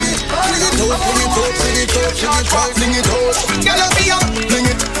out, fling it out, fling it out, fling it out. Girl up here, fling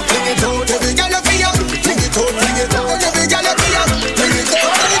it out. Every girl up here, fling it out, fling it out. Every girl up here, fling it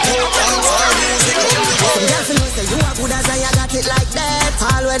out, fling it out. Dancehall music on the go. Some girls know say you are good as I got it like that.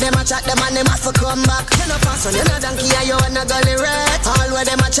 All where them a chat, them and them have to come back. You no pass on, you no donkey and you and a gully rat. All where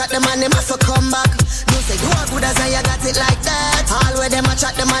them a chat, them and them have to come back. You say you are good as I got it like that. All where them a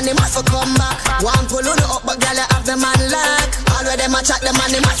chat, them and them have to come back. One pull on the up, but girl you have the man like. All where them a chat, them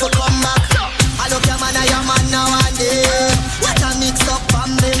and them have to come back. I look your man and your man now and then. What a mix up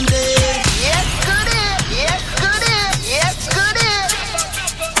from them day. Yes, goody. Yes, goody. Yes, goody.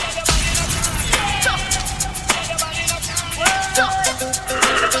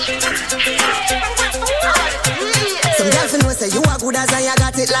 Some girls know say you are good as I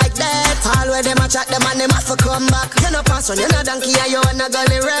got it like that. All where them a chat, them and them have to come back. You no pass on, you no donkey and you and a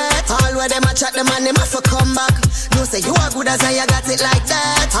gully rat. All where them a chat, them and them have to come back. No say you are good as I got it like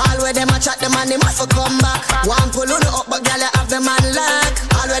that. All where them a chat, them and them have to come back. One pull on the up, but girl you have the man like.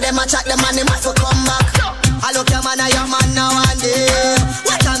 All where them a chat, them and them have to come back. I look your man and your man now and then.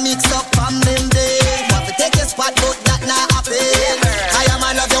 What a mix up from them day. Want to take your spot, but that not happen. I am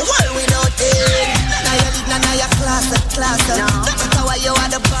man of the world without it. Now you live, now you class. That's how you are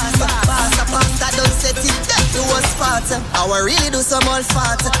the boss. I don't set it that you was fat. I will really do some old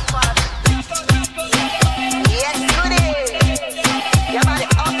fat. Yes, goody. Your man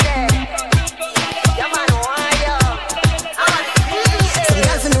up there. Your man wire. Some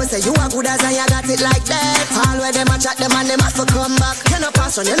girls know say you are good as I got it like that. All where them a chat, them and them have to come back. You no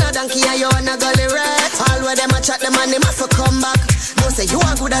pass on, you no donkey and you and a gully rat. All where them a chat, them and them have to come back. No say you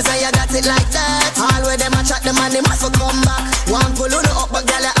are good as I got it like that. All where them a chat, them and them have to come back. One pull on the up, but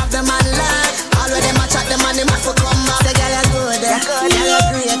girl you have the man like. All where them a chat, them and them have to come back. Say girl you good, girl you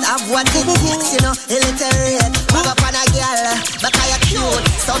great. Have what it takes, you know, illiterate. Bag up on a girl, because you cute.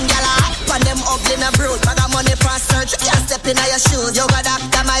 Some girl are hot, and them ugly in a brood. Bag of money for search, you can't step in your shoes. You got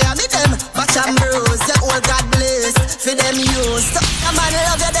Dr. Miami, them batch and bruise. The old God bless, for them use. So the man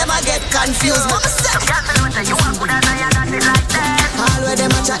love you, them I get confused. Mama say, You are good as I got it like that. all where them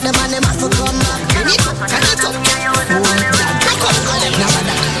a chat, them and them have to come back.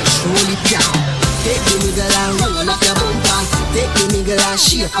 Take the nigga and roll up your bumper. Take the nigga and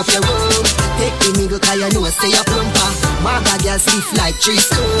shake up your room. Take the nigga cause you know say you plumper. Maga girl stiff like 3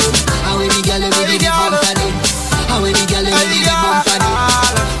 stone. How we the girl with the bumper them? How we the girl with the bumper them?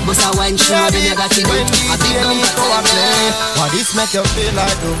 Bust a wine show then you got to do a big bumper time. What this make you feel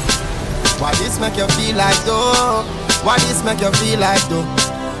like though? What this make you feel like though? What this make you feel like though?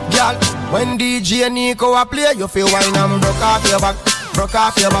 Girl, when DJ Nico a play, you feel wine and broke off your back. Broke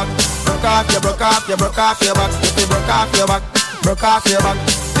off your back. Broke off your back. You feel broke off your back. Broke off your back.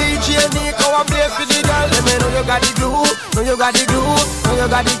 DJ Nico a play for the girl. Let me know you got the glue. Know you got the glue. Know you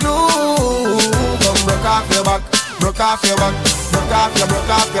got the glue. Come broke off your back. Broke off your back. Broke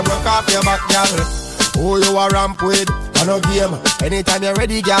off your back, girl. Who you a ramp with? I no game. Anytime you're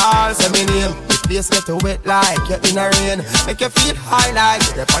ready, girl, say me name. The place get to wet like you're in a rain. Make you feel high like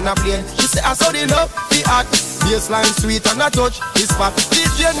you're on a plane. She say I saw the love, the act. Baseline sweet and a touch, this pop.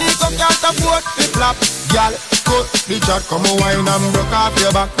 DJ Nico can't afford the flap. Girl, cut the chat, come on wine and broke off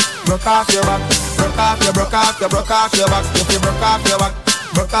your back. Broke off your back. Broke off your back. You feel broke off your back.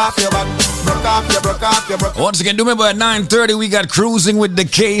 Broke off your back. Broke off your back. Once again, do remember at 9:30 we got Cruising with the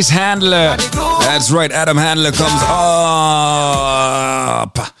Case Handler. That's right, Adam Handler comes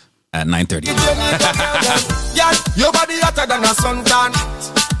up at 9:30. Yeah, your body hotter than a suntan.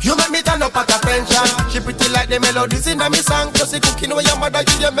 You make me turn up at attention. She pretty like the melodies in me song. Just cooking with your mother,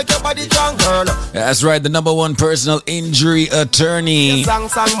 you make your body strong, girl. That's right, the #1 personal injury attorney in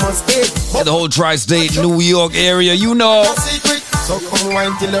the whole tri-state New York area, you know. So come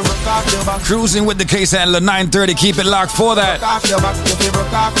wine till you broke off your back. Cruising with the Case Handler, 9:30. Keep it locked for that. Broke off your back, you feel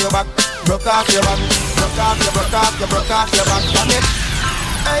broke off your back. Broke off your back. Broke off your back.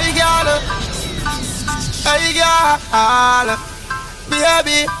 Hey girl,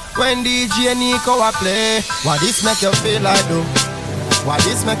 baby, when DJ Nico a play, what this make you feel like though? What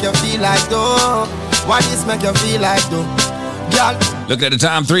this make you feel like though? What this make you feel like though? Girl, look at the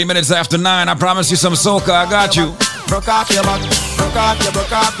time, 3 minutes after 9. I promise you some soca, I got you. Broke off your back, broke off your back,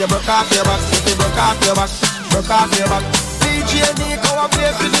 you broke off your back, broke off your back, broke off your back. DJ Nico a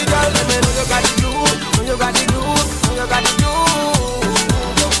play for the girl, let me know you got the glue, know you got the glue, know you got the glue.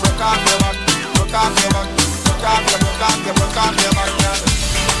 Broke off your back, broke off your back, broke off your back, girl.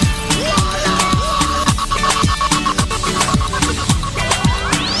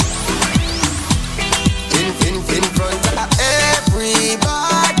 In front of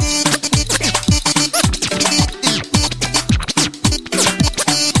everybody.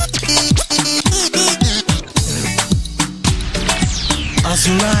 As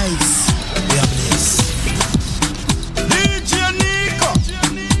you rise, we are blessed. DJ Nico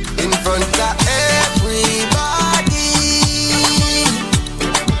in front of everybody.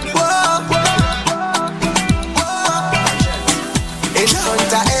 Whoa, whoa, whoa. In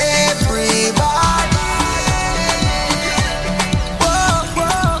front of everybody. Whoa,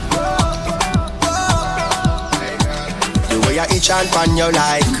 whoa, whoa, whoa. The way I itch and pan you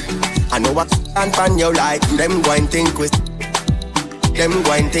like, I know what and pan you like. Them go and think with. Them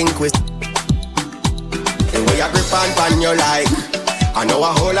go and think with. The way I grip and pan you like, I know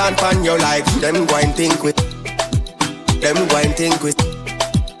I hold and pan you like. Them go and think with. Them go and think with.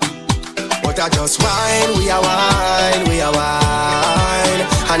 But I just whine, we are wine, we are wine.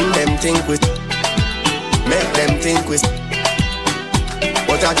 And them think with. Make them think with.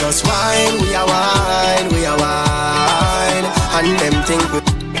 But I just whine, we are wine, we are wine. And them think with.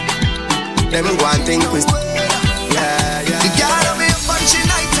 Them go and think with. Yeah, yeah. The girl of me up and she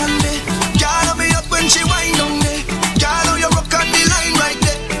night and day. Girl of me up when she wind on me. Girl of you rock on the line right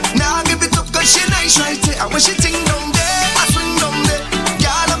there. Now give it up cause she nice right there. And when she ting down there, I swing down there.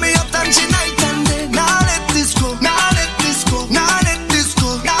 Girl of me up and she night and day. Now let this go, now let this go, now let this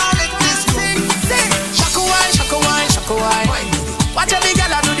go, now let this go. Sing, shaka wine, shaka wine, shaka wine. Watch every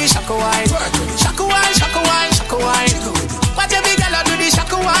girl do the shaka wine. Shaka wine, shaka wine, shaka wine. Watch every girl do the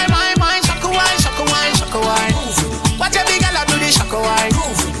shaka wine, my mind. Shaka wine, shaka wine, shaka wine. Watch every girl do the shaka wine.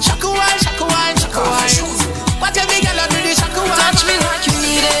 Shaka wine, shaka wine, shaka wine. Watch every girl do the shaka wine. Touch me like you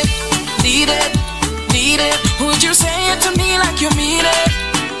need it, need it, need it. Would you say it to me like you mean it,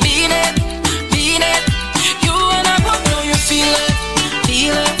 mean it, mean it? You and I both know you feel it,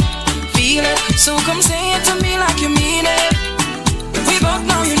 feel it, feel it. So come say it to me like you mean it. We both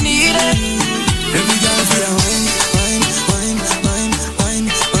know you need it. Every girl feel a wine, wine, wine, wine, wine,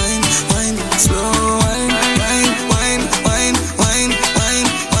 wine, wine, slow wine, wine, wine, wine, wine, wine,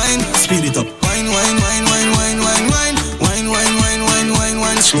 wine. Speed it up. Wine, wine, wine, wine, wine, wine, wine, wine, wine, wine, wine, wine,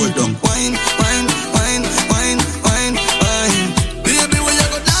 wine. Slow it down. Wine, wine, wine, wine, wine, wine. Baby, when you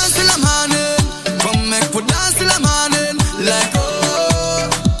go dance till I'm morning, come make for dance till I'm morning. Like oh,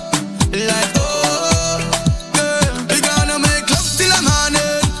 girl, we gonna make love till I'm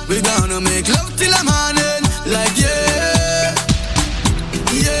morning. We gonna make love till I'm morning. Like yeah,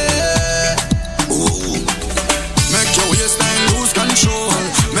 yeah. Ooh. Make your waistline lose control.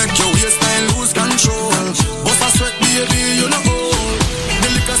 Make your waistline lose control. Bust a sweat, baby, you know old. The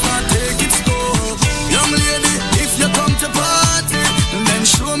liquor start take its toll. Young lady, if you come to party, then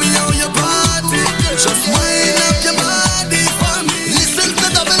show me how you party. Just wind up your body for me. Listen to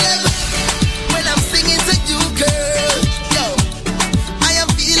double M when I'm singing to you, girl. Yo, I am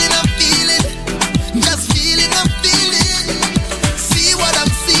feeling, just feeling, I'm feeling. See what I'm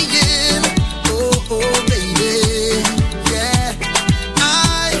seeing. Oh, oh, baby, yeah.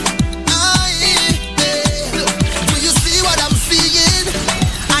 Do you see what I'm seeing?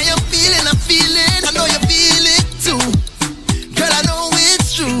 I am feeling, I'm feeling. I know you feel it too. Girl, I know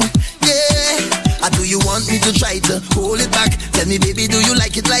it's true, yeah. Do you want me to try to hold it back? Tell me, baby, do you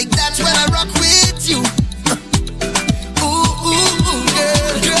like it like that when I rock with you? Ooh, ooh, ooh,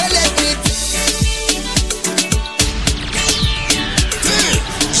 girl, girl, let me.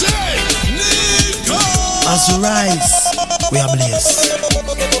 As you rise, we are blessed.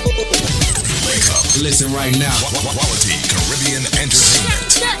 Listen right now. Quality Caribbean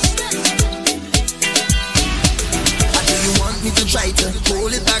Entertainment. Do you want me to try to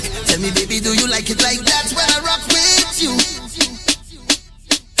hold it back? Tell me, baby, do you like it like that when I rock with you?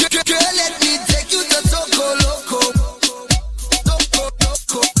 Girl, let me take you to Toco Loco. Toco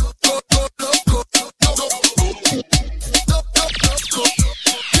Loco. Toco Loco. Toco Loco.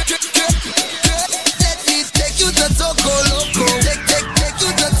 Let me take you to Toco Loco. Take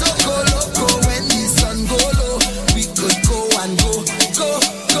you to Toco Loco. When the sun go low, we could go and go,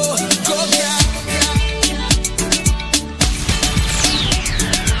 yeah.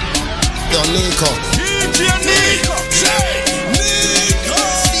 Yo, Nico. DJ Nico.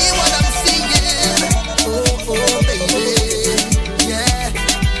 See what I'm seeing? Oh, oh, baby, yeah.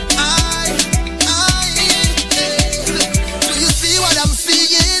 Do you see what I'm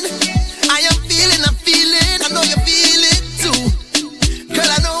seeing? I am feeling, I'm feeling. I know you feel it too. Girl,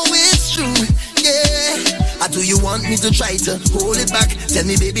 I know it's true, yeah. Do you want me to try to hold it back? Tell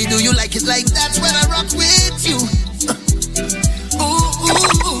me, baby, do you like it like that when I rock with you? Ooh, ooh,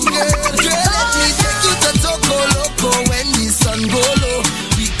 ooh, girl, let me take you to Toco Loco. When the sun go low,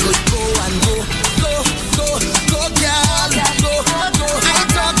 we could go and go, girl, go. I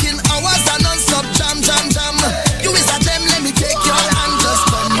ain't talking hours and non-stop jam. You is a gem, let me take your hand, just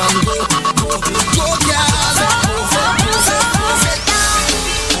come and go, girl.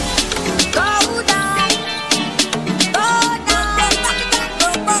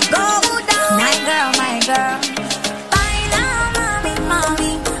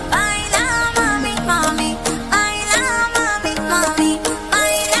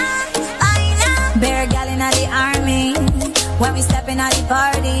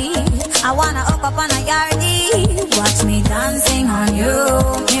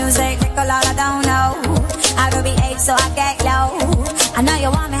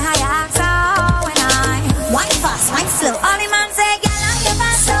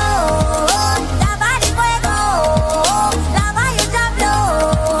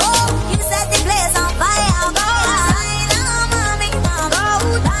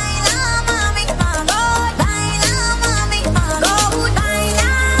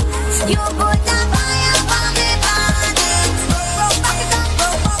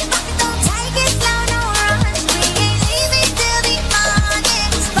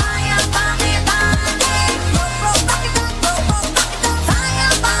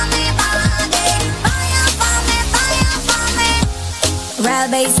 Real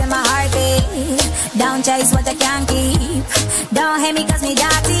bass in my heartbeat. Don't chase what I can't keep. Don't hate me cause me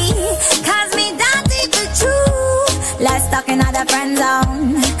dirty. Cause me dirty for true. Less talking at the friend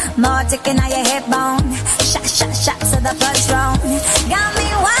zone. More ticking at your hip bone. Shot, shot, shot to the first round. Got me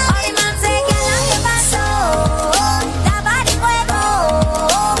wild. All the man say, get on your paso. La body fuego.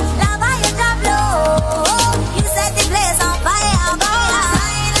 La vaya drop low. You set the place on fire. Go.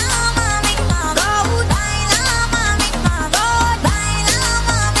 Baila, mami, go. Baila, mami, go. Baila,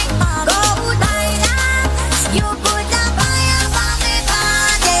 mami, go. Baila. You put the fire on me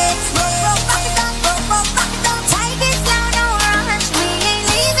body. Rock, rock it up, rock, rock, rock it up. Take it slow, don't rush me. Ain't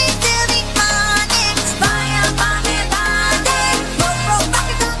leave it till the morning. Fire on me body. Rock, rock, rock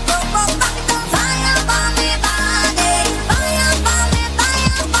it up, rock, rock, rock it up. Fire on me body. Fire on me,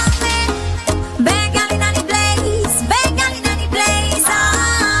 fire on me. Bad girl in the place, bad girl in the place.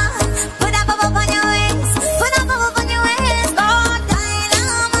 Put up on your waist, put up on your waist. Go, Dyla,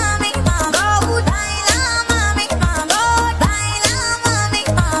 mommy, go, Dyla, mommy, go, Dyla, mommy,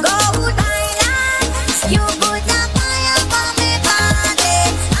 go, Dyla. You put the fire on me body.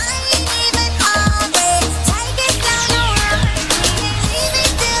 I ain't even hungry. Take it slow, don't rush me. Leave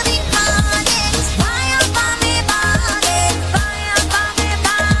it till the morning. Fire on me body, fire on me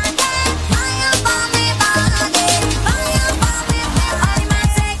body, fire on me body, fire on me. All the man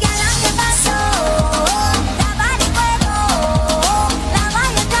say, get on your paso. La body fuego, la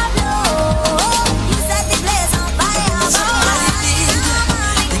vaya drop low. You set the place on fire. Go,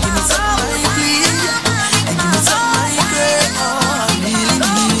 Give me something I need. Give me something I crave. Oh, I really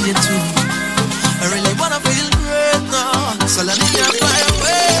need you too. I really wanna feel great now. So let me fly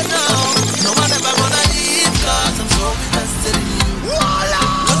away now. No one ever gonna leave, cause I'm so invested in you.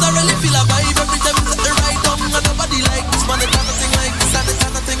 Cause I really feel a vibe every time you set the right down. And nobody like this man, it's nothing like this, and it's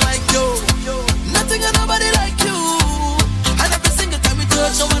nothing like you. Nothing and nobody like you. And every single time we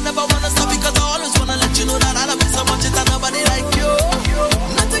touch, no one ever wanna stop, because I always wanna let you know that I love you so much, it's and nobody like you.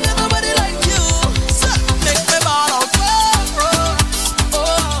 Nothing and nobody like you. So make me ball out.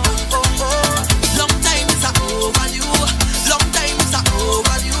 Long time is over you. Long time is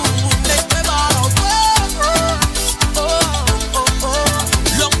over you. Make me ball out.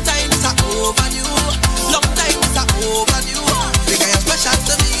 Long time is over you. Long time is over you. Because you're special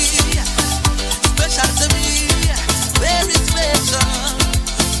to me. Special to me. Very special.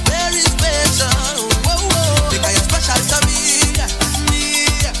 Very special. Whoa, whoa. Because you're special to me. Me.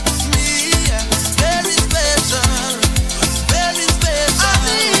 Very special. Very special. I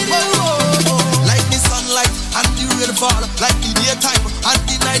need you. Like the sunlight and the rain fall. Like the daytime and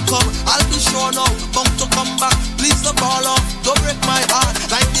the night come. I'll be sure now, bound to come back. Please don't fall off, don't break my heart.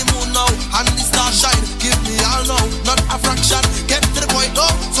 Like the moon now and the stars shine. Give me all now, not a fraction. Get to the point now,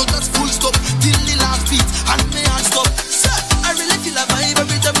 so just full stop till the last beat and me all stop. Sir, I really feel a vibe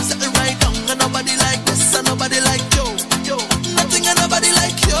every time we set it right down. And nobody like this and nobody like you. Nothing and nobody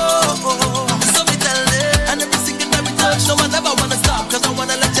like you. So me tell them, and every single time we touch, no one ever wanna stop, cause I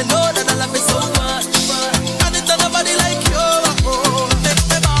wanna let you know that I love you so much. And it's nobody like you. Make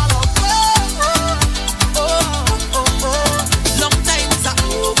me ball out. Long time is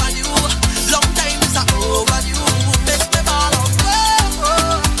over you. Long time is over you. Make me ball out.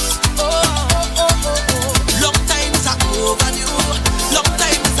 Long time is over you. Long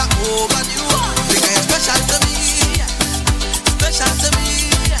time is over you. Because you're special to me. Special to me.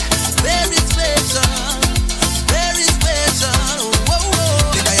 Very special. Very special. Whoa,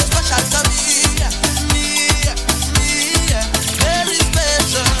 whoa. Because you're special to me. Very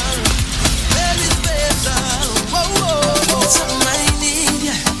special. Very special. Whoa, whoa. You give me something I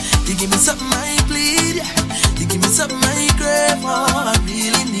need. You give me something I bleed. You give me something I crave. Oh, I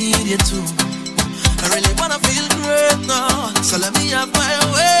really need you too. I really wanna feel great now. So let me have my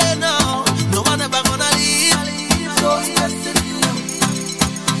way now. No one ever gonna leave. So invested in you.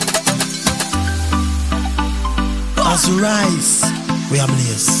 As we rise, we are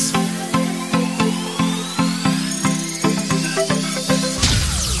blessed.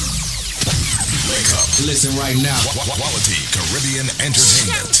 Wake up. Listen right now. Quality Caribbean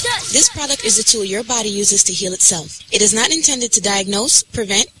Entertainment. This product is a tool your body uses to heal itself. It is not intended to diagnose,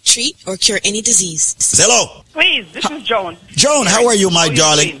 prevent, treat, or cure any disease. Hello. Please, this is Joan. Joan, how are you, my How are you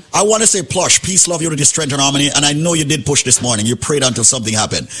darling? doing? I want to say plush, peace, love, unity, strength, and harmony. And I know you did push this morning. You prayed until something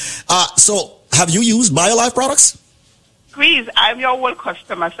happened. So have you used BioLife products? Please, I'm your old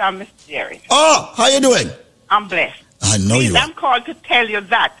customer, so I'm Mr. Jerry. Oh, how you doing? I'm blessed. I know Please, you are. I'm called to tell you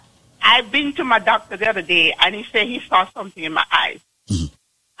that I've been to my doctor the other day, and he said he saw something in my eyes. Mm-hmm.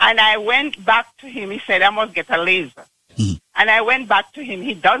 And I went back to him. He said I must get a laser. Mm-hmm. And I went back to him.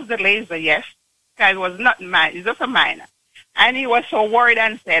 He does the laser, yes, because it was not mine. It's just a minor. And he was so worried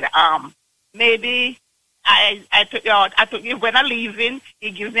and said, maybe I took you when I'm leaving.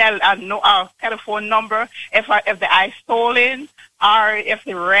 He gives me a telephone number. If the eye stolen or if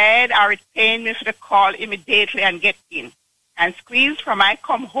the red or it pain me for the call immediately and get in and squeeze from I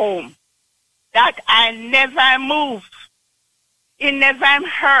come home. That I never moved. It never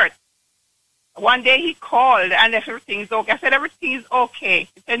hurt. One day he called and everything's okay. I said everything is okay.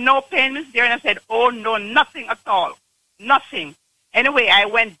 He said no pain is there, and I said oh no, nothing at all, nothing. Anyway, I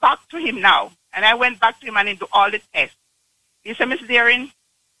went back to him now. And I went back to him and he did all the tests. He said, Miss Darren,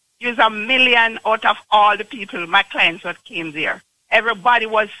 you're 1 million out of all the people, my clients that came there. Everybody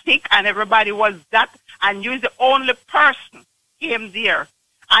was sick and everybody was that. And you're the only person came there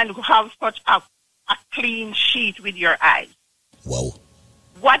and have such a clean sheet with your eyes. Wow.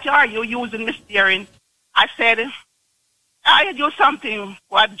 What are you using, Miss Darren? I said, I use something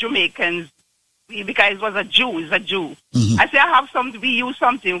what Jamaicans, because it was a Jew, it's a Jew. Mm-hmm. I said, we use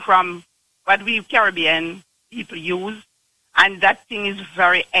something from what we Caribbean people use, and that thing is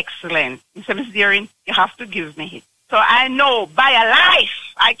very excellent. He said, Miss Darren, you have to give me it. So I know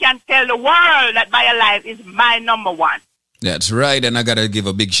BioLife, I can tell the world that BioLife is my number one. That's right, and I got to give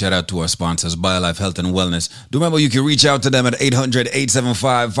a big shout out to our sponsors, BioLife Health and Wellness. Do remember you can reach out to them at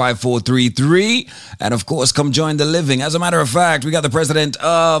 800-875-5433, and of course, come join the living. As a matter of fact, we got the president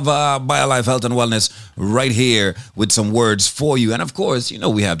of BioLife Health and Wellness right here with some words for you. And of course, you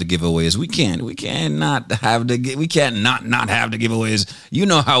know we have the giveaways. We can't not have the giveaways. You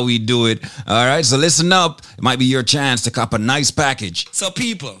know how we do it. All right, so listen up. It might be your chance to cop a nice package. So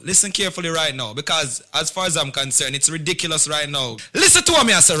people, listen carefully right now, because as far as I'm concerned, it's ridiculous right now. Listen to what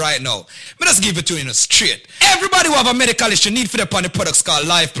me I say right now. Me just give it to you straight. Everybody who have a medical issue need for the products called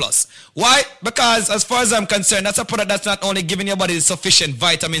Life Plus. Why? Because as far as I'm concerned, that's a product that's not only giving your body the sufficient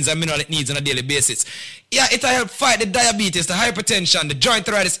vitamins and minerals it needs on a daily basis. Yeah, it'll help fight the diabetes, the hypertension, the joint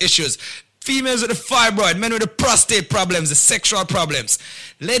arthritis issues, females with the fibroid, men with the prostate problems, the sexual problems.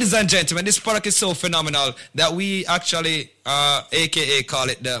 Ladies and gentlemen, this product is so phenomenal that we actually, aka call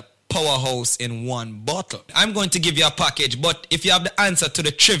it the powerhouse in one bottle. I'm going to give you a package, but if you have the answer to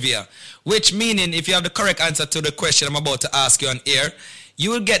the trivia, which meaning if you have the correct answer to the question I'm about to ask you on air,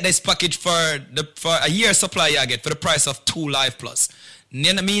 you will get this package for a year supply you get for the price of 2 Life Plus.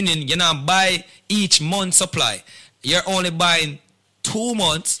 Meaning you're not buy each month supply. You're only buying 2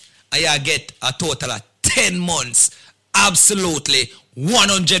 months and you get a total of 10 months absolutely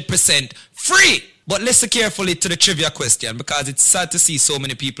 100% free. But listen carefully to the trivia question, because it's sad to see so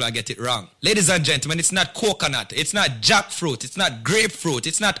many people get it wrong. Ladies and gentlemen, it's not coconut, it's not jackfruit, it's not grapefruit,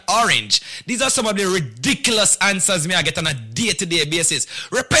 it's not orange. These are some of the ridiculous answers me I get on a day-to-day basis.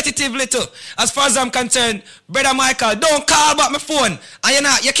 Repetitively too. As far as I'm concerned, Brother Michael, don't call back my phone. And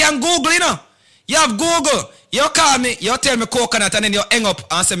you can Google, you know. You have Google. You call me, you tell me coconut, and then you hang up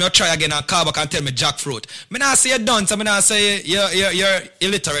and say me you try again and call back and tell me jackfruit. Me not say you're done, so me not say you're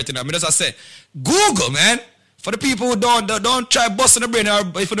illiterate, you know. Me just say Google, man. For the people who don't try busting the brain, or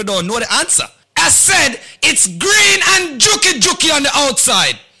if you don't know the answer. I said it's green and juky on the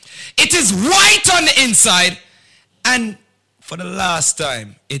outside. It is white on the inside. And for the last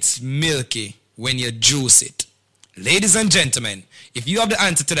time, it's milky when you juice it. Ladies and gentlemen, if you have the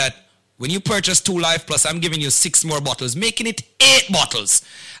answer to that, when you purchase 2 Life Plus, I'm giving you 6 more bottles, making it 8 bottles.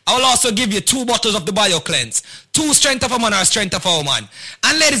 I will also give you 2 bottles of the Bio Cleanse, 2 Strength of a Man or Strength of a Woman.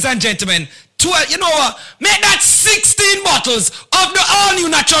 And ladies and gentlemen, 12, you know what? Make that 16 bottles of the all-new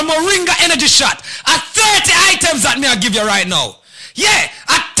natural Moringa Energy Shot at 30 items that me I give you right now. Yeah,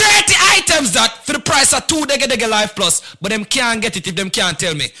 at 30 items that for the price of 2 Dege Life Plus, but them can't get it if them can't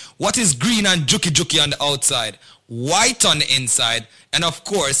tell me what is green and juky on the outside, white on the inside, and of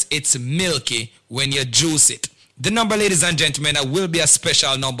course, it's milky when you juice it. The number, ladies and gentlemen, will be a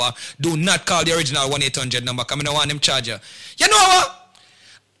special number. Do not call the original 1-800 number, because I don't want them charge you. You know what?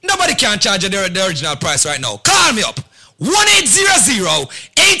 Nobody can charge you the original price right now. Call me up.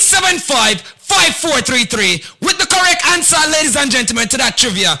 1-800-875-5433 with the correct answer, ladies and gentlemen, to that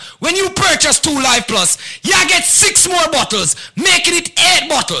trivia. When you purchase 2 Life Plus, you get 6 more bottles, making it 8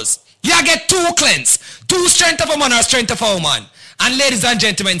 bottles. You get 2 Cleanse, 2 Strength of a Man or Strength of a Woman. And ladies and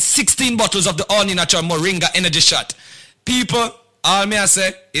gentlemen, 16 bottles of the all-natural Moringa Energy Shot. People, all me I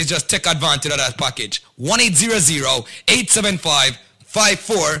say is just take advantage of that package.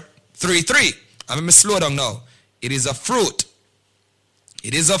 1-800-875-5433. I'm going to slow down now. It is a fruit.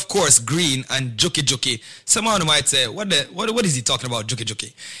 It is, of course, green and juky. Someone might say, what is he talking about,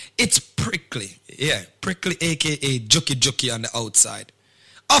 juky? It's prickly. Yeah, prickly, a.k.a. juky on the outside.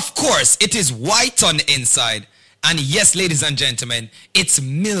 Of course, it is white on the inside. And yes, ladies and gentlemen, it's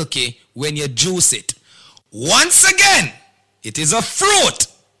milky when you juice it. Once again, It is a fruit.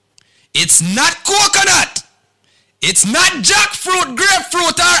 It's not coconut. It's not jackfruit,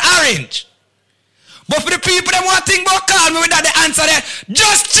 grapefruit, or orange. But for the people that want to think about call me without the answer there,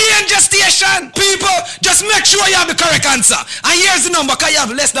 just change your station. People, just make sure you have the correct answer. And here's the number, because you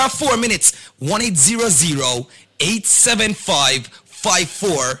have less than 4 minutes.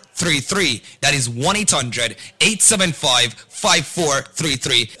 1-800-875-5433. That is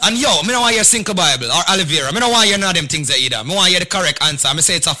 1-800-875-5433. And yo, me don't want to hear Cinco Bible or aloe vera. Me don't want to hear none of them things either. Me want to hear the correct answer. Me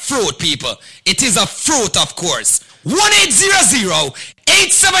say it's a fruit, people. It is a fruit, of course.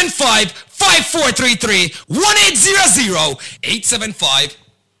 1-800-875-5433.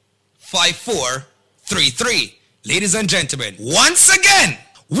 1-800-875-5433. Ladies and gentlemen, once again,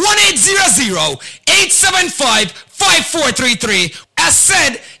 1-800-875-5433. As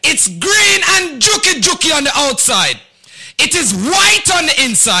said, it's green and juky on the outside. It is white on the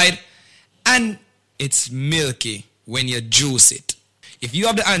inside. And it's milky when you juice it. If you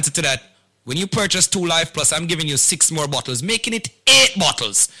have the answer to that, when you purchase 2 Life Plus, I'm giving you 6 more bottles, making it 8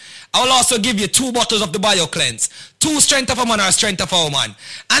 bottles. I will also give you 2 bottles of the Bio Cleanse, 2 Strength of a Man or Strength of a Woman.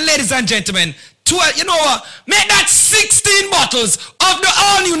 And ladies and gentlemen, 12, you know what? Make that 16 bottles of the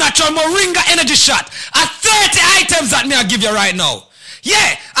all-new natural Moringa Energy Shot at 30 items that me I give you right now.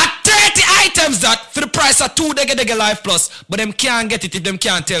 Yeah, at 30 items that for the price of 2 Dege Life Plus, but them can't get it if them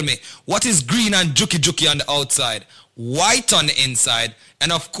can't tell me what is green and juky on the outside, white on the inside,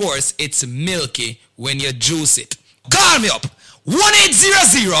 and of course, it's milky when you juice it. Call me up.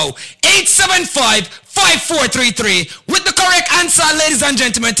 1-800-875-5433 with the correct answer, ladies and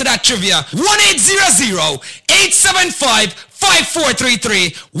gentlemen, to that trivia.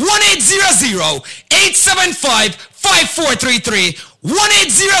 1-800-875-5433. 1-800-875-5433.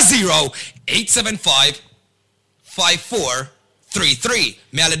 1-800-875-5433.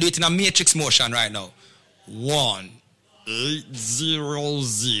 May I do it in a matrix motion right now?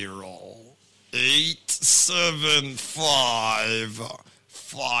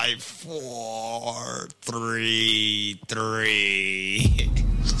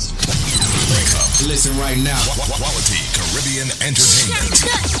 Wake up. Listen right now. Quality Caribbean entertainment.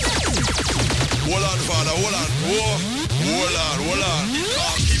 Hold on, father. Hold on. Hold on.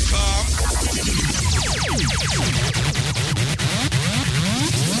 Keep calm.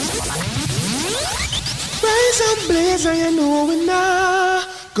 Rise and blaze, and you know we nah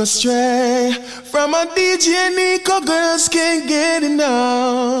go stray from a DJ Nico. Girls can't get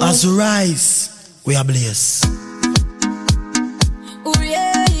enough. As we rise, we are blaze.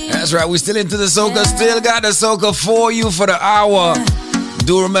 That's right, we're still into the soca. Still got the soca for you for the hour.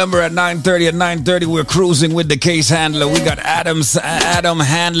 Do remember at 9:30 we're cruising with the case handler. We got Adam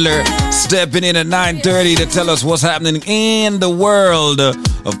Handler stepping in at 9:30 to tell us what's happening in the world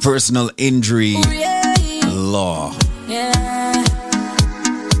of personal injury law.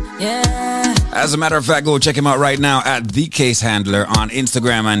 As a matter of fact, go check him out right now at The Case Handler on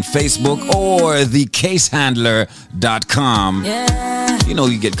Instagram and Facebook or thecasehandler.com. You know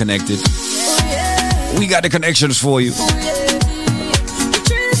you get connected. We got the connections for you.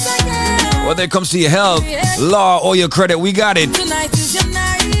 Whether it comes to your health, law, or your credit, we got it. Tonight is your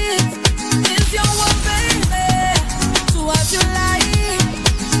night. It's your one, baby. Do what you like.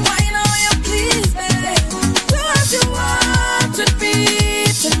 Why not you please, baby? Do what you want with me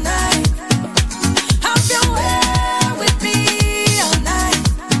tonight. Have your way with me all night.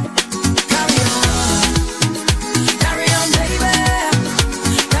 Carry on, baby. Carry on, baby.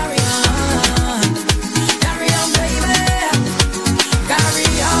 Carry on.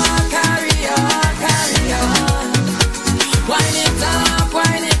 Wind it up.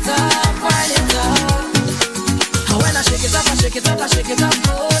 And when I shake it up,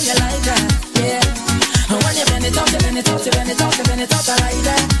 oh, you like that, yeah. And when you bend it up, I like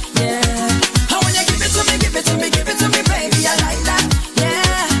that, yeah. And when you give it to me, baby, I like that,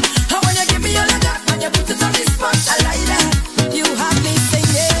 yeah. And when you give me all of that, when you put it on this spot, I like that. You have me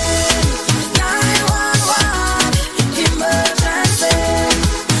singing 911 emergency.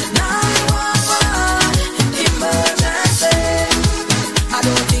 911 emergency. I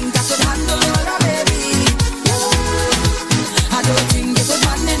don't think I could handle all that, baby. I don't think you could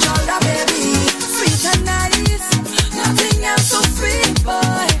manage all that, baby. Sweet and nice, nothing else so sweet,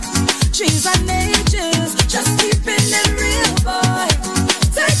 boy. Trees and natures, just keeping it real, boy.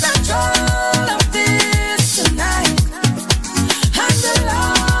 Take control of this tonight. Handle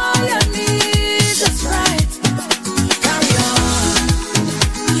all you need just right. Carry on,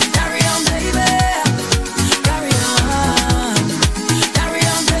 baby. Carry on, baby. Carry on.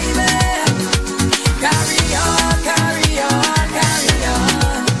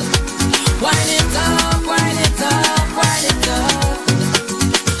 Wind it up.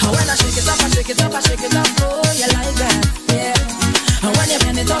 it up, oh, you like that, yeah. And when you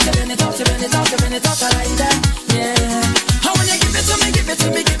bend it up, you bend it up, you bend it up, you bend it up, I like that, yeah. And when you give it to me, give it to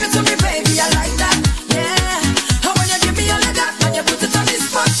me, give it to me, baby, I like that, yeah. And when you give me all of that, when you put it on this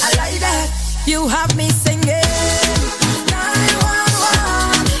spot, I like that. You have me singing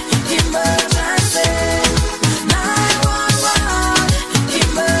 911 emergency, 911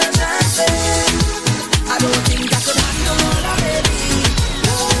 emergency. I don't think I could handle all that, baby.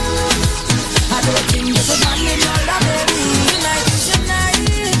 I don't think you could handle all that, baby. Tonight is your night,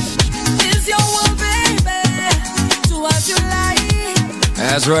 it's your world, baby. Do as you like.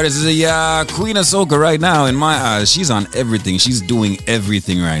 That's right. This is the Queen of Soca right now. In my eyes, she's on everything. She's doing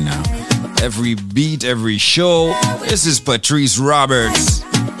everything right now. Every beat, every show. This is Patrice Roberts.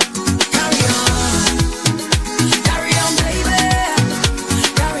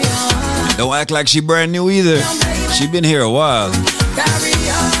 Don't act like she brand new either. She been here a while.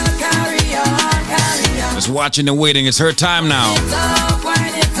 Just watching and waiting. It's her time now.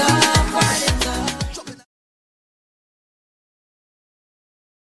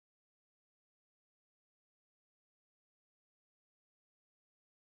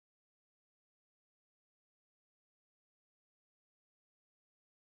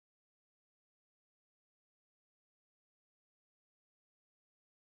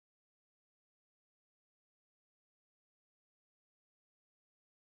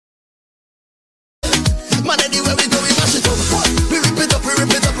 Man, anywhere we go, we mash it up. We rip it up, we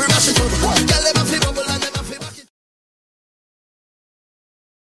rip it up, we mash it up. Girl, them a flip bubble and them a flip back it.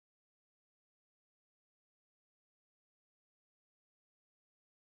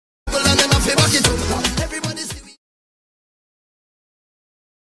 Bubble and them a flip back it up. Everybody's doing.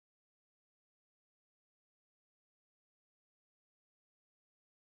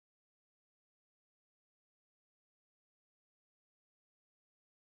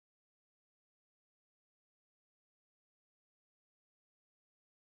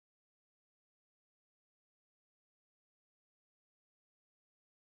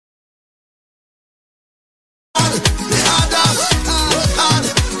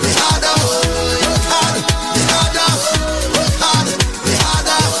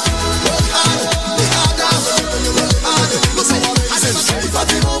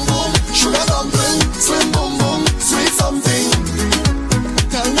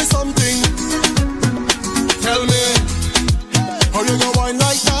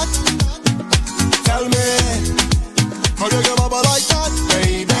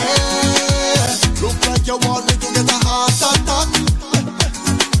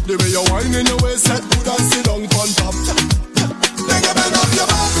 The way you whine in your waist, set good and sit down on top. Then you bend up your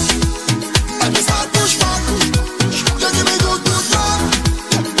back and you start push back. You give me good, good love.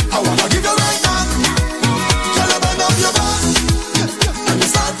 I wanna give you right back. Girl, you bend up your back and you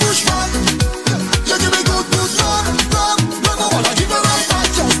start push back. You give me good, good love. Then I wanna give you right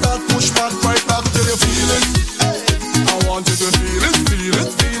back. Just start push back right back till you feel it. I want you to feel it, feel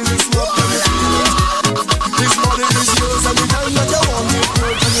it, feel this love till you feel it. This body is yours and the time that you want it.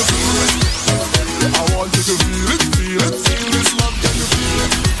 I want you to feel it, feel this love, can you feel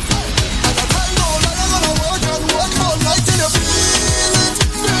it? And I tell you all that I'm gonna work and work all night till you feel it,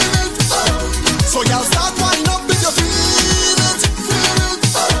 So y'all start winding up if you feel it,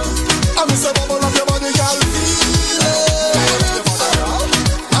 I miss a bubble of your body, y'all feel it,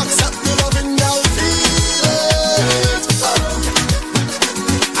 accept the loving, y'all feel it,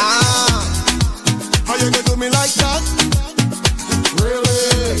 how you gonna do me like that?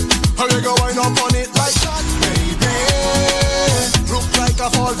 Really? How you go wind up on it like that, baby? Look like a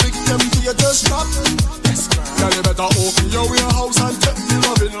fall victim to your just drop. Girl, you better open your warehouse and take the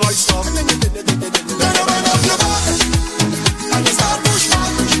loving like stuff. Then you bend up your back and you start push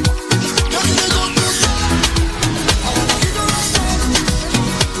back. You give me good, good love. I wanna give you respect.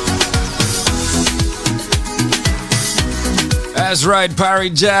 That's right, Parry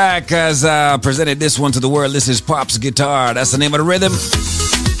Jack has presented this one to the world. This is Pop's Guitar. That's the name of the rhythm.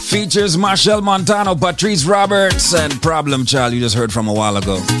 Features Marshall Montano, Patrice Roberts, and Problem Child you just heard from a while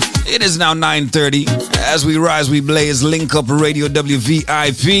ago. It is now 9:30. As we rise, we blaze. Link Up Radio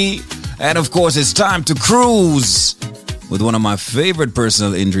WVIP. And of course, it's time to cruise with one of my favorite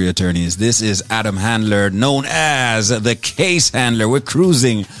personal injury attorneys. This is Adam Handler, known as the Case Handler. We're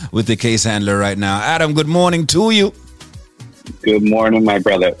cruising with the Case Handler right now. Adam, good morning to you. Good morning, my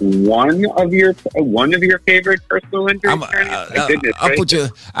brother. One of your favorite personal injury attorneys? My goodness, I'll put you.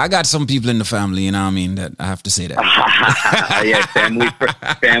 I got some people in the family, you know what I mean, that I have to say that. Yeah, family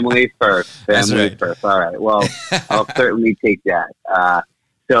first. Family right. first. All right. Well, I'll certainly take that.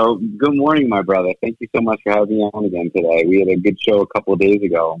 So, good morning, my brother. Thank you so much for having me on again today. We had a good show a couple of days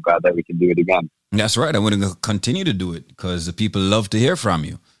ago. I'm glad that we can do it again. That's right. I'm going to continue to do it because the people love to hear from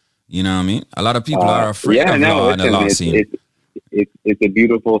you. You know what I mean? A lot of people are afraid of law and the law scene. It's a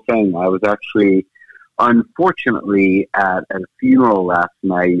beautiful thing. I was actually, unfortunately, at a funeral last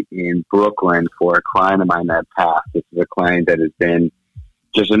night in Brooklyn for a client of mine that passed. This is a client that has been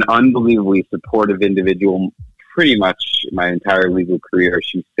just an unbelievably supportive individual pretty much my entire legal career.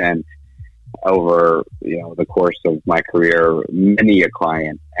 She sent over, the course of my career, many a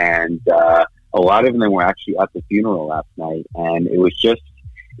client. And a lot of them were actually at the funeral last night. And it was just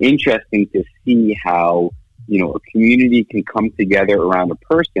interesting to see how, a community can come together around a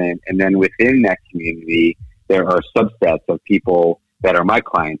person. And then within that community, there are subsets of people that are my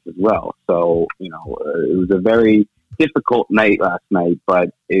clients as well. So, it was a very difficult night last night, but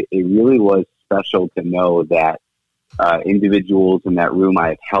it really was special to know that individuals in that room I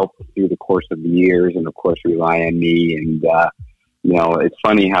have helped through the course of the years and, of course, rely on me. And, it's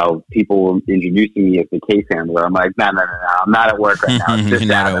funny how people were introducing me as the case handler. I'm like, no, I'm not at work right now. It's just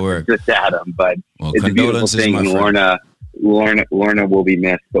not Adam. at work. It's just Adam. But it's a beautiful condolences, thing. my And friend. Lorna will be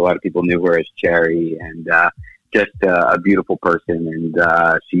missed. A lot of people knew her as Cherry, and just a beautiful person. And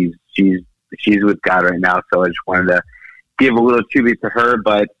she's with God right now. So I just wanted to give a little tribute to her.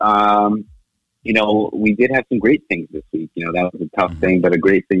 But we did have some great things this week. That was a tough thing, but a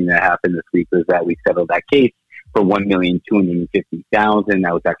great thing that happened this week was that we settled that case for $1,250,000.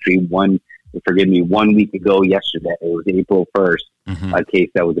 That was actually 1 week ago yesterday. It was April 1st, a case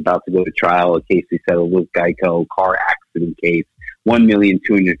that was about to go to trial, a case we settled with Geico, car accident case,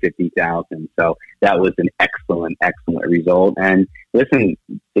 $1,250,000. So that was an excellent result. And listen,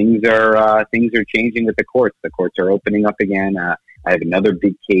 things are changing with the courts. The courts are opening up again. I have another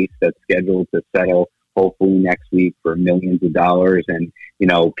big case that's scheduled to settle hopefully next week for millions of dollars. And,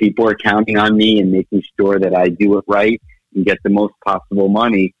 people are counting on me and making sure that I do it right and get the most possible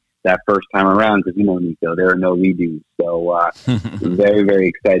money that first time around, because Nico, there are no redos. So very, very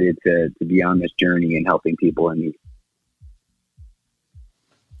excited to be on this journey and helping people in need.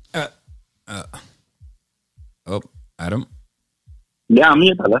 Adam? Yeah, I'm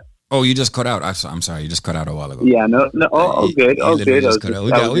here, brother. Oh, you just cut out. I'm sorry, you just cut out a while ago. Yeah, no. Oh, good. You Oh, literally good. just cut out.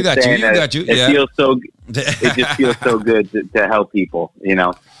 We got you. You got you. It Yeah. feels so. It just feels so good to help people.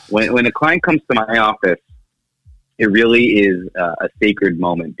 When a client comes to my office, it really is a sacred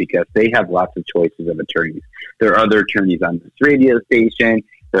moment because they have lots of choices of attorneys. There are other attorneys on this radio station.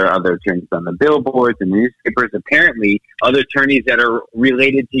 There are other attorneys on the billboards and newspapers. Apparently, other attorneys that are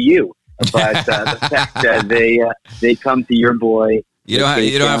related to you. But the fact that they come to your boy. You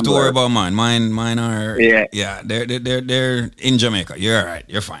don't have to worry about mine. Mine are they're in Jamaica. You're all right.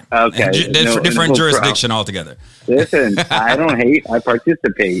 You're fine. Okay, different jurisdiction altogether. Listen, I don't hate. I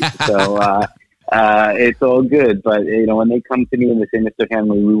participate. So it's all good. But when they come to me and they say, Mr.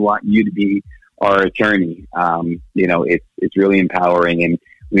 Hanley, we want you to be our attorney. It's really empowering, and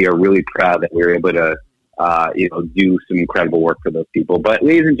we are really proud that we're able to do some incredible work for those people. But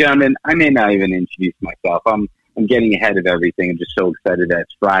ladies and gentlemen, I may not even introduce myself. I'm getting ahead of everything. I'm just so excited that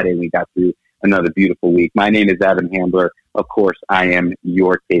it's Friday and we got through another beautiful week. My name is Adam Handler. Of course, I am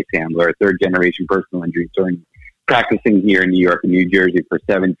your case handler, a third-generation personal injury attorney, practicing here in New York and New Jersey for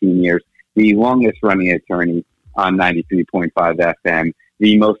 17 years, the longest-running attorney on 93.5 FM,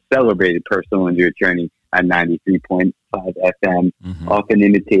 the most celebrated personal injury attorney at 93.5 FM, often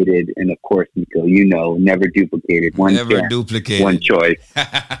imitated, and of course, Nico, never duplicated. One choice,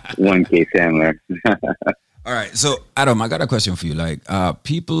 one case handler. All right, so Adam, I got a question for you. Like,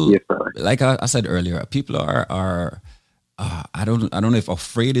 people, like I said earlier, people are I don't know if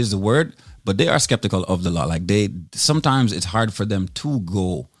afraid is the word, but they are skeptical of the law. Like sometimes it's hard for them to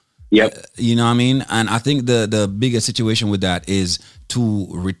go. Yep. You know what I mean? And I think the biggest situation with that is to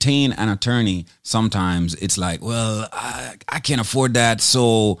retain an attorney. Sometimes it's like, well, I can't afford that,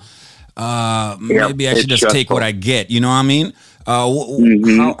 so maybe I should just take what I get. You know what I mean?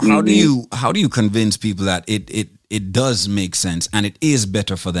 How do you convince people that it does make sense and it is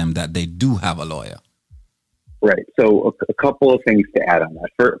better for them that they do have a lawyer? Right. So a couple of things to add on that.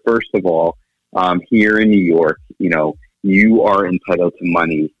 First of all, here in New York, you are entitled to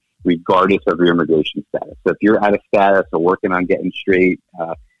money regardless of your immigration status. So if you're out of status or working on getting straight,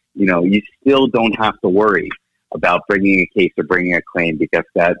 you still don't have to worry about bringing a case or bringing a claim because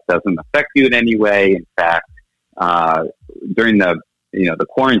that doesn't affect you in any way. In fact, during the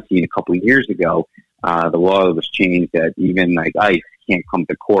quarantine a couple of years ago, the law was changed that even like ICE can't come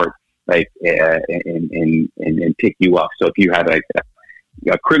to court and pick you up. So if you had a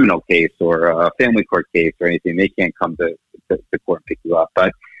criminal case or a family court case or anything, they can't come to to court and pick you up.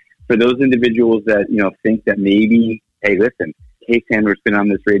 But for those individuals that, think that maybe, hey, listen, Case Handler's been on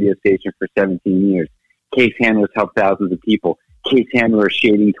this radio station for 17 years. Case Handler's helped thousands of people. Case Handler is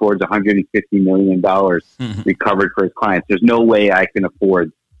shading towards $150 million recovered for his clients. There's no way I can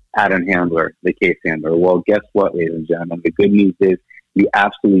afford Adam Handler, the Case Handler. Well, guess what, ladies and gentlemen? The good news is you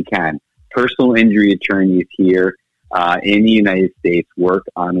absolutely can. Personal injury attorneys here in the United States work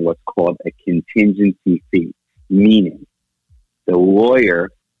on what's called a contingency fee, meaning the lawyer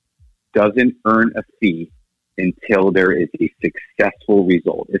doesn't earn a fee until there is a successful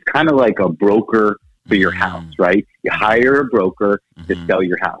result. It's kind of like a broker for your house, right? You hire a broker to sell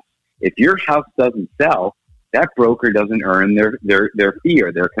your house. If your house doesn't sell, that broker doesn't earn their fee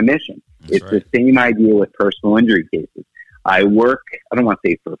or their commission. It's the same idea with personal injury cases. I work, I don't want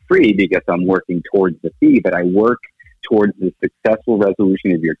to say for free because I'm working towards the fee, but I work towards the successful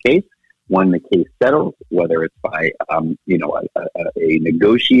resolution of your case. When the case settles, whether it's by a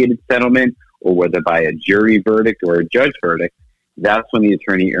negotiated settlement or whether by a jury verdict or a judge verdict, that's when the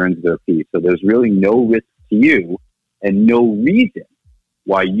attorney earns their fee. So there's really no risk to you and no reason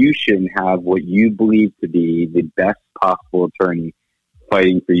why you shouldn't have what you believe to be the best possible attorney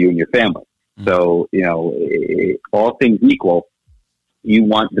fighting for you and your family. So, all things equal, you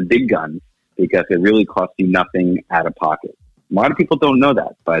want the big guns because it really costs you nothing out of pocket. A lot of people don't know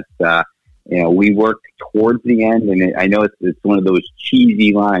that, but, we work towards the end, and I know it's one of those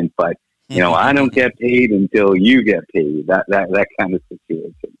cheesy lines, but, I don't get paid until you get paid. That kind of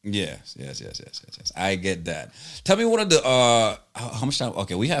situation. Yes. I get that. Tell me, what are the how much time?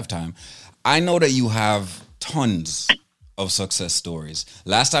 Okay, we have time. I know that you have tons of success stories.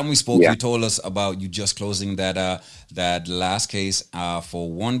 Last time we spoke, you told us about you just closing that last case for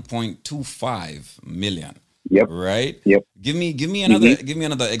 1.25 million. Yep. Right. Yep. Give me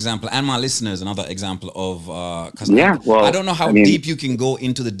another example, and my listeners another example of because I don't know how deep you can go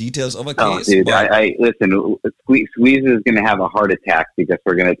into the details of a case. Dude, I listen. Squeeze is going to have a heart attack because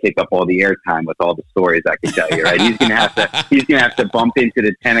we're going to take up all the airtime with all the stories I can tell you. Right? He's going to have to bump into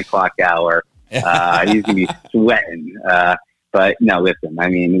the 10 o'clock hour. He's going to be sweating. But no, listen. I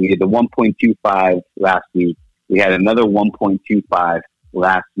mean, we had the 1.25 last week. We had another 1.25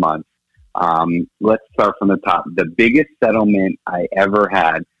 last month. Let's start from the top. The biggest settlement I ever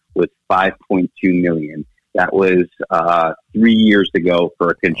had was $5.2 million. That was 3 years ago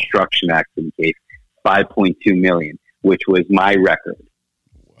for a construction accident case. $5.2 million, which was my record.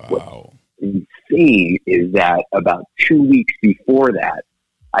 Wow. What's insane is that about 2 weeks before that,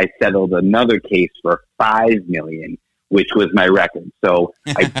 I settled another case for $5 million, which was my record. So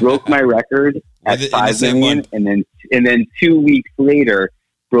I broke my record at $5 million, and then 2 weeks later,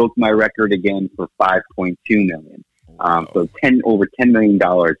 broke my record again for $5.2 million. So over $10 million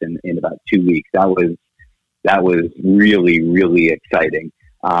in about 2 weeks. That was really, really exciting.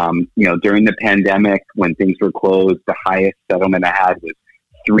 During the pandemic, when things were closed, the highest settlement I had was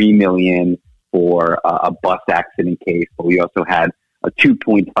 $3 million for a bus accident case. But we also had a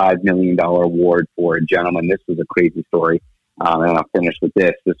 $2.5 million award for a gentleman. This was a crazy story. And I'll finish with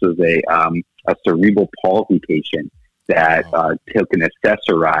this. This was a cerebral palsy patient that took an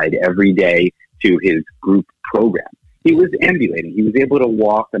assessor ride every day to his group program. He was ambulating. He was able to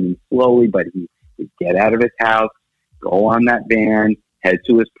walk, slowly, but he would get out of his house, go on that van, head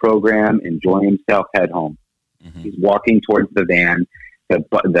to his program, enjoy himself, head home. Mm-hmm. He's walking towards the van.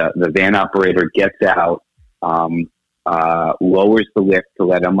 The van operator gets out, lowers the lift to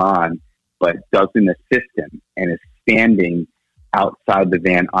let him on, but doesn't assist him and is standing outside the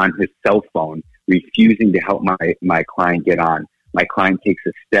van on his cell phone, refusing to help my client get on. My client takes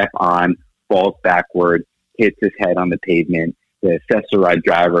a step on, falls backward, hits his head on the pavement. The assessor ride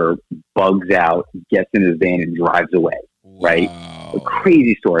driver bugs out, gets in his van, and drives away. Wow. Right? A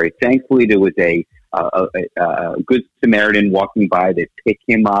crazy story. Thankfully, there was a good Samaritan walking by. They pick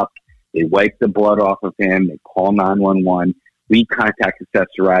him up. They wipe the blood off of him. They call 911. We contact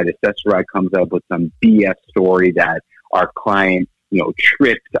Assessor Ride. Assessor Ride comes up with some BS story that our client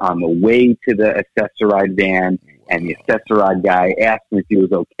tripped on the way to the Assessor Ride van, and the Assessor Ride guy asked him if he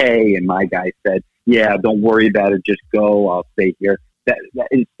was okay, and my guy said, "Yeah, don't worry about it. Just go. I'll stay here." That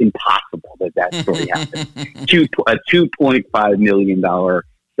is impossible that story happened. A $2.5 million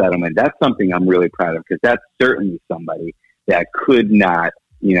settlement. That's something I'm really proud of because that's certainly somebody that could not,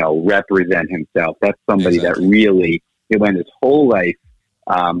 represent himself. That's somebody that really went his whole life,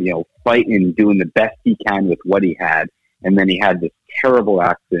 fighting, doing the best he can with what he had. And then he had this terrible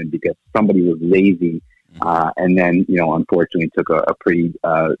accident because somebody was lazy. And then, unfortunately took a pretty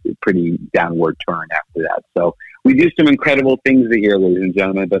downward turn after that. So we do some incredible things here, ladies and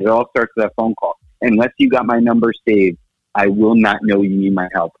gentlemen, but it all starts with that phone call. Unless you got my number saved I will not know you need my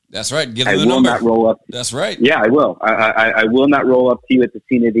help. That's right. Give them I the will number. not roll up. That's right. Yeah, I will. I will not roll up to you at the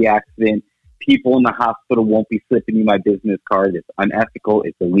scene of the accident. People in the hospital won't be slipping you my business card. It's unethical.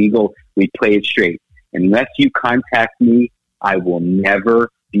 It's illegal. We play it straight. Unless you contact me, I will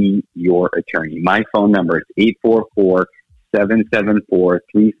never be your attorney. My phone number is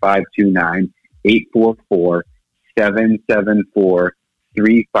 844-774-3529.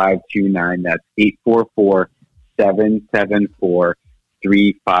 844-774-3529. That's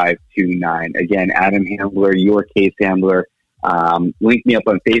 844-774-3529. Again, Adam Handler, your case handler. Link me up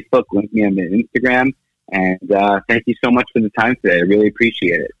on Facebook, link me on Instagram, and thank you so much for the time today. I really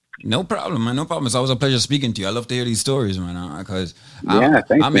appreciate it. No problem, man. No problem. It's always a pleasure speaking to you. I love to hear these stories, man. Because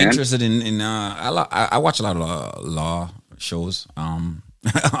I'm interested in I watch a lot of law shows on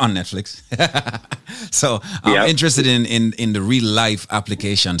Netflix, so I'm interested in the real life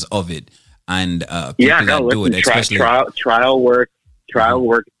applications of it and people that do it, especially trial work. Trial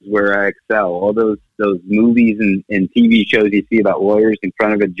work is where I excel. All those movies and TV shows you see about lawyers in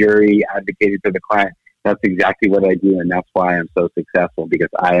front of a jury advocating for the client. That's exactly what I do, and that's why I'm so successful, because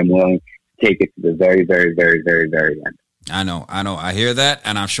I am willing to take it to the very, very, very, very, very end. I know. I hear that,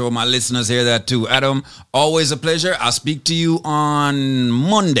 and I'm sure my listeners hear that too. Adam, always a pleasure. I'll speak to you on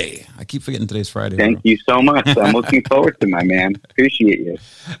Monday. I keep forgetting today's Friday. Thank you so much. I'm looking forward to my man. Appreciate you.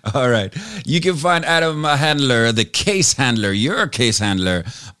 All right. You can find Adam Handler, the case handler, your case handler,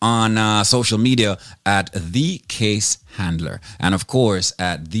 on social media at The Case Handler. And of course,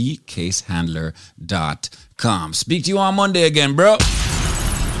 at thecasehandler.com. Speak to you on Monday again, bro.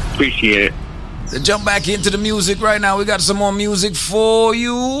 Appreciate it. Jump back into the music right now. We got some more music for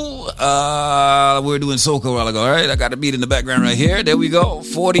you. We're doing soca a while ago, all right? I got a beat in the background right here. There we go.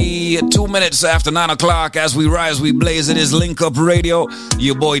 42 minutes after 9 o'clock. As we rise, we blaze. It is Link Up Radio.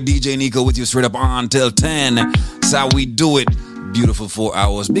 Your boy DJ Nico with you straight up on till 10. That's how we do it. Beautiful 4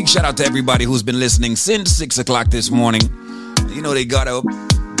 hours. Big shout out to everybody who's been listening since 6 o'clock this morning. You know, they got up,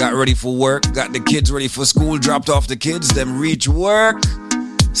 got ready for work, got the kids ready for school, dropped off the kids, then reach work.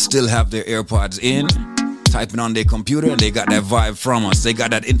 Still have their AirPods in, typing on their computer, and they got that vibe from us. They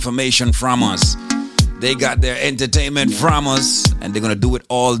got that information from us. They got their entertainment from us, and they're going to do it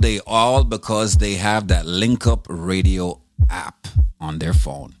all day, all because they have that Link Up Radio app on their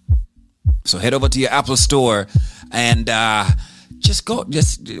phone. So head over to your Apple Store and what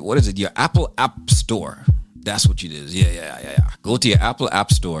is it? Your Apple App Store. That's what it is. Yeah. Go to your Apple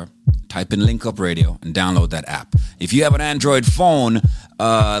App Store, type in Link Up Radio, and download that app. If you have an Android phone,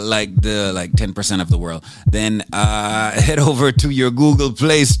 like 10% of the world, then head over to your Google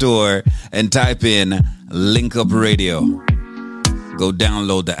Play Store and type in Link Up Radio. Go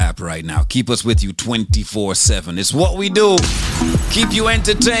download the app right now. Keep us with you 24/7. It's what we do. Keep you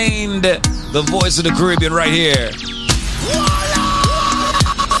entertained. The voice of the Caribbean right here.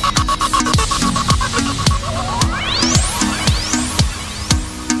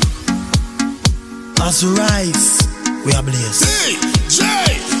 As we rise, we are blessed. DJ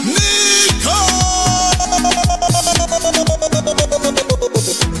Nico!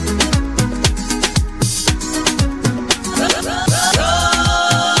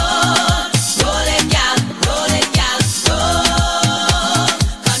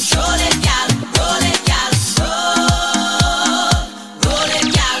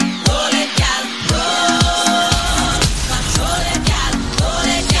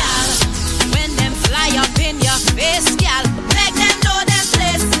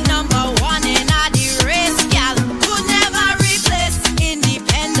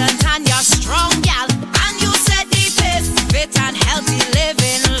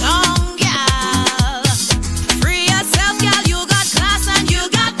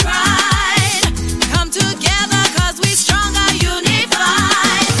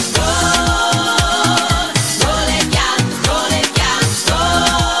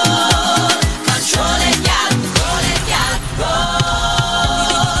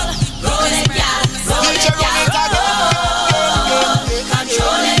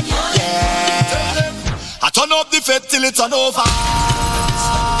 Till it's on over. I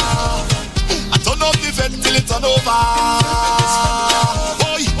turn up the vent till it's on over.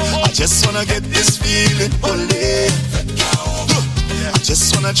 Boy, I just wanna get this feeling, ole. I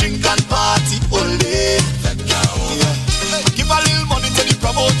just wanna drink and party, ole. Yeah. Give a little money to the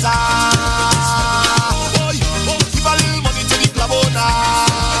promoter. Boy, give a little money to the promoter.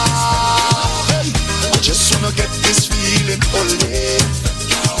 Hey, I just wanna get this feeling, ole.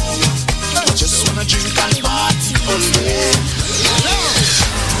 I just wanna drink and party, ole.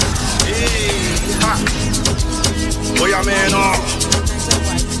 Hey, ha. Boy, amen,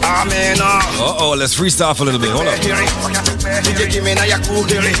 Uh-oh, let's freestyle for a little bit. Hold up. DJ, give me now your cool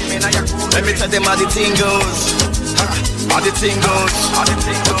hearing. Let me tell them how the thing goes. How the thing goes.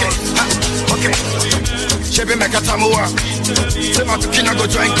 Okay, okay. Chebe make a tamua. Say my tukina go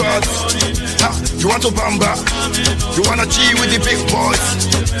join God. You want to bamba? You wanna G with the big boys?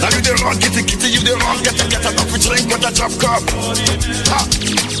 Now you the wrong, kitty, you the wrong. Get a cup, we drink with a drop cup.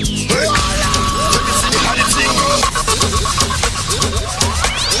 Hey, let me see how the thing goes.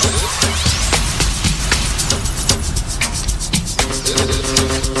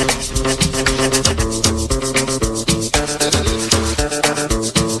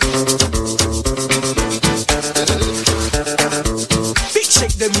 Big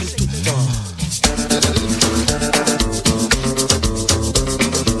shake them in tout le temps.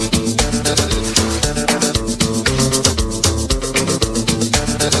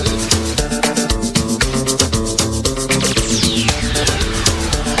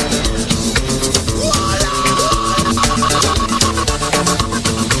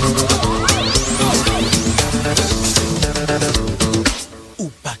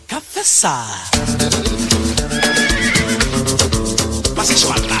 Ça. Passez sur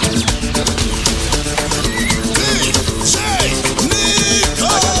là.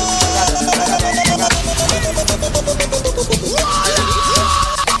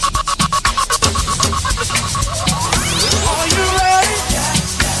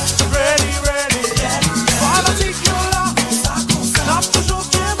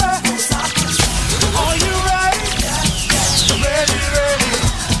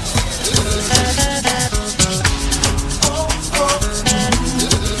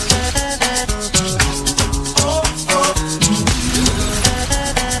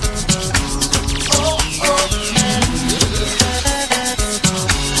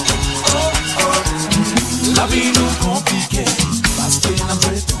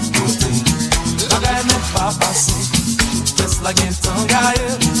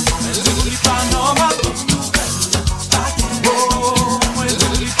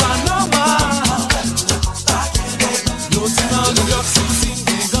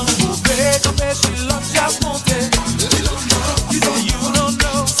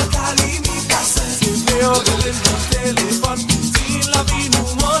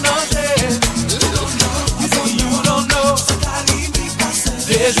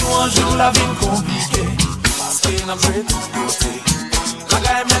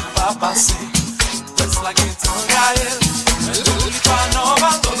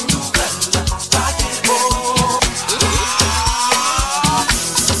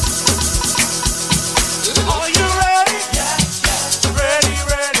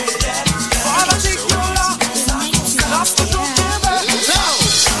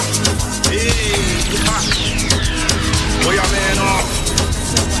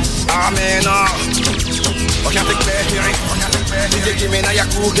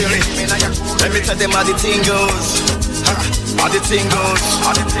 Let me tell them how the thing goes. How the thing goes.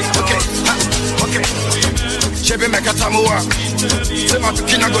 Okay, okay. Chebe make a tamua. Say my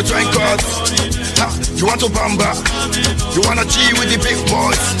tukina go join God. You want to bamba? You wanna G with the big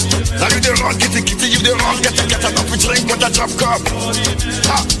boys? Now you the wrong, kitty, you the wrong. Get a cup, we drink with a drop cup.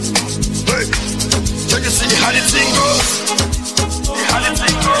 Hey, so you see how the thing goes. How the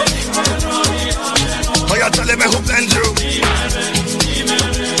thing goes. Oh, you tell me who blend you.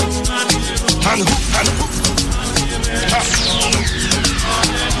 And who?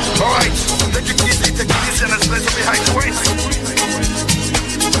 Alright, take it easy and let's play some behind the weight.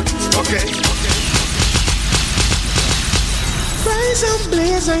 Okay. Rise and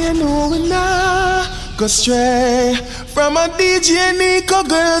blaze and you know we not go stray from a DJ Nico,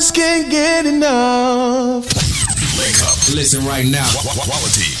 girls can't get enough. Wake up. Listen right now.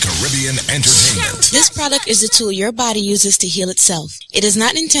 Quality Caribbean Entertainment. This product is a tool your body uses to heal itself. It is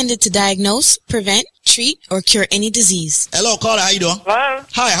not intended to diagnose, prevent, treat, or cure any disease. Hello, caller. How you doing? Hello.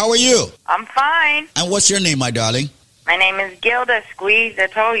 Hi, how are you? I'm fine. And what's your name, my darling? My name is Gilda Squeeze. I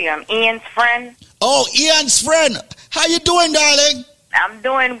told you, I'm Ian's friend. Oh, Ian's friend. How you doing, darling? I'm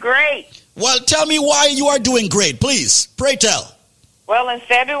doing great. Well, tell me why you are doing great, please. Pray tell. Well, in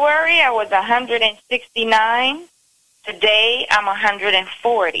February, I was 169. Today, I'm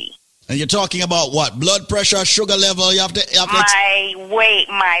 140. And you're talking about what? Blood pressure, sugar level? You have to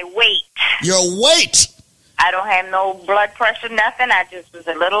my weight. Your weight? I don't have no blood pressure, nothing. I just was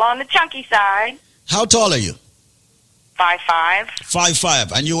a little on the chunky side. How tall are you? 5'5".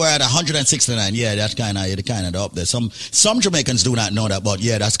 5'5", and you were at 169. Yeah, that's kind of up there. Some Jamaicans do not know that, but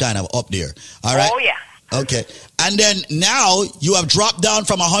yeah, that's kind of up there. All right. Oh yeah. Okay, and then now you have dropped down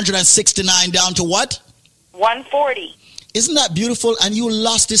from 169 down to what? 140. Isn't that beautiful? And you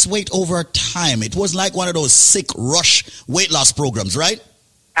lost this weight over time. It was like one of those sick rush weight loss programs, right?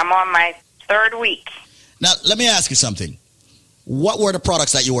 I'm on my 3rd week. Now, let me ask you something. What were the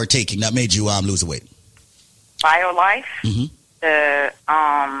products that you were taking that made you lose the weight? BioLife, the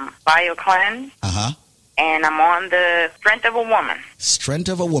BioCleanse, and I'm on the Strength of a Woman. Strength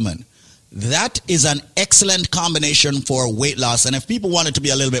of a Woman. That is an excellent combination for weight loss. And if people wanted to be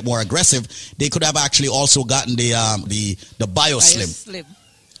a little bit more aggressive, they could have actually also gotten the BioSlim.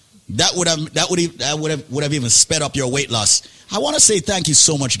 That would have even sped up your weight loss. I want to say thank you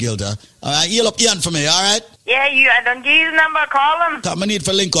so much, Gilda. Heal up Ian for me, all right? Yeah, I don't give you his number. Call him. Come, I need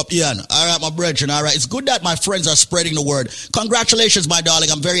to link up Ian. All right, my brethren, all right. It's good that my friends are spreading the word. Congratulations, my darling.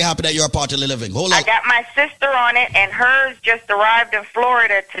 I'm very happy that you're a part of the living. Hold on. I got my sister on it, and hers just arrived in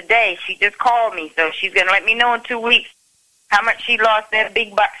Florida today. She just called me, so she's going to let me know in 2 weeks how much she lost that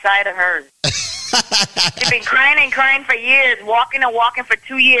big backside of hers. She's been crying and crying for years, walking and walking for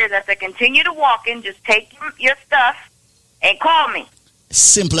 2 years. I said, continue to walking, just take your stuff and call me.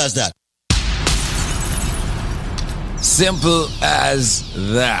 Simple as that. Simple as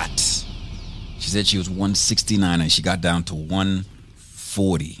that. She said she was 169 and she got down to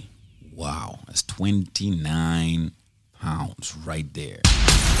 140. Wow, that's 29 pounds right there.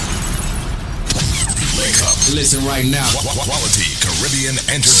 Wake up. Listen right now. Quality Caribbean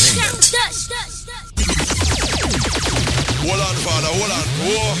entertainment. Hold on, father, hold on.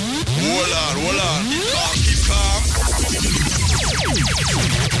 Hold on. Calm.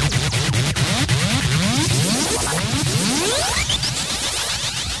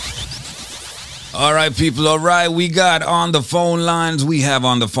 All right, people. All right, we got on the phone lines. We have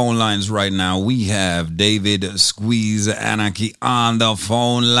on the phone lines right now. We have David Squeeze Anarchy on the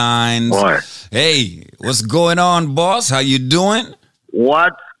phone lines. Boy. Hey, what's going on, boss? How you doing?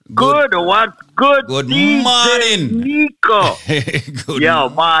 What's good? What's good? Good DJ morning, Nico.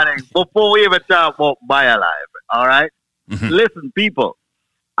 Good morning. Before we even talk about BioLife, all right? Listen, people,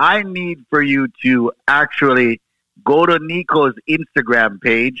 I need for you to actually go to Nico's Instagram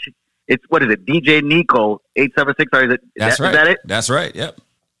page. It's, what is it, DJ Nico 876, or is it? That's right. Is that it? That's right. Yep.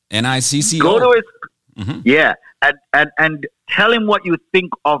 NICCO. Go to his, yeah, and tell him what you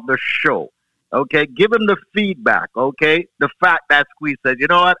think of the show. Okay, give him the feedback. Okay, the fact that Squeeze said, you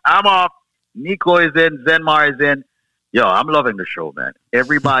know what, I'm off. Nico is in. Zenmar is in. Yo, I'm loving the show, man.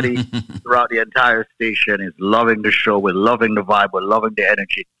 Everybody throughout the entire station is loving the show. We're loving the vibe. We're loving the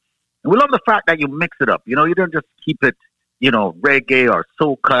energy. And we love the fact that you mix it up. You know, you don't just keep it, you know, reggae or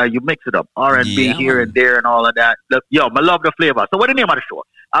soca. You mix it up, R&B here and there and all of that. Look, yo, I love the flavor. So what's the name of the show?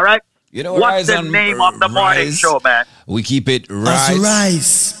 All right? You know, what's the name of the morning show, man? We keep it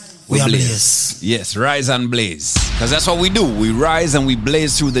Rise. We blaze. Yes, rise and blaze. Because that's what we do. We rise and we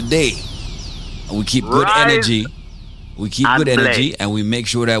blaze through the day. We keep good energy. We keep good energy, and we make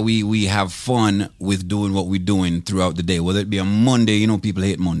sure that we have fun with doing what we're doing throughout the day. Whether it be a Monday, you know, people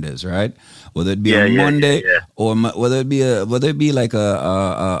hate Mondays, right? Whether it be a Monday or whether it be like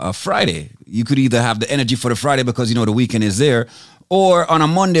a Friday, you could either have the energy for the Friday because you know the weekend is there, or on a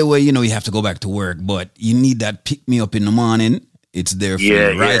Monday where you know you have to go back to work, but you need that pick me up in the morning. It's there for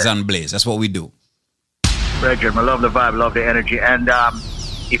you. Rise and blaze. That's what we do. Brethren, I love the vibe, love the energy, and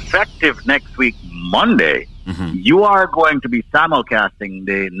effective next week, Monday. You are going to be simulcasting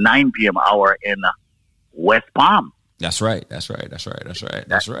the 9 p.m. hour in West Palm. That's right. That's going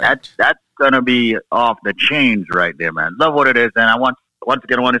to be off the chains right there, man. Love what it is. And I once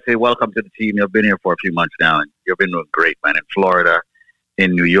again, I want to say welcome to the team. You've been here for a few months now, and you've been doing great, man, in Florida,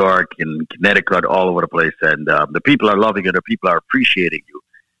 in New York, in Connecticut, all over the place. And the people are loving it. The people are appreciating you.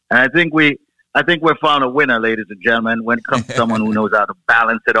 And I think we found a winner, ladies and gentlemen, when it comes to someone who knows how to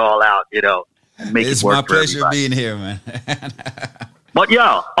balance it all out, you know. It's my pleasure being here, man. But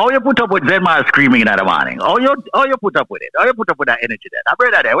yo, how you put up with Zenmar screaming in the morning? How you put up with it? How you put up with that energy there? I bring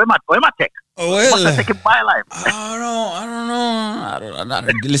that there. Where my tech? Well, what's the tech in my life? I don't know.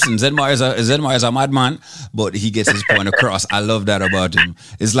 Listen, Zenmar is a madman, but he gets his point across. I love that about him.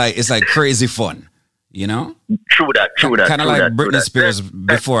 It's like crazy fun, you know? True that. Kind of like Britney Spears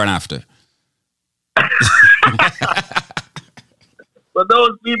before and after. For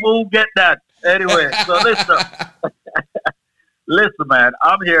those people who get that. Anyway, so listen, man,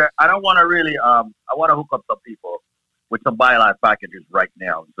 I'm here. I don't want to really, I want to hook up some people with some BioLife packages right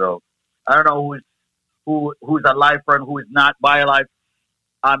now. So I don't know who's a lifer and who is not BioLife.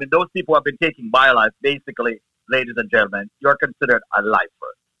 I mean, those people who have been taking BioLife, basically, ladies and gentlemen, you're considered a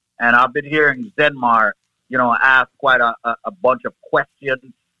lifer. And I've been hearing Zenmar, you know, ask quite a bunch of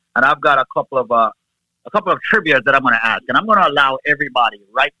questions, and I've got a couple of trivias that I'm going to ask, and I'm going to allow everybody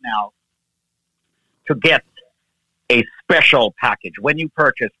right now to get a special package. When you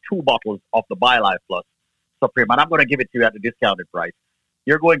purchase 2 bottles of the BioLife Plus Supreme, and I'm going to give it to you at the discounted price,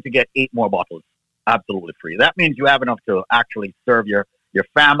 you're going to get 8 more bottles absolutely free. That means you have enough to actually serve your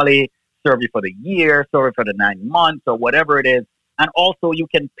family, serve you for the year, serve you for the 9 months or whatever it is. And also you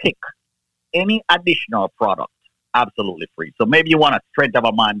can pick any additional product absolutely free. So maybe you want a strength of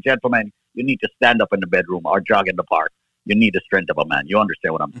a man. Gentlemen, you need to stand up in the bedroom or jog in the park. You need the strength of a man. You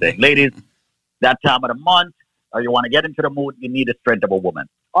understand what I'm saying? Ladies, that time of the month, or you want to get into the mood, you need the strength of a woman.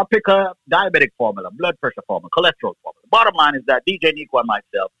 Or pick a diabetic formula, blood pressure formula, cholesterol formula. Bottom line is that DJ Nico and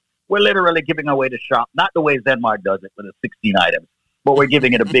myself, we're literally giving away the shop, not the way Zenmart does it with the 16 items, but we're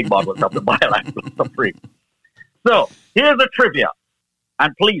giving it a big bottle of the BioLife Supreme. So, here's the trivia.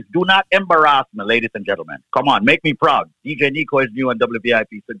 And please, do not embarrass me, ladies and gentlemen. Come on, make me proud. DJ Nico is new on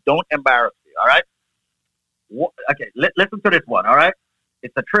WVIP, so don't embarrass me, all right? Okay, listen to this one, all right?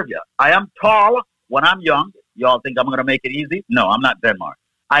 It's a trivia. I am tall when I'm young. Y'all think I'm going to make it easy? No, I'm not Denmark.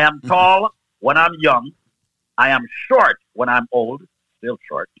 I am tall when I'm young. I am short when I'm old. Still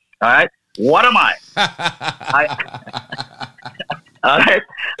short. All right? What am I? All right?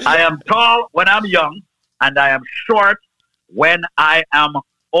 I am tall when I'm young, and I am short when I am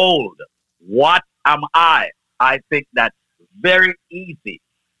old. What am I? I think that's very easy.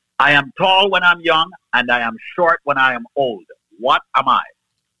 I am tall when I'm young, and I am short when I am old. What am I?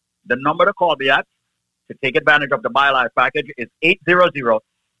 The number to call me at to take advantage of the BioLife package is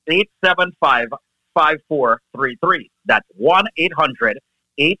 800-875-5433. That's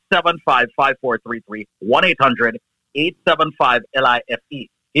 1-800-875-5433. 1-800-875-LIFE.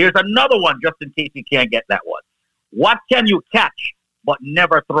 Here's another one just in case you can't get that one. What can you catch but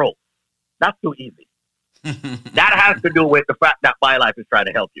never throw? That's too easy. That has to do with the fact that BioLife is trying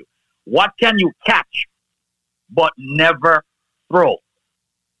to help you. What can you catch but never throw?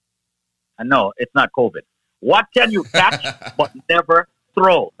 And no, it's not COVID. What can you catch but never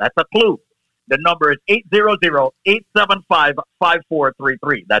throw? That's a clue. The number is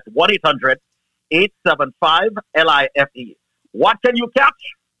 800-875-5433. That's 1-800-875-LIFE. What can you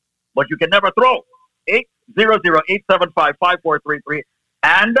catch but you can never throw? 800-875-5433.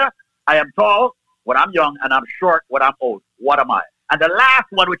 And I am tall when I'm young and I'm short when I'm old. What am I? And the last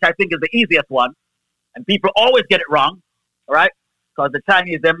one, which I think is the easiest one, and people always get it wrong, all right? Because the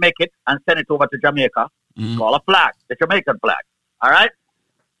Chinese, they make it and send it over to Jamaica. It's called a flag, the Jamaican flag, all right?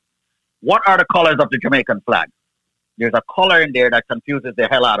 What are the colors of the Jamaican flag? There's a color in there that confuses the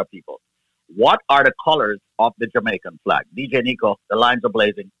hell out of people. What are the colors of the Jamaican flag? DJ Nico, the lines are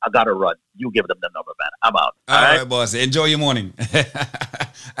blazing. I got to run. You give them the number, man. I'm out. All right, boss. Enjoy your morning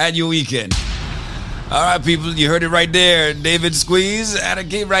and your weekend. All right, people. You heard it right there. David Squeeze at a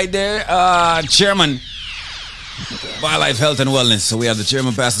gate right there. Chairman, BioLife Health and Wellness. So we have the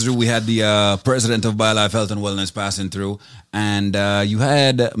chairman passing through. We had the president of BioLife Health and Wellness passing through. And you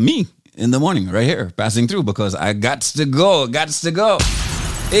had me in the morning right here passing through because I got to go.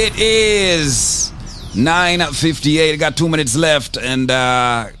 It is 9:58. I got 2 minutes left, and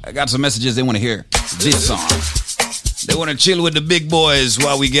I got some messages they want to hear. This song. They want to chill with the big boys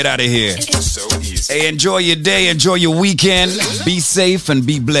while we get out of here. So easy. Hey, enjoy your day, enjoy your weekend. Be safe and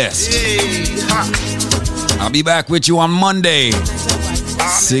be blessed. I'll be back with you on Monday,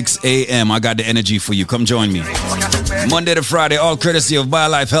 6 a.m. I got the energy for you. Come join me. Monday to Friday, all courtesy of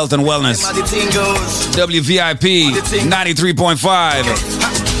BioLife Health and Wellness. WVIP 93.5.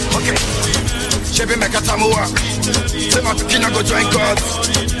 Okay. Chevy make a time work. Say my picking go join God.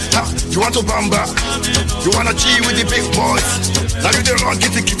 You want to bamba? You wanna G with the big boys? Now you the wrong,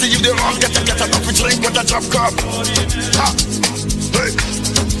 kitty, you the wrong. Get a coffee drink with a drop cup. Hey,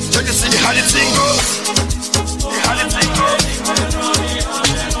 so you see how the thing goes?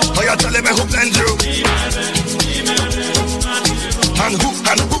 Oh, you tell me who blend you? And who?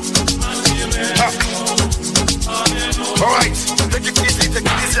 Alright, take it easy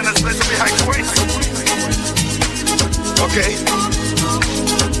and let's play some behind the waist. Okay.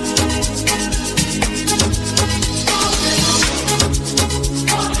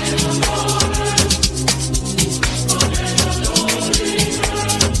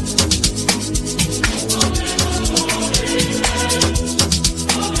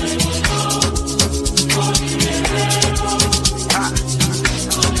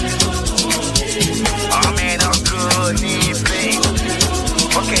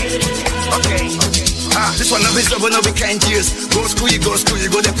 This one This love will not be kind tears. Go school, you go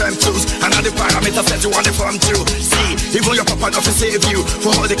the prime tools. And all the parameters that you want to form too. See, even your papa not to save you.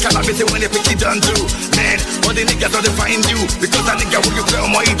 For all the calamity when they pick it done do. Man, all the niggas don't find you. Because that nigga who you play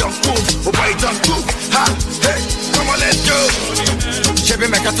on my don't move. Oh boy, don't move. Ha, hey, come on, let's go. Chevy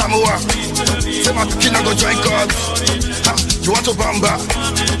make a tamuwa. Say my kina go join God. Ha, you want to bamba?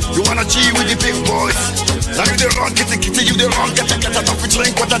 You wanna G with the big boys? Now you the wrong, kitty, you the wrong, get a top,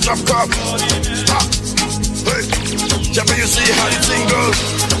 drink what a drop cup. Ha, hey, Jabba, you see how the thing goes.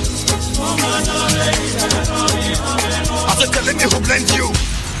 I said, telling me who blamed you.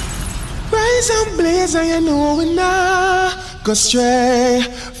 Rise and blaze and you know we nah go stray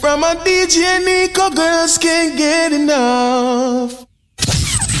from a DJ Nico, girls can't get enough.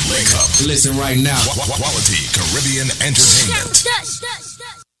 Wake up. Listen right now. Quality Caribbean Entertainment.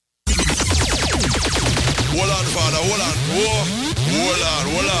 Hold on, father, hold on.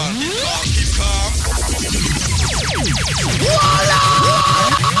 Hold on. Keep calm.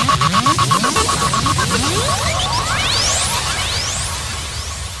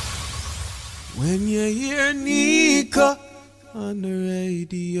 When you hear Nico on the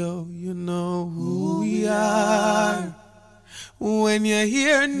radio, you know who we are. When you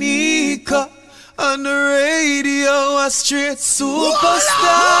hear Nico on the radio, a straight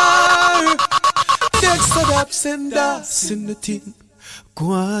superstar. Dexter Daps and Das in the thing.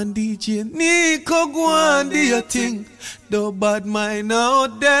 Go on DJ Nico, go on do your thing. No bad mind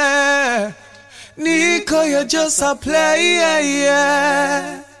out there. Nico, you just a player,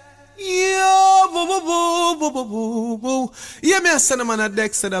 yeah. Yo, boo. Yeah, me a send a man a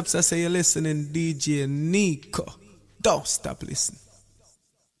Dexter Daps. I say you're listening DJ Nico. Don't stop listening.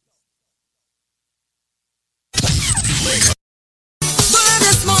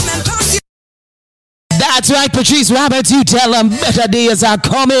 That's right, Patrice Roberts. You tell them better days are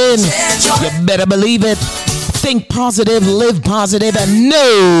coming. You better believe it. Think positive, live positive, and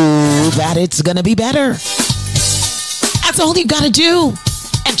know that it's going to be better. That's all you got to do.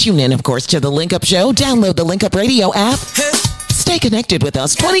 And tune in, of course, to the Link Up Show. Download the Link Up Radio app. Stay connected with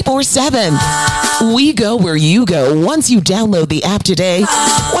us 24/7. We go where you go. Once you download the app today,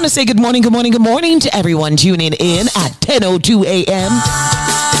 I want to say good morning to everyone tuning in at 10:02 a.m.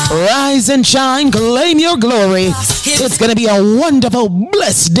 Rise and shine, claim your glory. It's going to be a wonderful,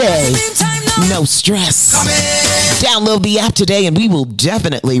 blessed day. No stress. Download the app today and we will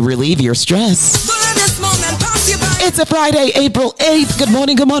definitely relieve your stress. It's a Friday, April 8th. Good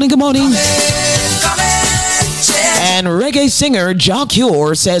morning. And reggae singer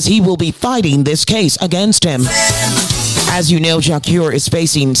Jacure says he will be fighting this case against him. As you know, Jacure is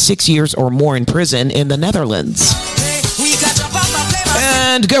facing 6 years or more in prison in the Netherlands.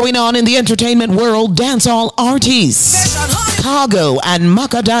 And going on in the entertainment world, dancehall artists Cargo and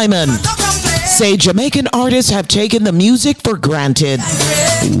Maka Diamond say Jamaican artists have taken the music for granted.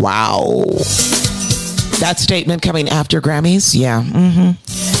 Wow. That statement coming after Grammys? Yeah.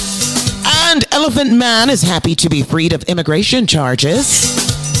 And Elephant Man is happy to be freed of immigration charges.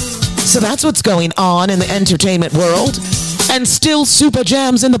 So that's what's going on in the entertainment world. And still super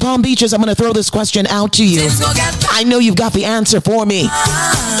jams in the Palm Beaches. I'm going to throw this question out to you. I know you've got the answer for me.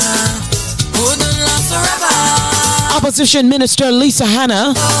 Opposition Minister Lisa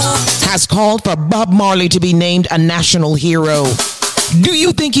Hanna has called for Bob Marley to be named a national hero. Do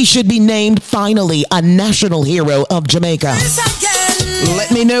you think he should be named finally a national hero of Jamaica?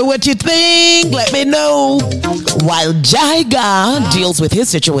 Let me know what you think. Let me know. While Jaiga deals with his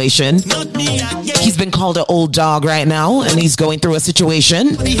situation, he's been called an old dog right now, and he's going through a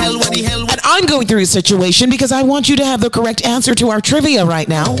situation. And I'm going through a situation because I want you to have the correct answer to our trivia right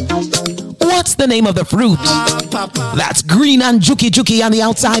now. What's the name of the fruit that's green and juki on the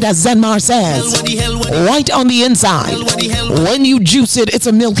outside, as Zenmar says, white on the inside? When you juice it, it's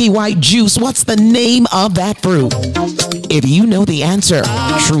a milky white juice. What's the name of that fruit? If you know the answer,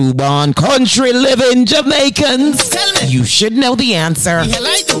 true born country living Jamaicans, you should know the answer.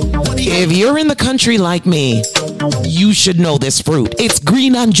 If you're in the country like me, you should know this fruit. It's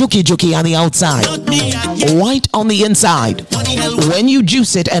green and juki on the outside, white on the inside. When you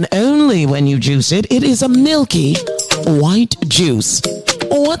juice it, and only when you juice it, it is a milky white juice.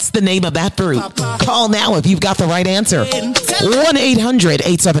 What's the name of that fruit? Call now if you've got the right answer.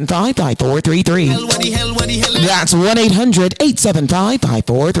 1-800-875-5433. That's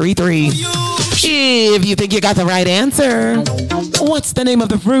 1-800-875-5433. If you think you got the right answer, what's the name of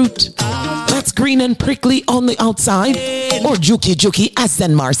the fruit that's green and prickly on the outside, or juki, as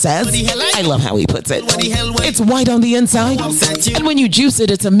Zenmar says? I love how he puts it. It's white on the inside, and when you juice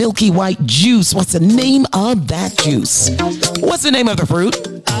it, it's a milky white juice. What's the name of that juice? What's the name of the fruit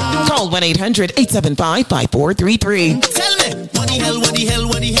Call 1-800-875-5433. Tell me, what the hell, what the hell,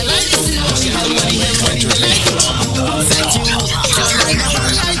 what the hell I do? What the hell, what the hell, what the hell I do? Thank you, girl, I never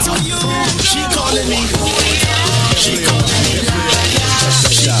lie to you. She calling me, she calling me liar.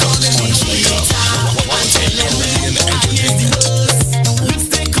 She calling me cheater. I'm telling me I is the worst.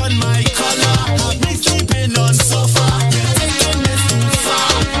 Lipstick on my collar, have me sleeping on sofa. You're taking this too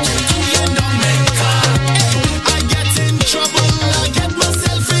far. You're killing on my car. I get in trouble, I get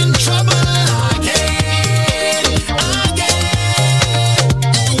myself in trouble again.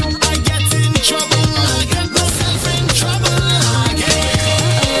 I get in trouble, I get myself in trouble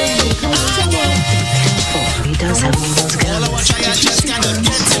again. He does have one of those guns. All I want, I just cannot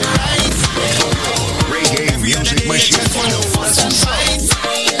get it right. Reggae music machine. Fuss and fight.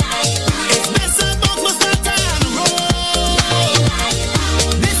 It's mess about my start and roll.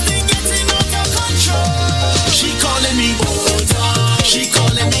 This thing getting out of control. She calling me older, she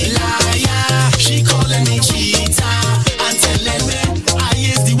calling me liar, she calling me cheater, and telling me I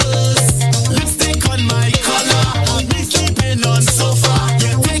is the worst. Lipstick on my collar, have me sleeping on sofa.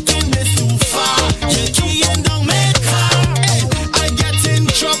 You're taking this too far, you're keying down my car. Hey, I get in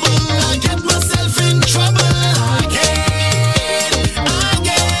trouble, I get myself in trouble again.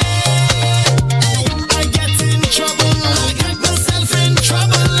 I get in trouble, I get myself in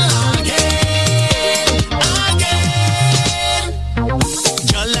trouble again.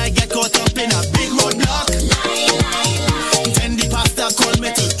 Girl, I get caught up in a big roadblock. Then the pastor called me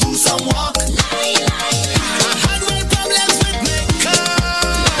to do some walk. I had real problems with my car.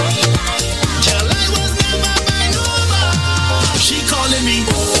 Girl, I was never buying over. She calling me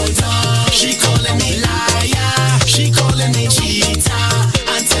older, she calling me liar, she calling me cheater,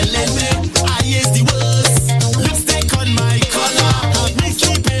 and telling me I is the worst. Lipstick on my collar, have me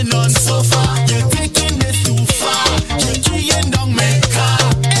sleeping on sofa. You're taking this too far, you're keying down my car.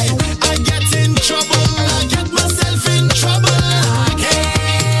 Hey, I get in trouble, I get myself in trouble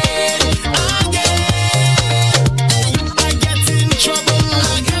again. I get in trouble, I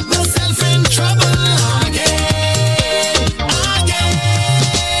get myself in trouble again.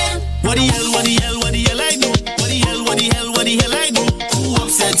 What the hell, what the hell, what the hell I do? What the hell, what the hell, what the hell I do? Who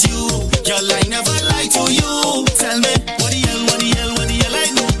upset you? Girl, I never lie to you. Tell me, what the hell, what the hell, what the hell I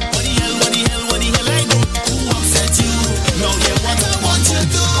do? What the hell, what the hell, what the hell I do? Who upset you? Now hear what I want you to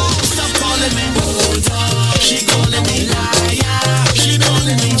do. Stop calling me older, she calling me liar, she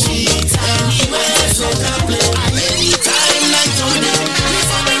calling me cheater. Anywhere, so don't play. Anytime, like today, we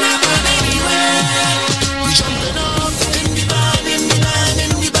falling apart anywhere. We jumping up in the band, in the band,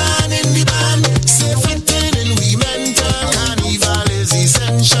 in the band, in the band. Safe and and we mental. Carnival is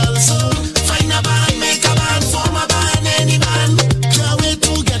essential, so find a band, make a band, form a band, any band. Can't wait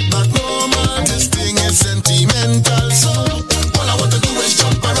to get back normal. This thing is sentimental, so all I want to do is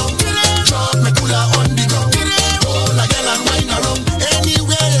jump around. Drop me cooler on the ground. Roll a girl and wine around.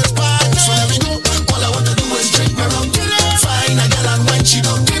 Anywhere there's party, so let me go. All I want to do is drink me rum. Find a girl and wine she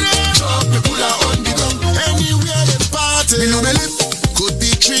down. Drop me cooler on the ground. Anywhere there's party. Me know me live. Could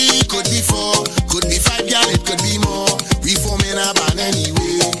be 3, could be 4, could be 5, girl, it could be more. We form in a band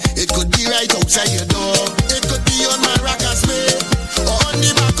anyway. It could be right outside your door. It could be on my rockers way, or on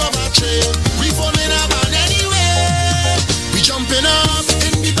the back of a train. We form in a band anyway. We jumping up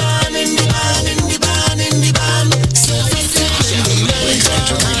in the band, in the band, in the band, in the band. So we feeling the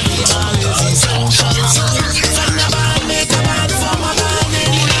mental. Carnival is essential. So find a band, make a band, form a band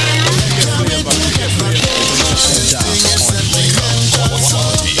anyway. Can't wait to get back home. This thing is sentimental. So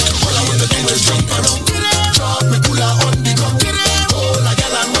all I want to do is jump around. Drop me cooler on the ground. Roll a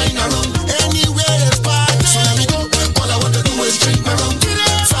girl and wine around. Anywhere there's party, so let me go. All I want to do is drink me rum.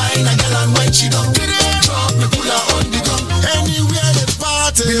 Find a girl and wine she down. Drop me cooler on the ground. Anywhere there's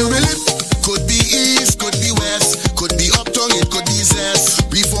party. Could be east, could be west, could be uptown, it could be zest.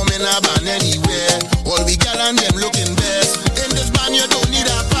 We forming a band anywhere. All we gal and them looking best. In this band you don't need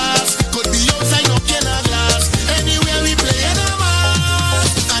a pass. Could be outside knocking a glass. Anywhere we playing a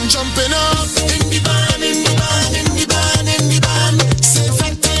mass. And jumping up in the band, in the band, in the band, in the band. Safe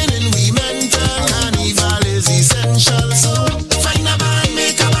and and we mental. Carnival is essential. So find a band,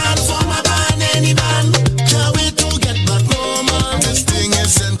 make a band, form a band, any band. Can't wait to get back normal. This thing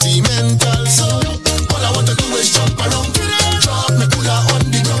is sentimental. So all I want to do is jump around. Drop me cooler on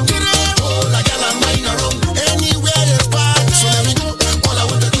the ground. Hold a girl and wine around. Anywhere there's party, so let me go. All I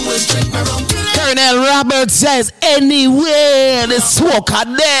want to do is drink me rum. Colonel Robert says anywhere the smoker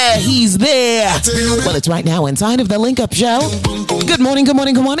there, he's there. Well, it's right now inside of the Link Up Show. Good morning, good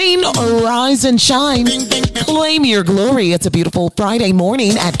morning, good morning. Rise and shine. Claim your glory. It's a beautiful Friday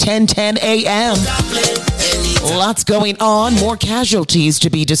morning at 10:10 a.m. Lots going on. More casualties to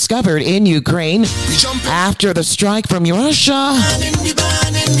be discovered in Ukraine after the strike from Russia.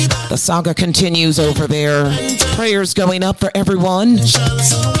 The saga continues over there. Prayers going up for everyone.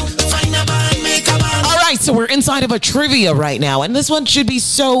 All right, so we're inside of a trivia right now, and this one should be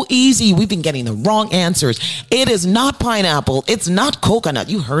so easy. We've been getting the wrong answers. It is not pineapple. It's not coconut.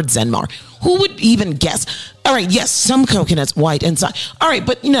 You heard Zenmar. Who would even guess? All right, yes, some coconuts white inside. All right,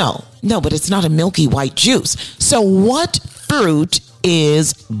 but no, but it's not a milky white juice. So what fruit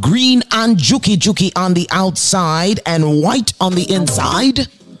is green and juki on the outside and white on the inside?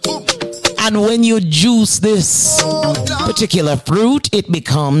 And when you juice this particular fruit, it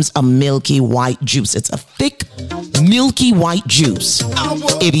becomes a milky white juice. It's a thick, milky white juice.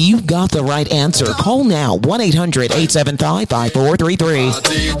 If you got the right answer, call now,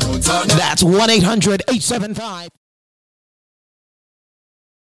 1-800-875-5433. That's 1-800-875.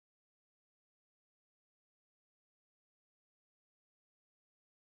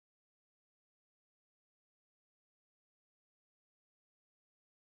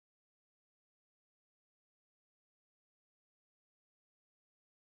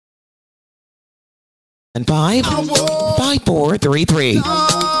 And 5-5433.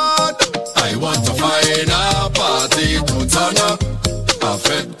 I want to find a party to turn up, a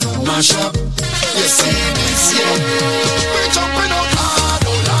fed mash up. You see this, yeah. We jumping out hard,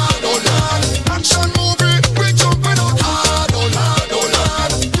 oh lord, oh lord. Action movie, we jumping out hard, oh lord, oh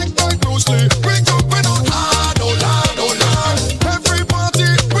lord. Kick by Bruce Lee, we jumping out hard, oh lord, oh lord. Every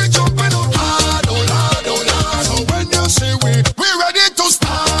party, we jumping out hard, oh lord, oh lord. So when you say we ready to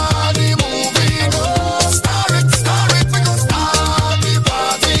start the movie, no.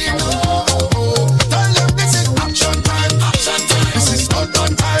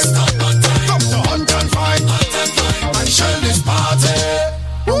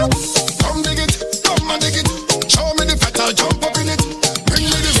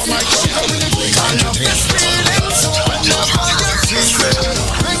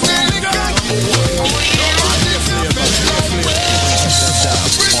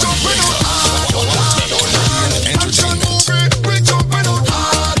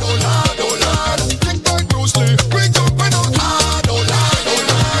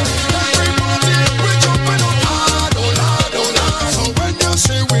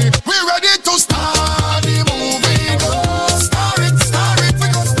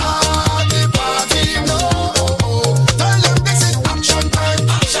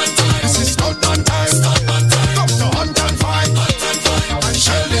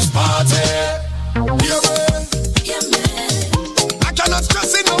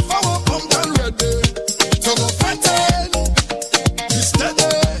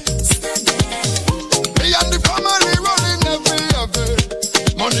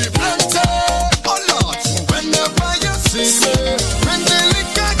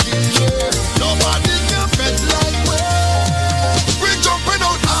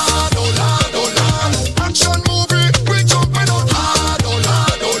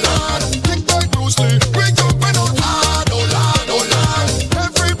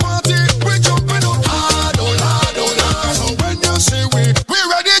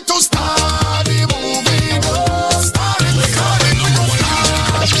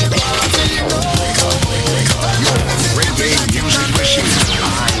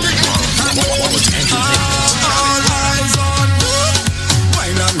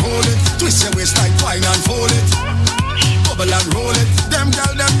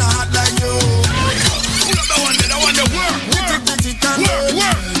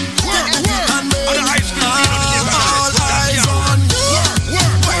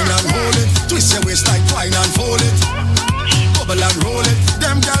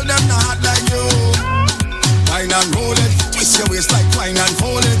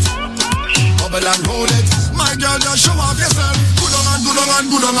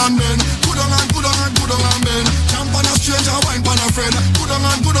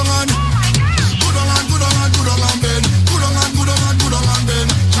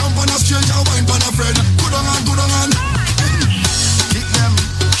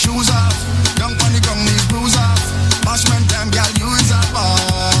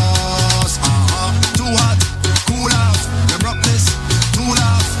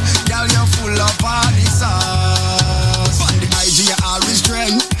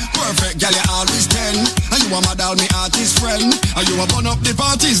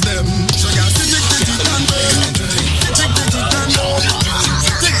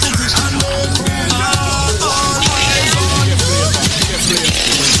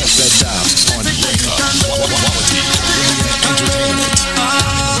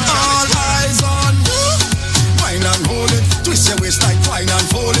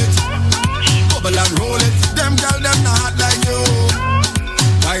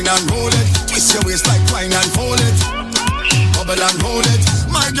 and roll it. Twist your waist like wine and fold it. Bubble and roll it.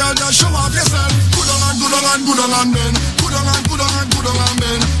 My girl, just show off yourself. Good on and good on and good on and bend. Good on and good on and good on and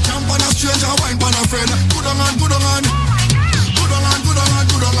bend. Jump on a stranger, wine on a friend. Good on and good on and good on and good on and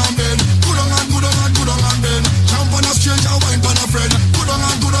good on and bend. Good on and good on and good on and bend. Jump on a stranger, wine on a friend. Good on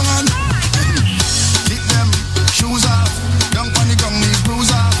and good on and. Kick them shoes off. Young on the gum, knees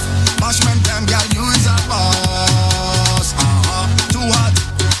bruise off. Bashment them, girl, you is a boss. Too hot,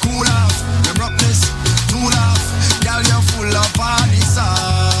 cool off. Your roughness, too laugh. Girl, you're full of party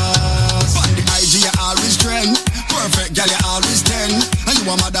sauce. On the IG, you always trend. Perfect, girl, you always 10. And you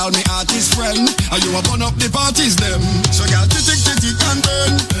a model, me artist friend. And you a burn up the parties, them. So, girl, tick, and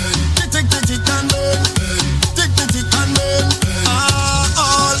burn. Tick, and burn. Tick, and burn.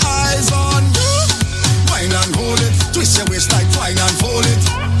 All eyes on you. Wine and hold it. Twist your waist like wine and fold it.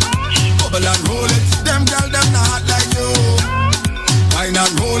 Bubble and roll it. Them girl, them not hot like you. Wine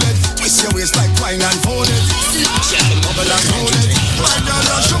and roll it. Twist your waist like wine and fold it. Bubble and roll it. My girl,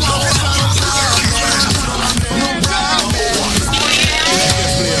 just show off it. No problem.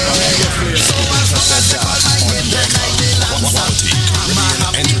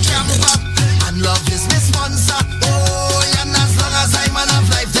 And love is my sponsor. Oh, and as long as I'm man of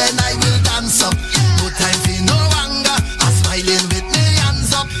life, then I will dance up. No time for no anger. I'm smiling with me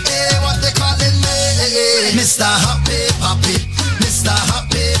hands up. Hey, what they calling me? Mr. Happy Papi, Mr.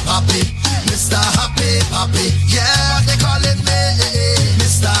 Happy Papi, Mr. Happy Papi. Yeah, what they calling me?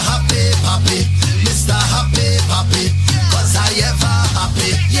 Mr. Happy Papi, Mr. Happy Papi. 'Cause I ever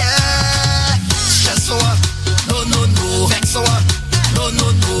happy. Yeah, stress for her. No, vex for her. No,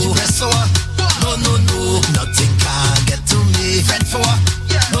 depress for her. No, nothing can get to me. Fret for her.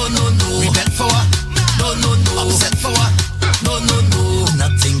 No, regret for her. No, upset for her. No,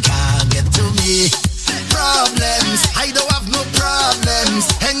 nothing can get to me. Problems, I don't have no problems.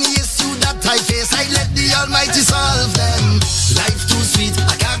 Any issue that I face, I let the Almighty solve them. Life too sweet,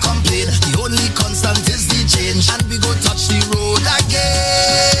 I can't complain. The only constant is the change, and we go touch the road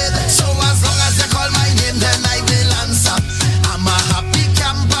again. So as long as you call my name, then I will answer. I'm a happy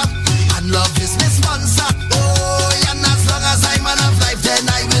camper, and love is my sponsor. Oh, and as long as I'm man of life, then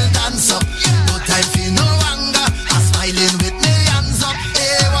I will dance up. No time for no anger, I'm smiling with me hands up.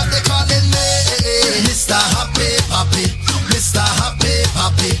 Hey, what they calling me? Mr. Happy Papi, Mr. Happy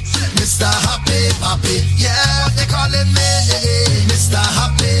Papi, Mr. Happy Papi. Yeah, what they calling me? Mr.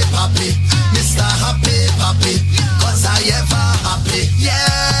 Happy Papi, Mr. Happy Papi. 'Cause I ever happy.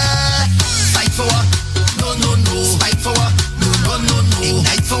 Yeah, fight for her. No, fight for her. No,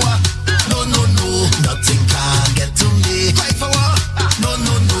 ignite for her. No, nothing can get to me. Fight for her. No,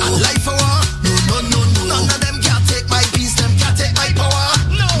 life for her. No, none of them can take my peace. Them can't take my power.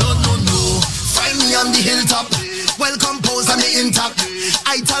 No. Find me on the hilltop, well composed and me intact.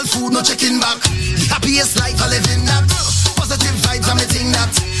 I tell food, no checking back. The happiest life I live in that. Positive vibes, I'm a thing that.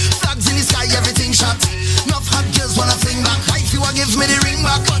 Flags in the sky, everything shot. Enough hot girls wanna fling back. Wife, you a give me the ring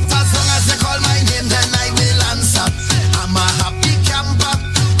back. But as long as you call my name, then I will answer. I'm a happy camper,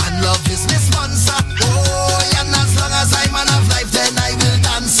 and love is my sponsor. Oh, and as long as I'm man of life, then I will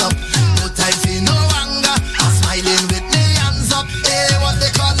dance up. No time for no anger, I'm smiling with me hands up. Hey, what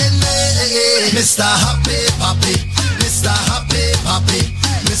they calling me? Mr. Happy Papi, Mr. Happy Papi,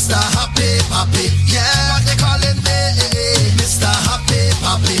 Mr. Happy Papi. Yeah, what they calling me? Mr. Happy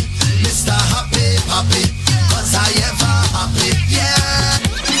Papi, Mr. Happy Papi. 'Cause I ever happy. Yeah.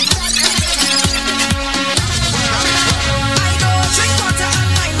 Drink water and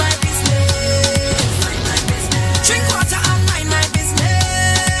mind my business. Drink water and mind my business.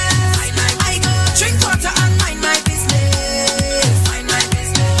 I go drink water and mind my business.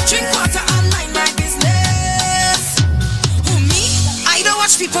 Drink water and mind my business. Who me? I don't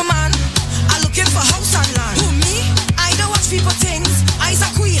watch people, man. I'm looking for house and land. Who me? I don't watch people things. I's a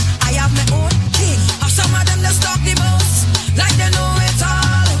queen. I have my own king. Some of them just talk the most, like they know it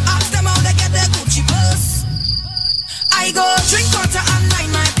all. Ask them how they get their Gucci purse. I go drink water and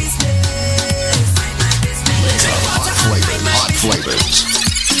mind my business. Drink water and mind my business. Flavors.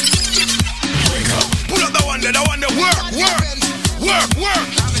 Wake up. Pull up the one that work. I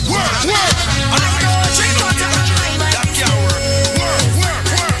go drink water and mind my business.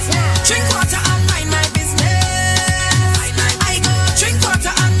 Drink water and mind my business. I go drink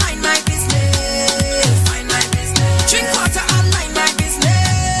water and mind my business. Drink water and mind my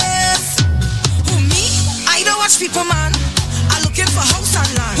business. Who me? I don't watch people, man. I'm looking for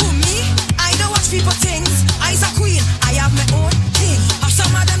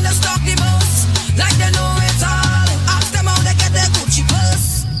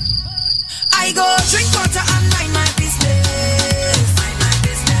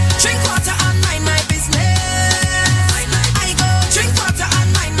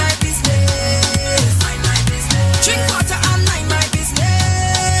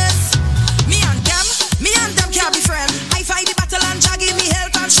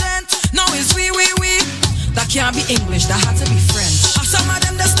can't be English, that had to be French. Some of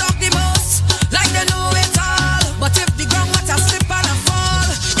them just talk the most, like they know it all. But if the ground water slip and a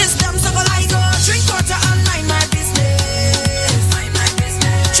fall, it's them so go like go drink water and mind my business. Mind my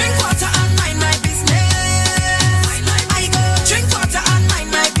business. Drink water and mind my business. I go drink water and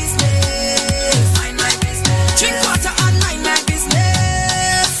mind my business. Mind my business. Drink water and mind my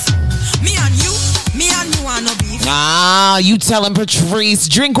business. Me and you are no beef. Ah, you telling Patrice,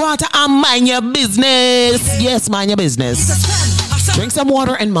 drink water and mind your business. Yes, mind your business. Drink some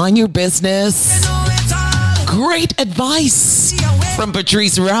water and mind your business. Great advice from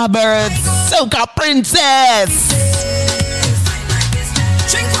Patrice Roberts, Soca Princess.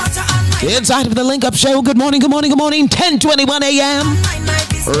 Inside of the Link Up Show. Good morning, 10:21 a.m.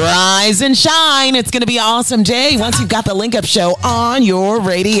 Rise and shine. It's going to be an awesome day once you've got the Link Up Show on your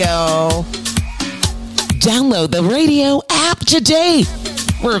radio. Download the radio app today.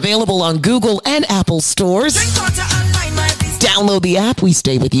 We're available on Google and Apple stores. Download the app. We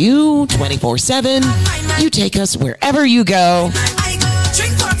stay with you 24/7. You take us wherever you go.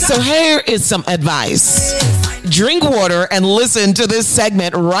 So here is some advice. Drink water and listen to this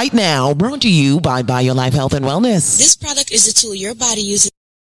segment right now. Brought to you by BioLife Health and Wellness. This product is a tool your body uses.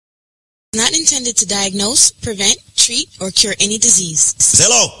 Not intended to diagnose, prevent, treat, or cure any disease.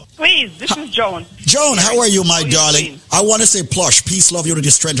 Hello. Please, this is Joan. Joan, how are you, my darling? I want to say plush, peace, love, unity,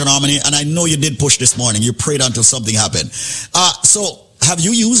 strength, and harmony. And I know you did push this morning. You prayed until something happened. So have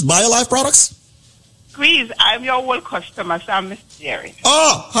you used BioLife products? Squeeze, I'm your old customer, so I'm Miss Jerry.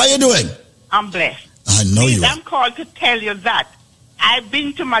 Oh, how you doing? I'm blessed. I know you are. I'm called to tell you that I've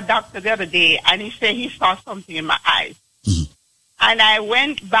been to my doctor the other day, and he said he saw something in my eyes. Mm-hmm. And I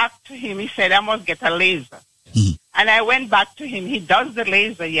went back to him. He said, I must get a laser. Mm-hmm. And I went back to him. He does the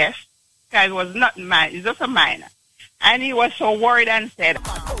laser, yes. Because it was not mine. It's just a minor. And he was so worried and said,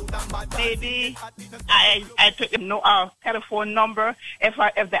 maybe I took no telephone number if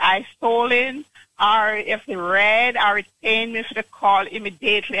the eye stolen or if it red or it pained me for the call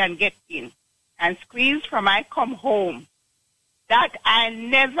immediately and get in. And Squeeze from I come home. That I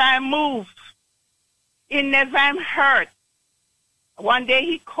never moved. It never hurt. One day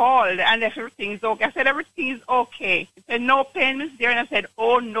he called and everything's okay. I said, everything is okay. He said, no pain, Miss Dear. And I said,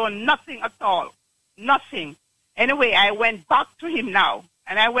 oh, no, nothing at all. Nothing. Anyway, I went back to him now.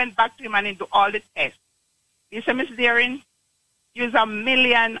 And I went back to him and he did all the tests. He said, Miss Deering, you was 1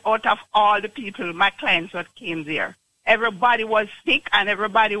 million out of all the people, my clients that came there. Everybody was sick and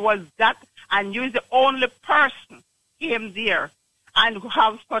everybody was that. And you was the only person came there and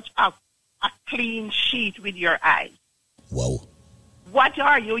have such a clean sheet with your eyes. Whoa. What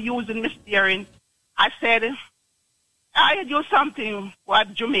are you using, Miss Deering? I said, I do something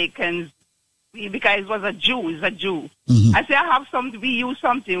what Jamaicans, because it was a Jew, it's a Jew. Mm-hmm. I said, I have something, we use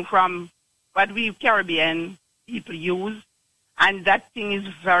something from what we Caribbean people use, and that thing is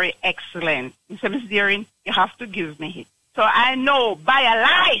very excellent. He said, Miss Deering, you have to give me it. So I know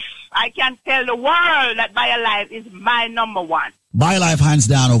BioLife, I can tell the world that BioLife is my number one. BioLife, hands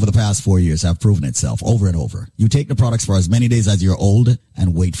down, over the past 4 years, have proven itself over and over. You take the products for as many days as you're old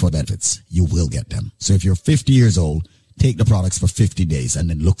and wait for benefits. You will get them. So if you're 50 years old, take the products for 50 days and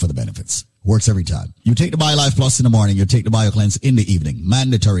then look for the benefits. Works every time. You take the BioLife Plus in the morning, you take the BioCleanse in the evening.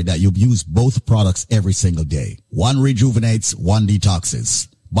 Mandatory that you use both products every single day. One rejuvenates, one detoxes.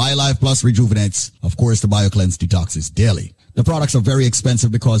 BioLife Plus rejuvenates. Of course, the BioCleanse detoxes daily. The products are very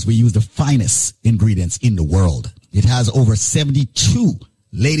expensive because we use the finest ingredients in the world. It has over 72,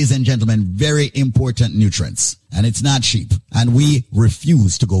 ladies and gentlemen, very important nutrients. And it's not cheap. And we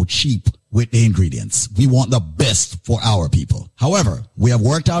refuse to go cheap with the ingredients. We want the best for our people. However, we have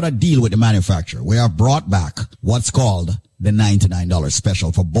worked out a deal with the manufacturer. We have brought back what's called the $99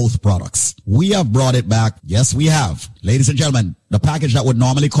 special for both products. We have brought it back. Yes, we have. Ladies and gentlemen, the package that would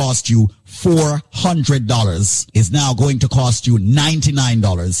normally cost you $400 is now going to cost you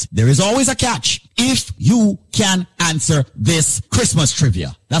 $99. There is always a catch if you can answer this Christmas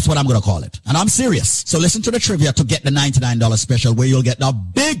trivia. That's what I'm going to call it. And I'm serious. So listen to the trivia to get the $99 special where you'll get the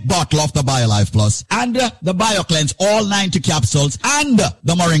big bottle of the BioLife Plus and the BioCleanse, all 90 capsules and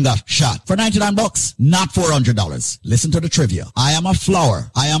the Moringa shot for $99, not $400. Listen to the trivia. I am a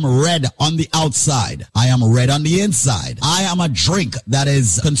flower. I am red on the outside. I am red on the inside. I am a drink that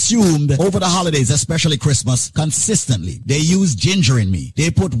is consumed over the holidays, especially Christmas, consistently. They use ginger in me.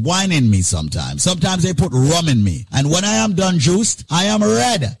 They put wine in me sometimes. Sometimes they put rum in me. And when I am done juiced, I am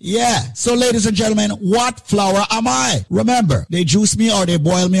red. Yeah. So ladies and gentlemen, what flower am I? Remember, they juice me or they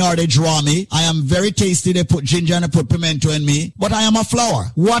boil me or they draw me. I am very tasty. They put ginger and they put pimento in me. But I am a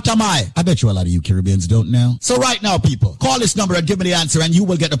flower. What am I? I bet you a lot of you Caribbeans don't know. So right now, people, call this number and give me the answer and you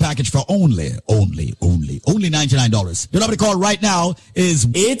will get the package for only $99. Only $99. The number to call right now is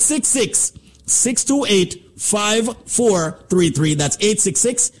 866-628-5433. That's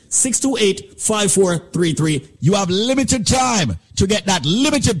 866-628-5433. You have limited time to get that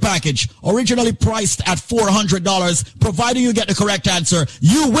limited package, originally priced at $400. Providing you get the correct answer,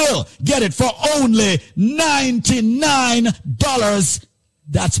 you will get it for only $99.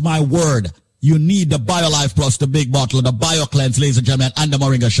 That's my word. You need the BioLife Plus, the big bottle, the BioCleanse, ladies and gentlemen, and the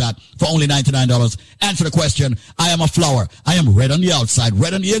Moringa shot for only $99. Answer the question. I am a flower. I am red on the outside,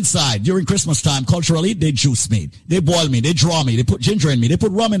 red on the inside. During Christmas time, culturally, they juice me. They boil me. They draw me. They put ginger in me. They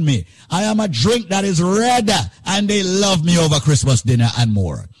put rum in me. I am a drink that is red, and they love me over Christmas dinner and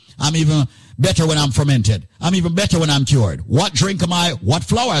more. I'm even better when I'm fermented. I'm even better when I'm cured. What drink am I? What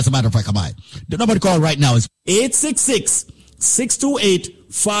flower, as a matter of fact, am I? The number to call right now is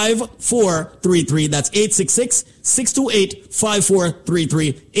 866-628-5433. That's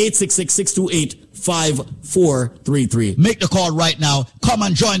 866-628-5433. 866-628-5433. Make the call right now. Come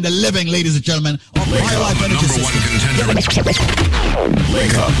and join the living, ladies and gentlemen, of BioLife Energy System.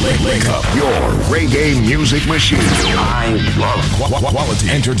 Wake up your reggae music machine. I love quality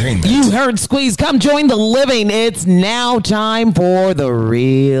entertainment. You heard Squeeze. Come join the living. It's now time for the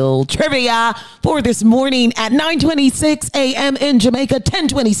real trivia for this morning at 9:26 a.m. in Jamaica,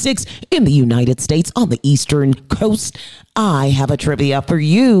 10:26 in the United States on the Eastern Coast. I have a trivia for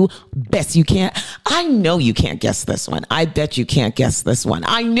you. Best you can't. I know you can't guess this one. I bet you can't guess this one.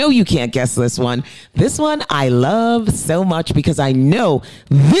 I know you can't guess this one. This one I love so much because I know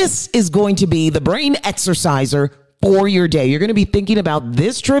this is going to be the brain exerciser for your day. You're going to be thinking about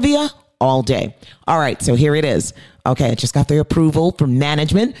this trivia all day. All right, so here it is. Okay, I just got the approval from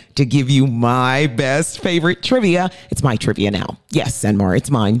management to give you my best favorite trivia. It's my trivia now. Yes, Senmar, it's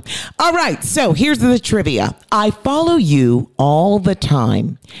mine. All right, so here's the trivia. I follow you all the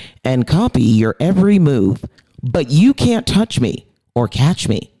time and copy your every move, but you can't touch me or catch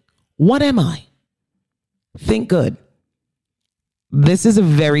me. What am I? Think good. This is a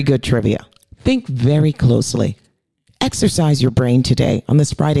very good trivia. Think very closely. Exercise your brain today on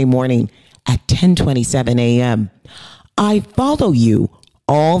this Friday morning at 10:27 a.m. I follow you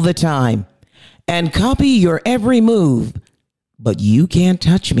all the time and copy your every move, but you can't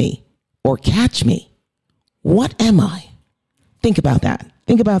touch me or catch me. What am I? Think about that.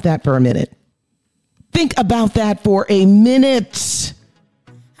 Think about that for a minute. Think about that for a minute.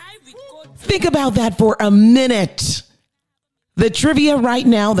 Think about that for a minute. The trivia right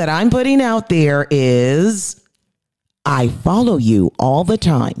now that I'm putting out there is I follow you all the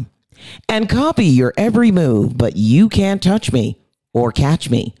time and copy your every move, but you can't touch me or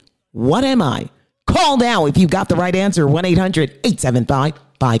catch me. What am I? Call now if you've got the right answer.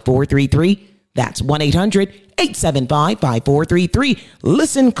 1-800-875-5433. That's 1-800-875-5433.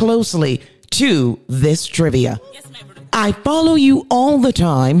 Listen closely to this trivia. I follow you all the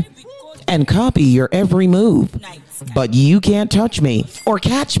time and copy your every move, but you can't touch me or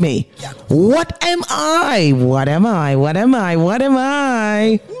catch me. What am I? What am I? What am I? What am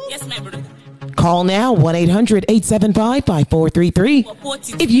I? Yes, my brother. Call now,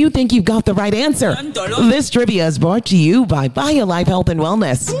 1-800-875-5433. If you think you've got the right answer. This trivia is brought to you by BioLife Health and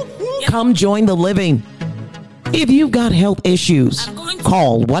Wellness. Come join the living. If you've got health issues,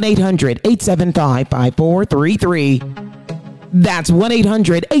 call 1-800-875-5433. That's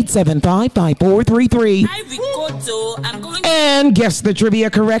 1-800-875-5433. And guess the trivia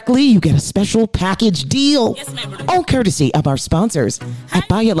correctly, you get a special package deal. All courtesy of our sponsors at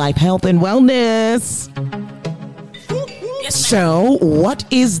BioLife Health and Wellness. So, what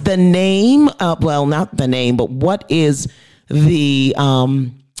is the name? Well, not the name, but what is the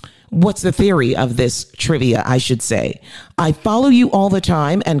what's the theory of this trivia, I should say? I follow you all the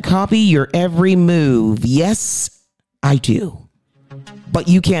time and copy your every move. Yes, I do. But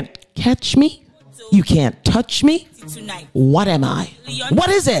you can't catch me. You can't touch me. What am I? What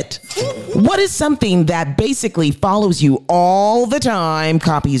is it? What is something that basically follows you all the time,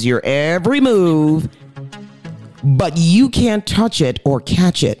 copies your every move, but you can't touch it or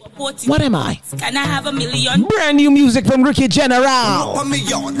catch it? What am I? Can I have a million? Brand new music from Ricky General.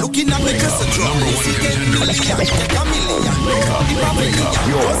 Looking at me,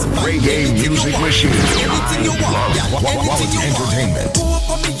 your reggae music machine. Quality entertainment.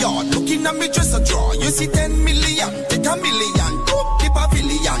 Looking at me just a draw. You see 10 million, take a million, go keep a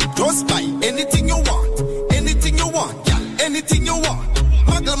billion. Just buy anything you want, anything you want, yeah, anything you want.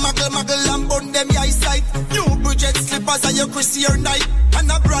 Muggle, muggle, muggle, and burn them your sight. New Bridget slippers and your Christian night,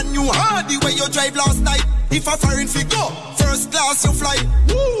 and a brand new Hardy where you drive last night. If a foreign figure, first class you fly.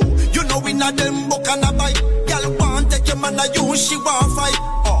 Woo, you know we not them book and a bike. Girl want take your man a you, she want fight.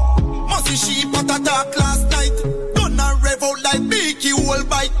 Oh, must she put a dark last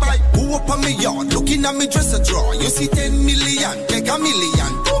on me yard, looking at me dresser drawer. You see 10 million, take a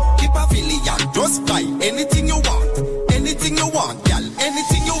million, keep a billion. Just buy anything you want, anything you want, girl,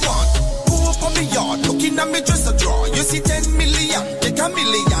 anything you want. Go up on me yard, looking at me dresser drawer. You see 10 million, take a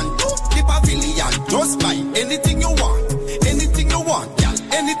million, keep a billion. Just buy anything you want, anything you want, girl,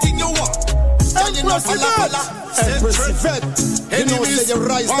 anything you want. Empress Yvette, you know say you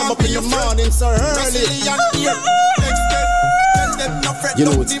rise them up in the morning so early. You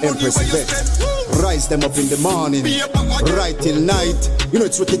know it's Empress Yvette, rise them up in the morning, right till night. You know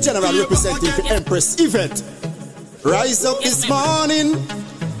it's Ricky General representing for Empress Yvette. Rise up this morning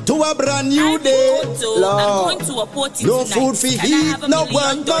to a brand new day. Lord, no food for eat, no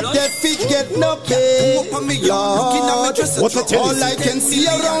one but get fit, get no pay. Lord, what all I can see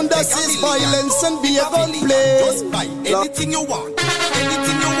around us is violence and be a gunplay. Anything you want,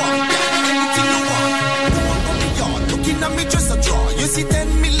 anything you want, anything you want. Looking at me just a draw. You see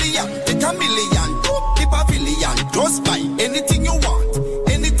 10 million, take a million, keep a billion. Just buy anything you want,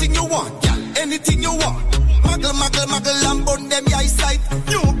 anything you want, girl, anything you want. Muggle, muggle, muggle, and burn them eyesight.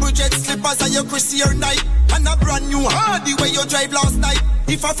 New Bridget slippers and your Christier night. And a brand new Hardy where you drive last night.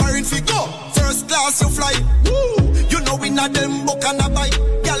 If a foreign figure, first class you fly. Woo, you know we not them book and a bite.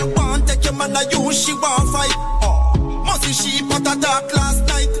 Girl want take your man a you, she want fight. Oh, musty sheep at a dark last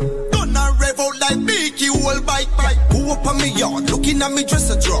night. Done a rev out like Beaky whole bike. Who up on me yard, looking at me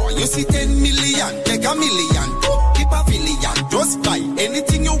dresser drawer. You see 10 million, take a million, keep a billion. Just buy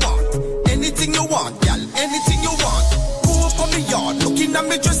anything you want, anything you want, girl, anything you want. Go up on me yard, looking at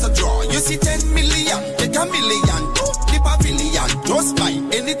me dresser drawer. You see 10 million, take a million, keep a billion. Just buy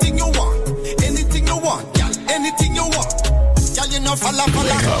anything you want, anything you want, girl, anything you want. Girl, you know falla. Number one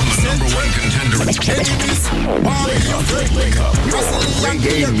contender. Enemies, Wake up.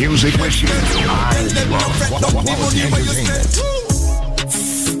 Reggae music machine. I love quality entertainment.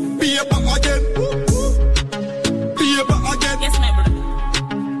 Be a back again. Be a back again. Yes, my brother.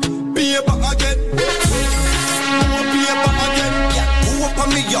 Be a back again. Be a back again. Who up on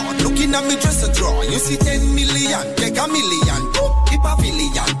me yard, looking at me dresser drawer. You see 10 million, take a million, keep a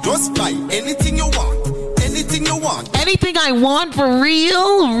billion. Just buy anything you want, anything you want. Anything I want for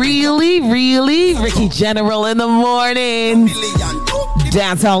real, really. Ricky General in the morning.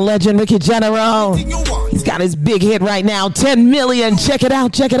 Dancehall legend Ricky General. He's got his big hit right now, 10 million. Check it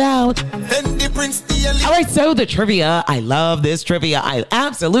out. All right, so the trivia. I love this trivia. I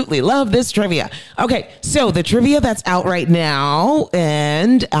absolutely love this trivia. Okay, so the trivia that's out right now,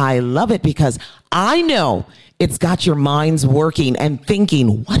 and I love it because I know it's got your minds working and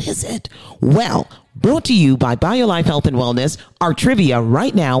thinking, what is it? Well, brought to you by BioLife Health and Wellness, our trivia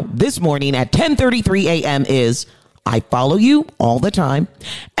right now, this morning at 10:33 a.m. is, I follow you all the time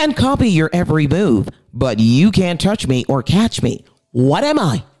and copy your every move, but you can't touch me or catch me. What am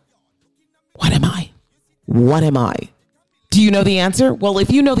I? What am I? What am I? Do you know the answer? Well,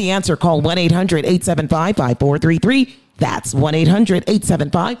 if you know the answer, call 1-800-875-5433. That's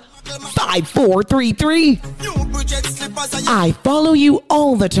 1-800-875-5433. I follow you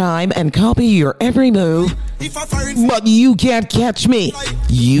all the time and copy your every move, but you can't catch me.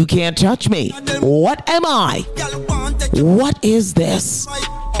 You can't touch me. What am I? What is this?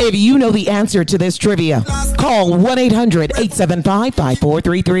 If you know the answer to this trivia, call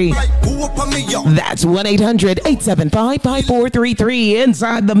 1-800-875-5433. That's 1-800-875-5433.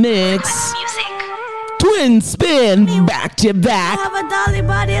 Inside the mix. Twin spin, back to back. Have a dolly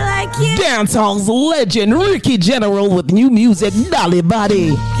body like you. Dancehall's legend, Ricky General with new music, Dolly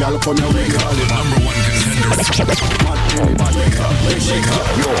Body. Number one contender. Wake up.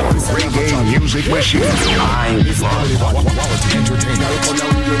 Your reggae music machine. I love quality entertainment.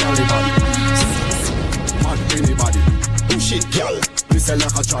 Anybody, push it, girl. Listen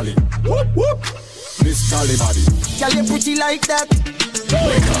like a trolley. Whoop whoop. Miss Dolly Body. Girl, you pretty like that.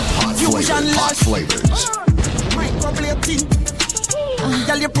 Wake up, hot flavors. Microblading.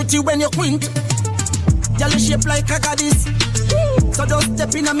 Girl, you pretty when you quint. Girl, you shape like a goddess. So just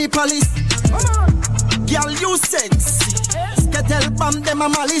step in a me palace. Girl, you sexy. Skettle bomb them a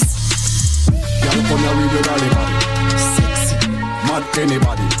malice. Girl, come here with your Dolly Body. Sexy. Mad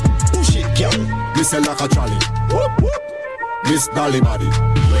anybody. Push it, girl. Listen like a trolley. Whoop whoop. Miss Dolly Body.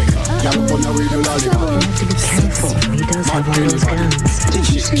 Girl, come here with your Dolly Body. Mad anybody.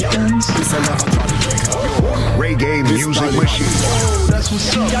 Push it, girl. Listen like a trolley. Reggae music machine. That's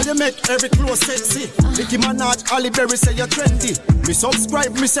what's up. Girl, you make every clothes sexy. Nicki Minaj, Halle Berry say you're trendy. Me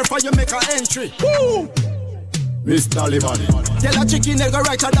subscribe, me say for you make an entry. Woo! Miss Dolly Body. Tell a chicken they go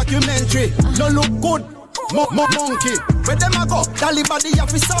write a documentary. No look good, monkey. Where them a go? Dolly Body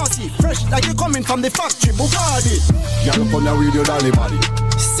have saucy. Fresh like you coming from the factory, Bugatti. Girl, come here with your Dolly Body.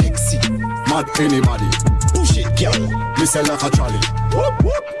 Sexy. mad anybody. Push it, girl. Me sell like a trolley. Whoop,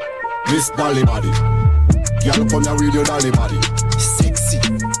 whoop. Miss Dolly body. Girl, come here with your dolly body. Sexy,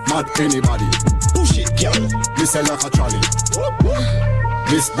 mad anybody. Push it, girl. Me sell like a trolley. Whoop, whoop.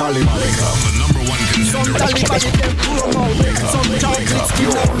 Miss Dolly body. The number one contender. Some dolly body them promo. Some chocolates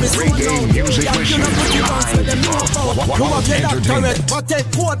give up Miss Reggae music machine. You have your doctorate, but take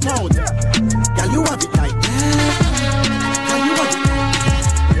court mode. Girl, you have it like that. Girl, you have it like that.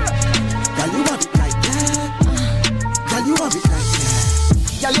 Girl, you have it like that. Girl, you have it like that.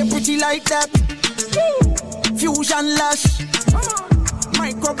 Girl, you pretty like that. Fusion lash,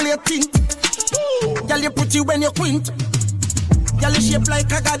 microblading. Girl, you pretty when you quint. Girl, you shape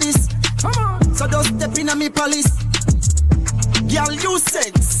like a goddess. So just step in a me palace. Girl, you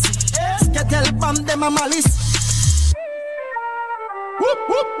sex. Skettle bomb them a malice. Whoop,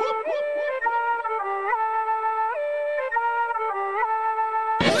 whoop, whoop, whoop.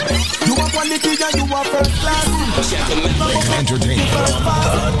 You are quality and you are first class. Entertainment.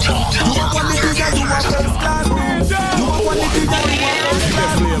 You are quality and you are first class. You are quality and you are first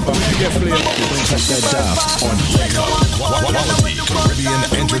class. Get flavor. Check that job on Quality Caribbean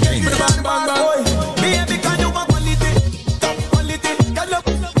Entertainment. Baby, can you are quality? Top quality. Girl, you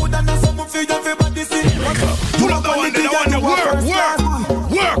put on some for everybody see. Pull up the one that I want to work.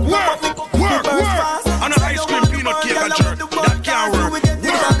 On a ice cream peanut cake and jerk. That can't work.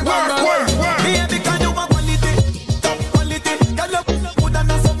 Work. Baby, can you are quality? Top quality. Girl, you put on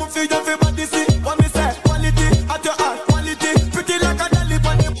some for everybody see. What me say? Quality at your heart. Quality. Pretty like a dolly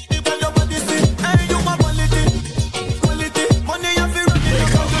bunny. Girl, your body see. Hey, you are quality. Quality. Money you feel running.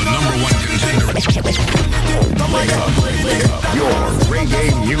 Number one contender. Your reggae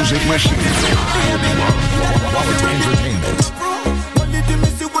music machine. Quality Entertainment. Quality, me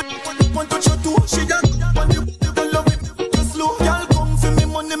see what want to show too. She got money, people love it. Just slow, y'all come for me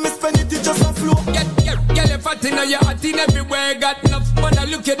money, me spend it just a flow. Girl, you fat in your heart in everywhere. Got enough, but I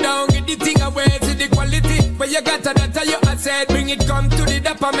look you down, get the thing away. See the quality, where you got a data, you said. Bring it come to the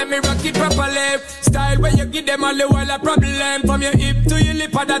dapper, make me rock it properly. Style where you give them all the while a problem. From your hip to your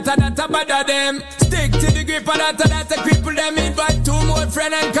lip, data, bother them. Stick to the grip, data, cripple them. Invite two more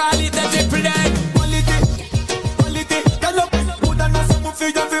friends and call it a triple them. Quality, girl, you put on some for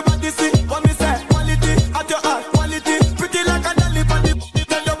everybody see. What me say? Quality at your heart, quality. Pretty like a dolly bunny,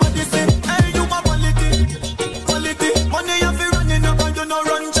 girl, your body see. Hey, you are quality. Money you feel running up and you no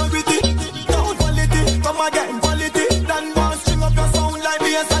run charity. No quality, come again, quality. Then one string up your sound like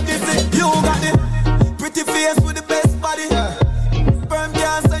bass and this. You got it, pretty face with the best body. Firm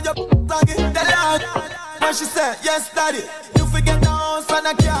can't say you plug it. The Lord, when she said yes, daddy. You forget the house and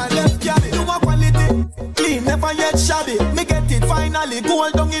I can't left carry. You are quality, clean, never yet shabby. Me get it finally,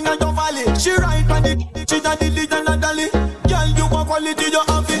 gold down in your valley. She ride on it, she da dilly and a dolly. Girl, you are quality, you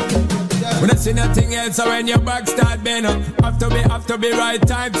have it. When I see nothing else, so when your back start bend up. Have to be right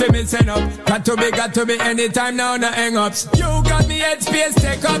time for me send up. Got to be anytime now, no hang ups. You got me headspace,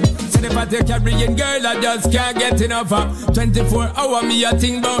 take up. Say if I take carrying girl, I just can't get enough of. 24 hours, me a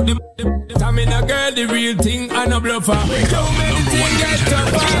think about the stamina girl, the real thing, and a bluffer. You make the thing get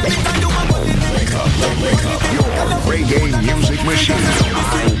tougher. Your reggae music machine.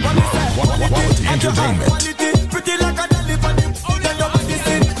 Quality Entertainment. Pretty like a dolly bunny.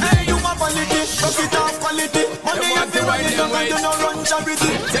 Hey, you my quality. Rock it off quality. Money you feel right, you no run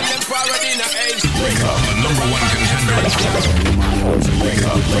charity. Send them forward in a age. The number one contender.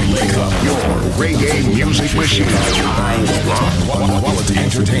 Your reggae music machine. Quality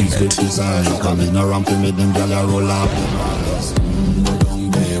Entertainment. Coming around to me, them gyal a roll up. Go down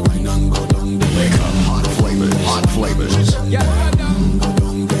there, wine and go down there. Hot flavors. Go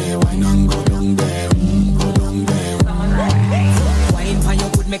down there, wine and go down there. Go down there. Wine for your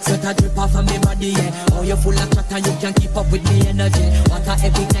good make sweat a drip off of me body, yeah. Oh, you full of chatter, you can keep up with me energy. What a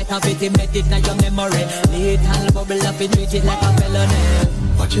epic night of it, embedded in your memory. Little bubble up, it treat it like a felony.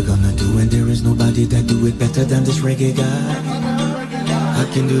 What you gonna do when there is nobody that do it better than this reggae guy? I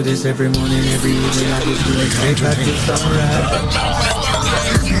can do this every morning, every evening. I just do it straight back to sunrise.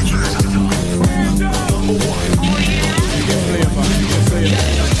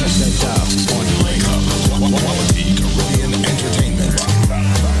 Quality Caribbean Entertainment.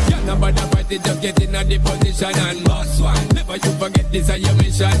 Nobody fight it, just get in a the position and boss one. Never you forget this is your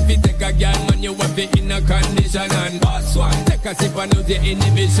mission. If you take a girl, man, you have it in a condition and boss one. Take a sip and lose your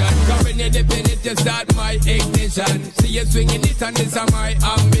inhibition. Cause when you dip in it, you start my ignition. See you swinging it and this is my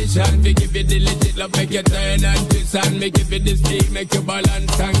ambition. We give you the legit love, make you turn and twist and me give you the stick, make you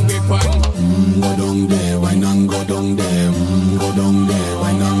balance and grip on. Go down there, wine and go down there. Go down there,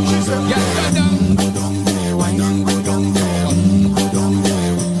 wine and go down there. Go down there, wine and go down there. Go down there.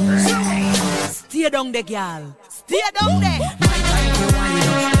 down there, girl. Stay down there. My time to wind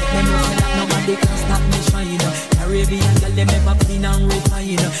up. Let them know that nobody can stop me shine. Caribbean girl, them ever clean and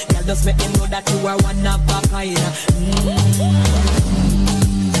refine. Girl, just make them know that you are one of a kind.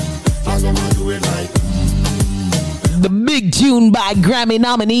 I'ma do it like. The big tune by Grammy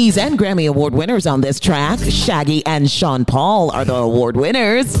nominees and Grammy Award winners on this track. Shaggy and Sean Paul are the award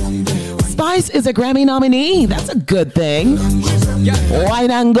winners. Spice is a Grammy nominee. That's a good thing. Why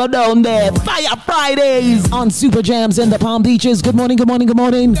not go down there? Fire Fridays on Super Jams in the Palm Beaches. Good morning, good morning, good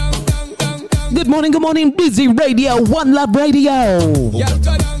morning. Good morning, good morning. Busy Radio, One Love Radio.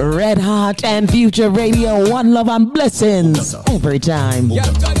 Red Hot and Future Radio, One Love and Blessings. Every time.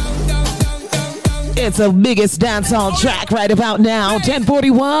 It's the biggest dancehall track right about now,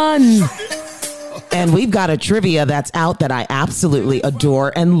 1041. And we've got a trivia that's out that I absolutely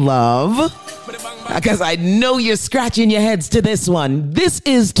adore and love. Because I know you're scratching your heads to this one. This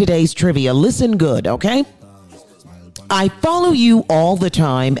is today's trivia. Listen good, okay? I follow you all the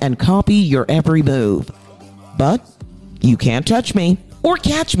time and copy your every move. But you can't touch me or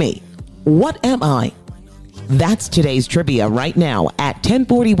catch me. What am I? That's today's trivia right now at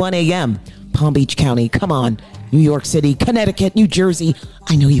 10:41 a.m. Palm Beach County, come on. New York City, Connecticut, New Jersey.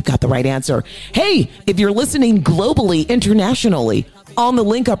 I know you've got the right answer. Hey, if you're listening globally, internationally, on the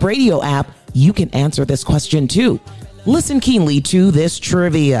Link Up Radio app, you can answer this question too. Listen keenly to this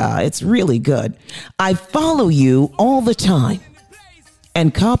trivia. It's really good. I follow you all the time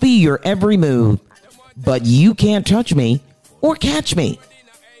and copy your every move, but you can't touch me or catch me.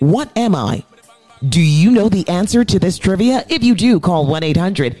 What am I? Do you know the answer to this trivia? If you do, call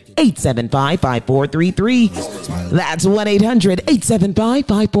 1-800-875-5433. That's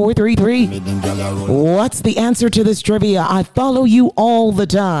 1-800-875-5433. What's the answer to this trivia? I follow you all the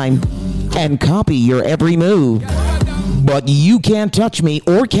time and copy your every move, but you can't touch me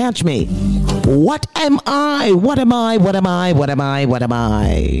or catch me. What am I? What am I? What am I? What am I? What am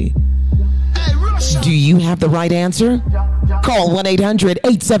I? Do you have the right answer? Call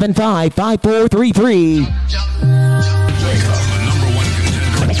 1-800-875-5433.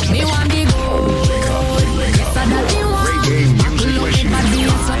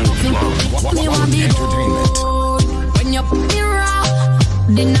 When you put me raw,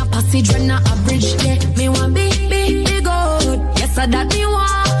 then a passage when a bridge there. Me want be good. Yes, I that me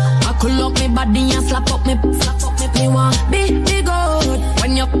want. I cool up me body and slap up me. Me want be good.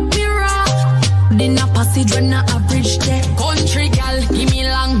 When you put me raw, then a passage when a bridge there. Country gal, give me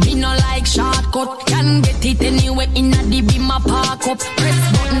long, me no like shortcut. Can get it anywhere in a the beam a park up.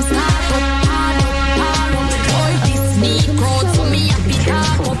 Press button start up, hard up. Boy, this need crowd, so me happy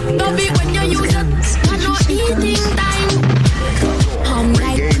talk up. Love it when you use it, I no eating time. I'm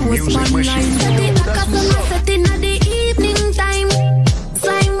like toast one line, set it like a sun, set in at the evening time.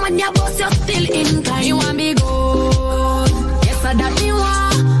 Slime when you bust, you're still in time. You want me good? Yes, I that me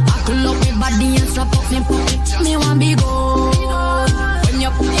want. I cool up me body and slap up me pocket. Me want be good. When you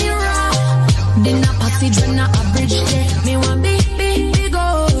put me raw, then a passage when a bridge there. Me want be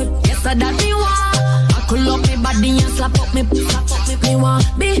good. Yes, I that me want. I cool up me body and slap up me. Me want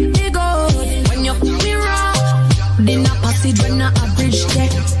be good. When you put me raw, then a passage when a bridge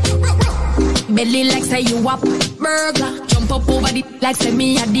there. Belly like say you a burglar. Jump up over the like say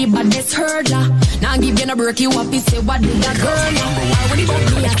me a the baddest hurdler. Now give you no break, you up, say what did that girl? Already got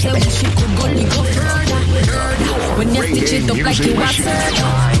me, I tell you she could go little further. When you stitch it up like you a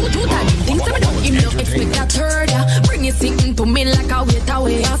surgeon. Two times things that I don't even expect a third. Bring it sitting to me like a waiter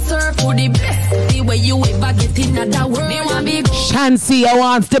way I serve for the best. The way you ever get in that world. They want me go. Shansia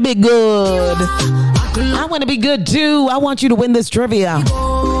wants to be good. I want to be good too. I want you to win this trivia.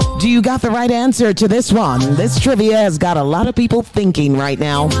 Do you got the right answer to this one? This trivia has got a lot of people thinking right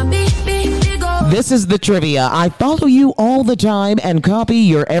now. This is the trivia. I follow you all the time and copy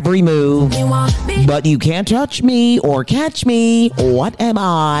your every move, but you can't touch me or catch me. What am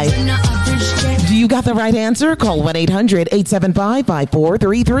I? Do you got the right answer? Call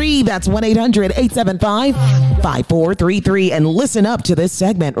 1-800-875-5433. That's 1-800-875-5433. And listen up to this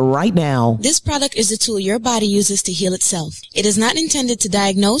segment right now. This product is a tool your body uses to heal itself. It is not intended to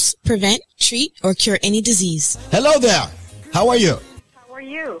diagnose, prevent, treat, or cure any disease. Hello there. How are you? How are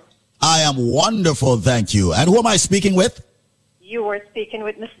you? I am wonderful, thank you. And who am I speaking with? You were speaking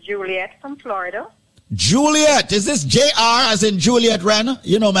with Miss Juliet from Florida. Juliet, is this JR as in Juliet Wren?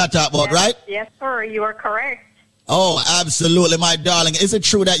 You know what I'm talking about, right? Yes, sir, you are correct. Oh, absolutely, my darling. Is it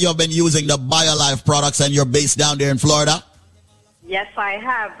true that you've been using the BioLife products and you're based down there in Florida? Yes, I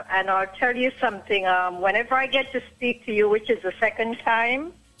have. And I'll tell you something. Whenever I get to speak to you, which is the second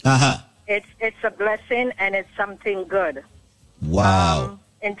time, it's a blessing and it's something good. Wow.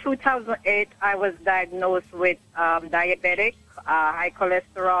 in 2008, I was diagnosed with diabetic, high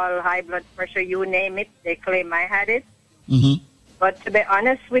cholesterol, high blood pressure, you name it. They claim I had it. Mm-hmm. But to be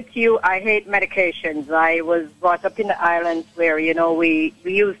honest with you, I hate medications. I was brought up in the islands where, we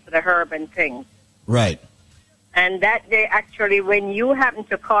used the herb and things. Right. And that day, actually, when you happened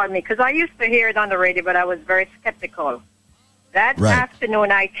to call me, because I used to hear it on the radio, but I was very skeptical. That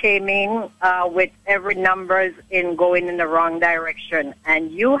afternoon, I came in with every numbers in going in the wrong direction.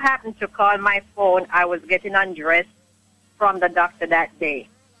 And you happened to call my phone. I was getting undressed from the doctor that day.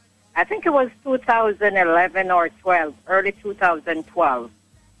 I think it was 2011 or 12, early 2012.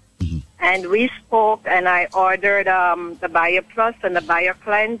 Mm-hmm. And we spoke, and I ordered the BioPlus and the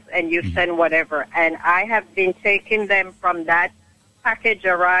BioCleanse, and you send whatever. And I have been taking them from that package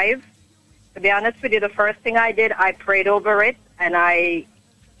arrived. To be honest with you, the first thing I did, I prayed over it, and I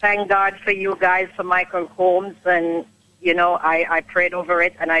thank God for you guys, for Michael Holmes, and, I prayed over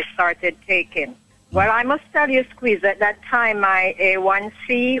it, and I started taking. Well, I must tell you, Squeeze, at that time, my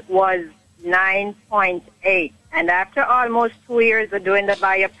A1C was 9.8. And after almost 2 years of doing the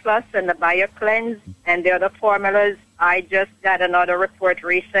BioPlus and the BioCleanse and the other formulas, I just got another report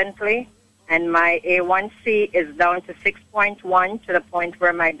recently, and my A1C is down to 6.1, to the point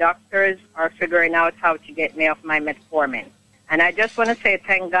where my doctors are figuring out how to get me off my metformin. And I just want to say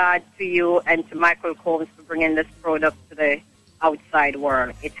thank God to you and to Michael Combs for bringing this product to the outside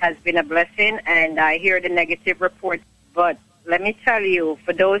world. It has been a blessing, and I hear the negative reports. But let me tell you,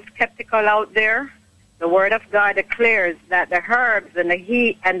 for those skeptical out there, the Word of God declares that the herbs and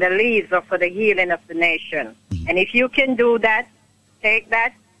the leaves are for the healing of the nation. And if you can do that, take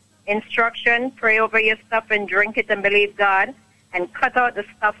that instruction, pray over your stuff, and drink it and believe God, and cut out the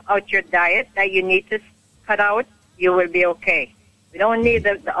stuff out your diet that you need to cut out, you will be okay. We don't need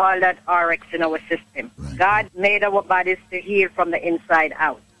all that RX in our system. Right. God made our bodies to heal from the inside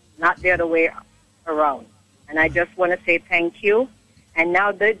out, not the other way around. And I just want to say thank you. And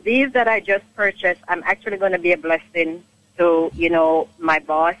now these that I just purchased, I'm actually going to be a blessing to, my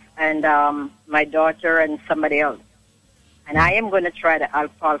boss and my daughter and somebody else. And I am going to try the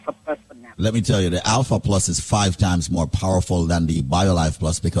Alpha Plus for now. Let me tell you, the Alpha Plus is 5 times more powerful than the BioLife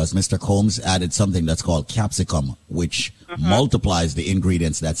Plus, because Mr. Combs added something that's called capsicum, which multiplies the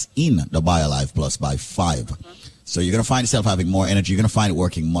ingredients that's in the BioLife Plus by 5. So you're going to find yourself having more energy. You're going to find it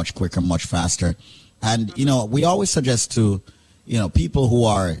working much quicker, much faster. And, we always suggest to, people who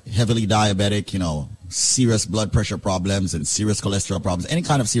are heavily diabetic, serious blood pressure problems and serious cholesterol problems, any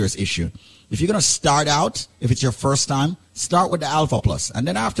kind of serious issue. If you're going to start out, if it's your first time, start with the Alpha Plus. And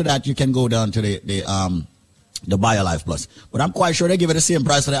then after that, you can go down to the BioLife Plus. But I'm quite sure they give it the same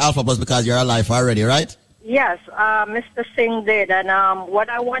price for the Alpha Plus because you're alive already, right? Yes, Mr. Singh did. And what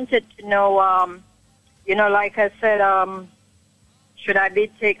I wanted to know, like I said, should I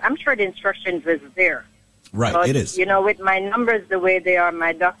be I'm sure the instructions is there. Right, but, it is. With my numbers the way they are,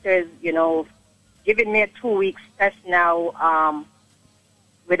 my doctor is, giving me a 2-week test now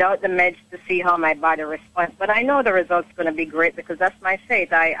without the meds to see how my body responds. But I know the result's going to be great because that's my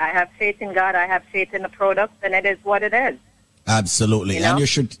faith. I have faith in God. I have faith in the product, and it is what it is. Absolutely. And you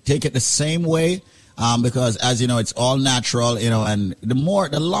should take it the same way because, as you know, it's all natural, and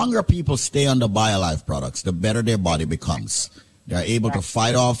the longer people stay on the BioLife products, the better their body becomes. They're able to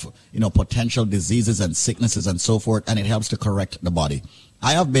fight off, potential diseases and sicknesses and so forth, and it helps to correct the body.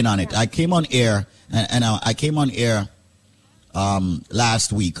 I have been on it. I came on air, and I came on air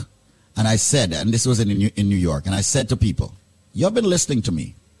last week, and I said, and this was in New York, and I said to people, you've been listening to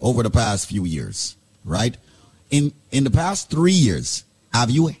me over the past few years, right? In the past 3 years, have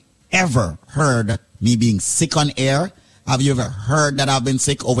you ever heard me being sick on air? Have you ever heard that I've been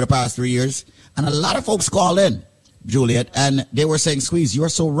sick over the past 3 years? And a lot of folks call in, Juliet, and they were saying, Squeeze, you're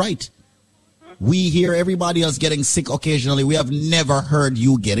so right. We hear everybody else getting sick occasionally. We have never heard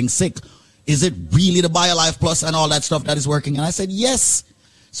you getting sick. Is it really the BioLife Plus and all that stuff that is working? And I said, yes.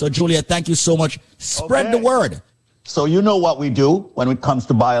 So, Juliet, thank you so much. Spread the word. So you know what we do when it comes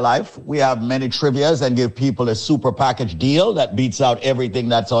to BioLife. We have many trivias and give people a super package deal that beats out everything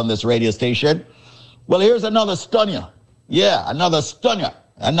that's on this radio station. Well, here's another stunner. Yeah, another stunner.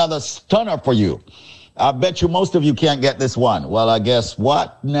 Another stunner for you. I bet you most of you can't get this one. Well, I guess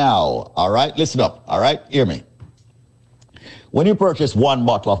what now? All right, listen up. All right, hear me. When you purchase one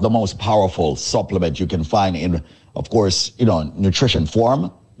bottle of the most powerful supplement you can find in, of course, nutrition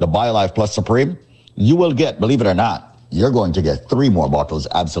form, the BioLife Plus Supreme, you will get, believe it or not, you're going to get 3 more bottles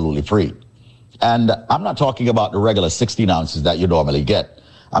absolutely free. And I'm not talking about the regular 16 ounces that you normally get.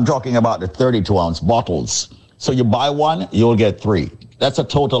 I'm talking about the 32-ounce bottles. So you buy one, you'll get 3. That's a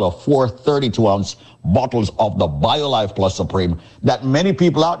total of 4 32-ounce bottles of the BioLife Plus Supreme that many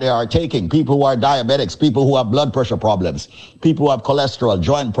people out there are taking. People who are diabetics, people who have blood pressure problems, people who have cholesterol,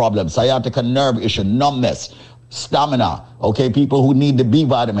 joint problems, sciatica nerve issue, numbness, stamina, okay, people who need the B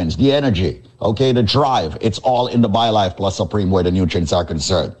vitamins, the energy, okay, the drive. It's all in the BioLife Plus Supreme where the nutrients are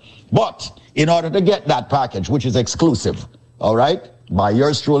concerned. But in order to get that package, which is exclusive, all right, by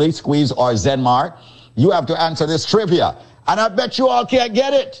yours truly, Squeeze or Zenmar, you have to answer this trivia. And I bet you all can't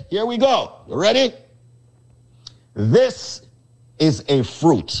get it. Here we go. You ready? This is a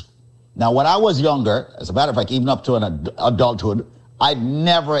fruit. Now, when I was younger, as a matter of fact, even up to an adulthood, I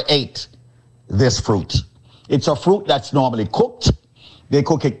never ate this fruit. It's a fruit that's normally cooked. They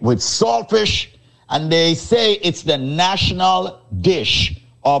cook it with saltfish, and they say it's the national dish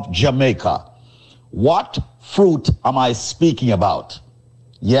of Jamaica. What fruit am I speaking about?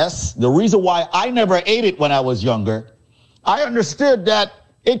 Yes, the reason why I never ate it when I was younger, I understood that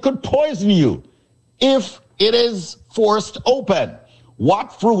it could poison you if it is forced open.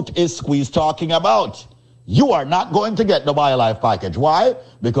 What fruit is Squeeze talking about? You are not going to get the BioLife package. Why?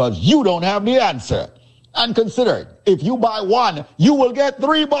 Because you don't have the answer. And consider, if you buy one, you will get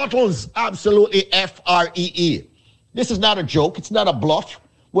 3 bottles. Absolutely Free. This is not a joke. It's not a bluff.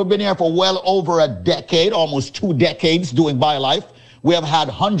 We've been here for well over a decade, almost 2 decades doing BioLife. We have had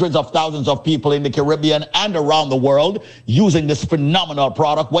hundreds of thousands of people in the Caribbean and around the world using this phenomenal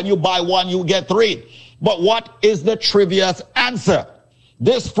product. When you buy one, you get 3. But what is the trivia's answer?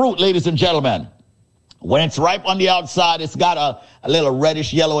 This fruit, ladies and gentlemen, when it's ripe on the outside, it's got a little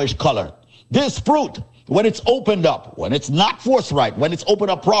reddish, yellowish color. This fruit, when it's opened up, when it's not forthright, when it's opened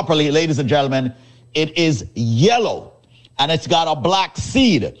up properly, ladies and gentlemen, it is yellow and it's got a black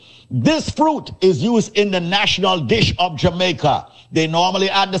seed. This fruit is used in the national dish of Jamaica. They normally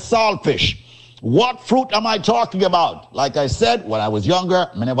add the saltfish. What fruit am I talking about? Like I said, when I was younger,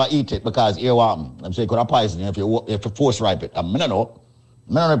 I never eat it because I'm saying could I poison if you force ripe it. I don't know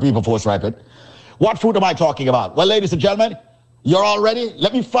people force ripe it. What fruit am I talking about? Well, ladies and gentlemen, you're all ready?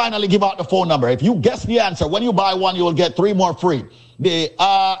 Let me finally give out the phone number. If you guess the answer, when you buy one, you will get 3 more free. The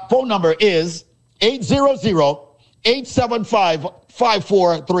phone number is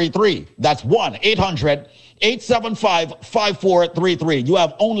 800-875-5433. That's 1-800-875-5433. You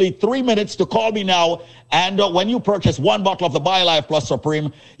have only 3 minutes to call me now. And when you purchase 1 bottle of the BioLife Plus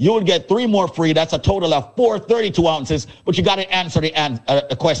Supreme, you will get 3 more free. That's a total of 4 32 ounces. But you got to answer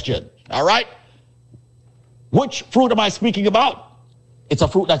the question. All right? Which fruit am I speaking about? It's a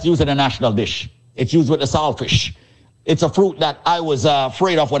fruit that's used in a national dish. It's used with the saltfish. It's a fruit that I was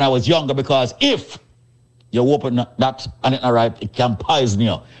afraid of when I was younger because if you open that and it's not ripe, it can poison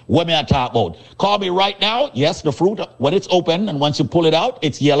you. What may I talk about? Call me right now. Yes, the fruit, when it's open and once you pull it out,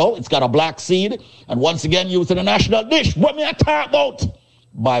 it's yellow. It's got a black seed. And once again, used in a national dish. What may I talk about?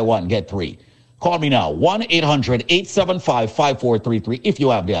 Buy 1, get 3. Call me now, 1-800-875-5433 if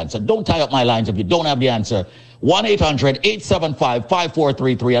you have the answer. Don't tie up my lines if you don't have the answer.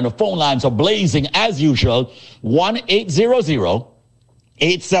 1-800-875-5433 and the phone lines are blazing as usual.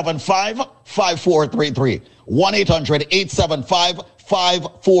 1-800-875-5433.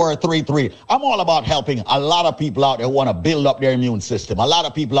 1-800-875-5433. I'm all about helping a lot of people out there who want to build up their immune system. A lot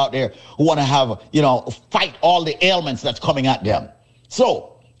of people out there who want to have, fight all the ailments that's coming at them. So,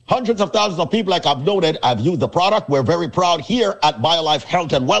 hundreds of thousands of people, like I've noted, I've used the product. We're very proud here at BioLife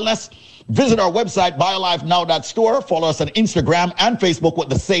Health and Wellness. Visit our website, biolifenow.store. Follow us on Instagram and Facebook with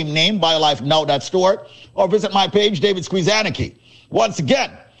the same name, biolifenow.store. Or visit my page, David Squeezaniki. Once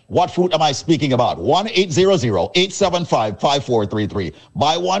again, what fruit am I speaking about? 1-800-875-5433.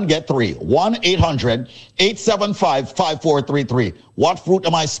 Buy 1, get 3. 1-800-875-5433. What fruit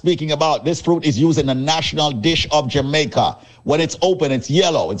am I speaking about? This fruit is used in the national dish of Jamaica. When it's open, it's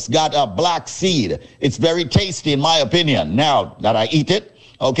yellow. It's got a black seed. It's very tasty, in my opinion. Now that I eat it,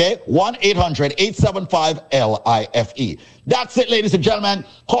 okay? 1-800-875-LIFE. That's it, ladies and gentlemen.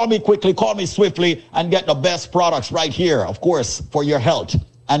 Call me quickly, call me swiftly, and get the best products right here, of course, for your health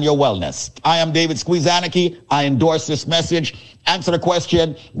and your wellness. I am David Squeezaniki. I endorse this message. Answer the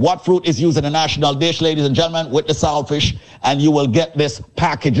question, what fruit is used in a national dish, ladies and gentlemen, with the saltfish, and you will get this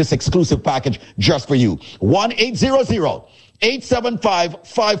package, this exclusive package just for you.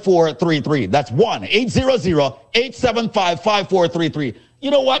 1-800-875-5433. That's 1-800-875-5433.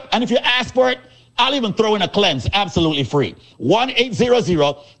 You know what? And if you ask for it, I'll even throw in a cleanse, absolutely free.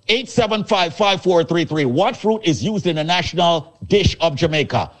 1-800-875-5433. What fruit is used in the national dish of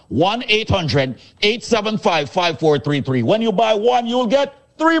Jamaica? 1-800-875-5433. When you buy 1, you'll get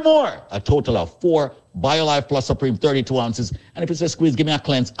 3 more. A total of 4 BioLife Plus Supreme 32 ounces. And if it says Squeeze, give me a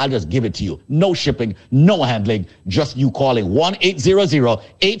cleanse, I'll just give it to you. No shipping, no handling, just you calling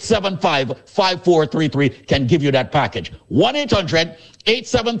 1-800-875-5433 can give you that package.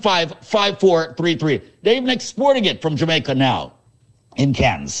 1-800-875-5433. They're even exporting it from Jamaica now in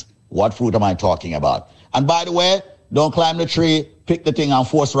cans. What fruit am I talking about? And by the way, don't climb the tree, pick the thing and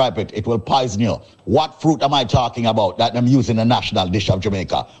force ripe it. It will poison you. What fruit am I talking about that I'm using the national dish of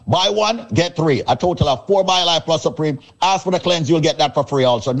Jamaica? Buy 1, get 3. A total of 4 BioLife Plus Supreme. Ask for the cleanse, you'll get that for free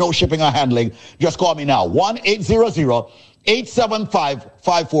also. No shipping or handling. Just call me now.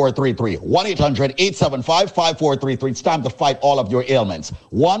 1-800-875-5433. 1-800-875-5433. It's time to fight all of your ailments.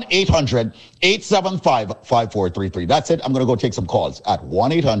 1-800-875-5433. That's it. I'm going to go take some calls at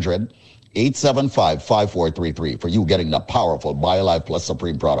 1-800-875-5433 for you getting the powerful BioLife Plus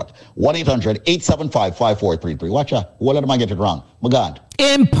Supreme product. 1-800-875-5433. Watch out. What am I getting it wrong? My God.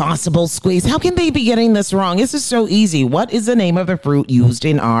 Impossible, Squeeze. How can they be getting this wrong? This is so easy. What is the name of the fruit used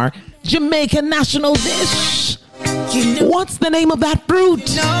in our Jamaican national dish? What's the name of that fruit?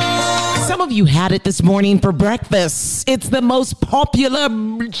 Some of you had it this morning for breakfast. It's the most popular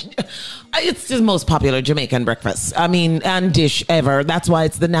Jamaican breakfast. And dish ever. That's why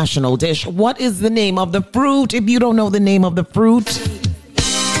it's the national dish. What is the name of the fruit? If you don't know the name of the fruit,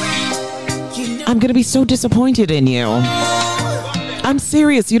 I'm going to be so disappointed in you. I'm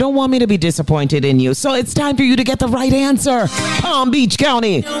serious. You don't want me to be disappointed in you. So it's time for you to get the right answer. Palm Beach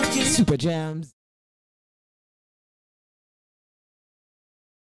County. Super Jams.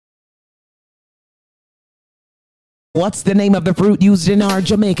 What's the name of the fruit used in our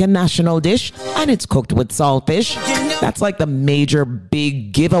Jamaican national dish? And it's cooked with saltfish. That's like the major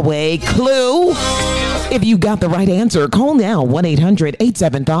big giveaway clue. If you got the right answer, call now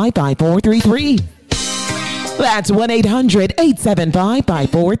 1-800-875-5433. That's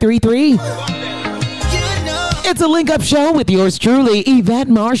 1-800-875-5433. It's a link-up show with yours truly, Yvette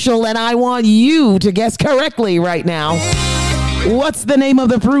Marshall, and I want you to guess correctly right now. What's the name of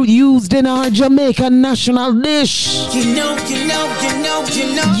the fruit used in our Jamaican national dish? You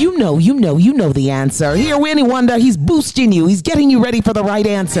know the answer. Here, Winnie Wonder, he's boosting you. He's getting you ready for the right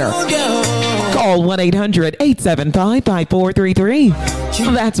answer. Call 1-800-875-5433.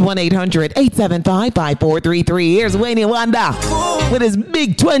 That's 1-800-875-5433. Here's Winnie Wonder with his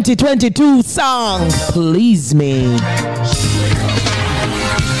big 2022 song, Please Me.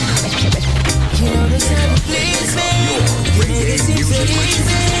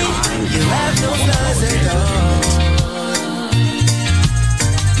 You have no flaws at all.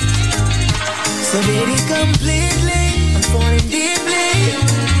 So baby, completely, I'm falling deeply.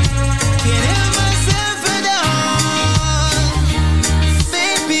 Can't help myself at all,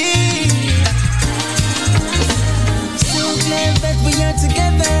 baby. So glad that we are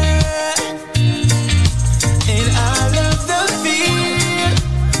together, and I love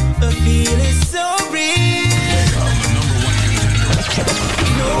the feel is so real.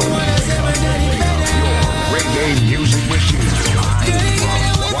 No one has ever done it better. Reggae music machine.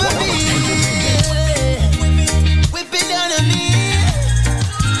 Whip it down on me.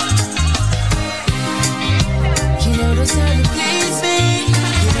 You know the sound to please me.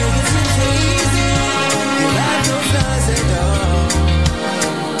 You make it seem so easy. You have no flaws at all.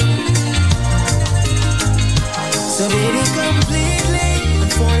 So baby, completely, I'm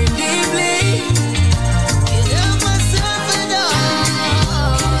falling deeply. You love myself at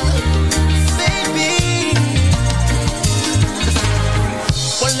all, baby.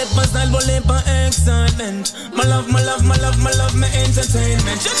 One lip my style, one lip my excitement. My love, my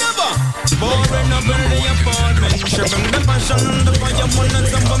entertainment. You never boring up in the apartment. Shipping the passion, the fire, one and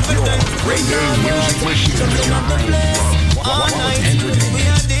some confidence. Reggae music machine. Jumping up the place all night. We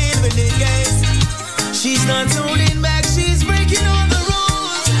are dealing with it, guys. She's not holding back, she's breaking all the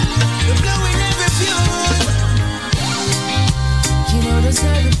rules. We're blowing every fuse. You know the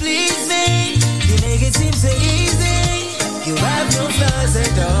style to please me. You make it seem so easy. You have no flaws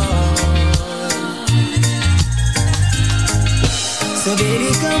at all. So baby,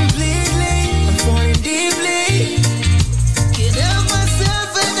 completely, I'm falling deeply. Can't help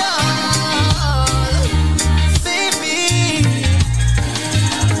myself at all, baby.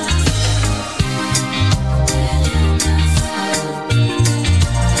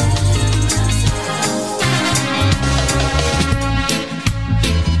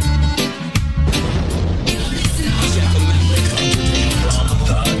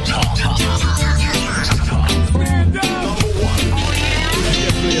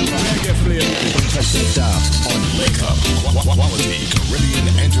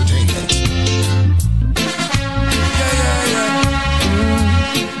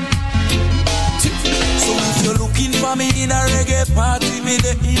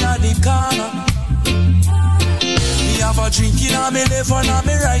 corner. Me have a drink in on me left and on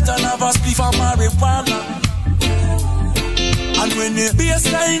me right, and have a spliff of marijuana. And when the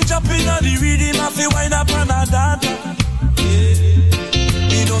bassline jumping on the rhythm, I feel wind up on a dance.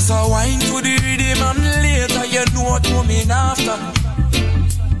 Me just a wine to the rhythm, and later you know what coming after.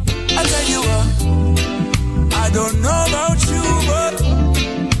 I tell you what, I don't know about you, but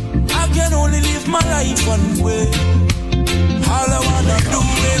I can only live my life one way. All I wanna do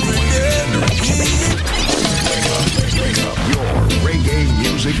every day is Wake up your reggae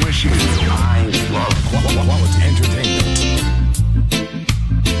music machine. I love quality entertainment.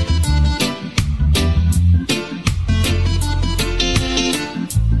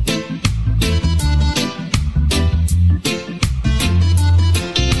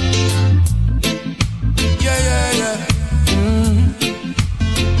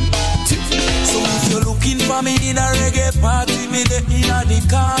 Me in a reggae party, me the inna the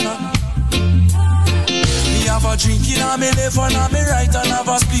corner. Me have a drink in a me left and a me right, and have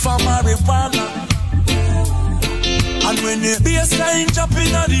a spliff of marijuana. And when the bassline jump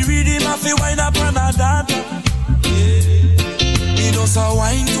inna the rhythm, I feel wind up on a dance. Me just a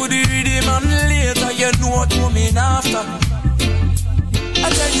wine to the rhythm, and later you know what coming after. I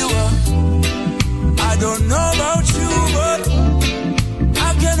tell you what, I don't know about you, but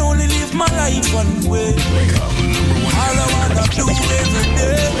I can only live my life one way. All I wanna do every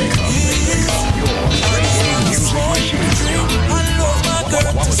day is smoke, drink, and love my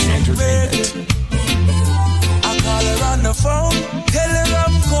girl to some reggae. I call her on the phone, tell her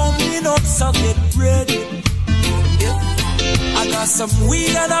I'm coming up, so get ready. Yeah. I got some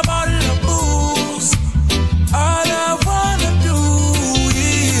weed and a bottle of booze. All I wanna do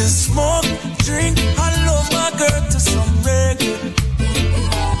is smoke, drink, and love my girl to some reggae.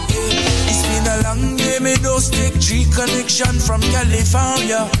 A long day, me just take G connection from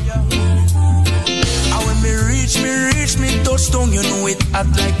California. And when me reach me touchdown, you know it hot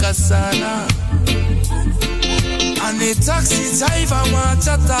like a sauna. And the taxi driver want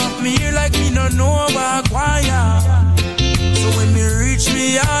to top me like me no know about choir. So when me reach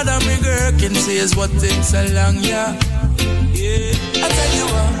me yard, and me girl can say is what takes so long, yeah. Yeah, I tell you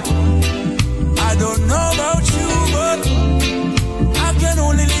what, I don't know about you, but I can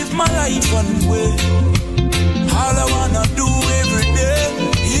only live my life one way. All I wanna do every day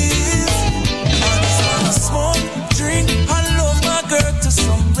is I just wanna smoke, drink, and love my girl to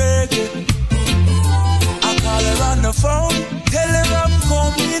some reggae. I call her on the phone, tell her I'm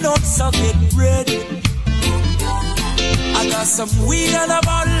coming up, so get ready. I got some weed and a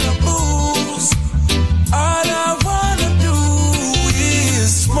bottle of booze. All I wanna do is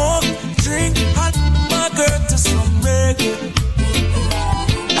smoke, drink, and my girl to some reggae.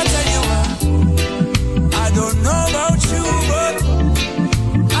 I don't know about you, but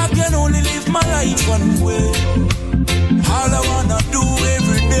I can only live my life one way. All I wanna do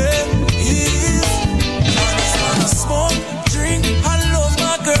every day is I just wanna smoke, drink, and love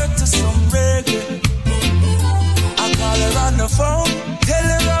my girl to some reggae. I call her on the phone, tell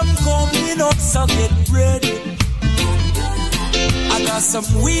her I'm coming up, so get ready. I got some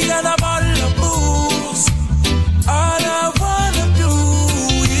weed and a bottle of booze. All I wanna do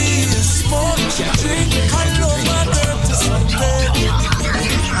is smoke, drink, and love my girl to some reggae.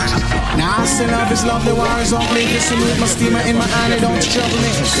 Now I still love is love, the war is on me. Listen with my steamer in my hand, it don't trouble me.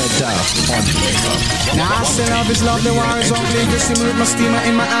 Now I still love is love, the war is on me. Listen with my steamer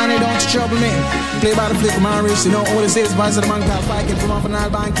in my hand, it don't trouble me. Play by the flick of my wrist, you know all it is. Vice of the man called fighting from off an all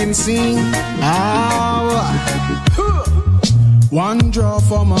banking scene. One draw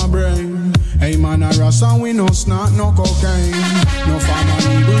for my brain. Hey man, I rush and we no snort, no cocaine. No farmer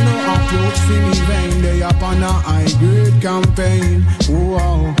needle, no approach for me vein. They up on a high grade campaign.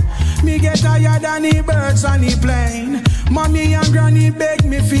 Wow. Me get tired than the birds on the plane. Mommy and granny beg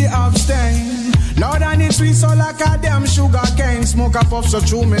me fi abstain. Lord and it's sweet so like a damn sugar cane. Smoke a puff so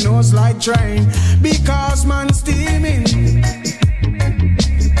through me nose like train. Because man steaming.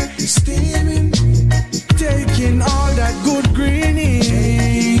 Steaming. Taking all that good green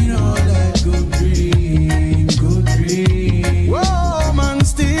in. All that good green, good green. Whoa, man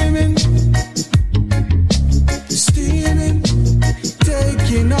steaming. Steaming.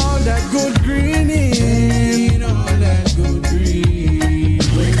 Taking all that good green in. All that good green.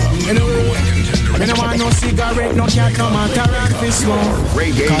 Anyway, I don't want no cigarette, no cat, no matter and fi smoke.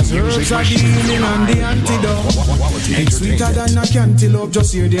 Cause herbs are the healing and the antidote. It's sweeter than a cantaloupe,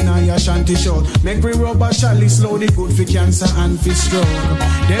 just hear the Naya shanty shout. Make we rub a chalice slowly, good for cancer and for stroke.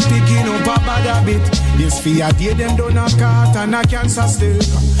 Them picking up a bad habit. This fear day them done a cat and a cancer still.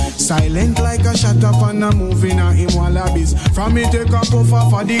 Silent like a shut up and a moving a him wallabies. From me take a puff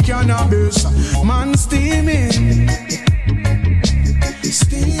off of the cannabis. Man steaming,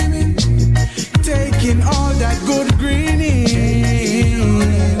 steaming, taking all that good green in.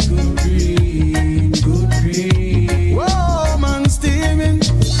 Good green, good green. Whoa, man steaming.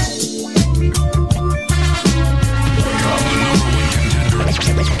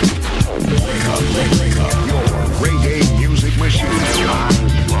 Wake up. Your reggae music machine.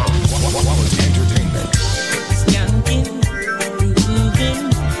 Quality entertainment. Skanking, grooving,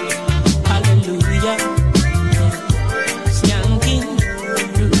 hallelujah. Skanking,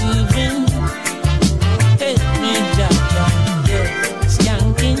 grooving, hey, me jaja, yeah.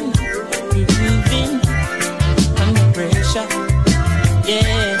 Skanking, grooving, under pressure,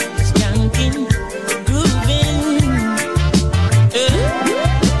 yeah. Skanking, grooving,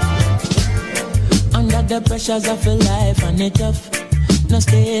 under the pressures of a life and it tough. No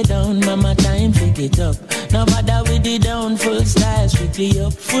stay down, mama, time to get up. No bother with the down, full style, strictly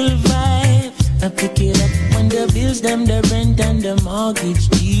up, full vibes. I pick it up when the bills, them, the rent and the mortgage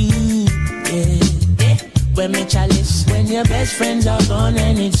due. Yeah. When me chalice, when your best friends are gone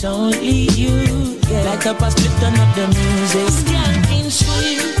and it's only you. Yeah. Like up a split, turn up the music. Skanking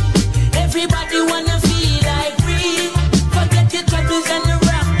sweet, everybody wanna feel like free. Forget your troubles and the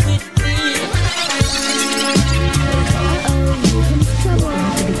rock with me.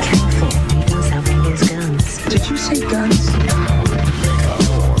 Did you say guns?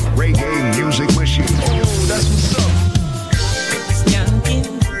 Reggae music machine. Oh, that's what's up. Skanking,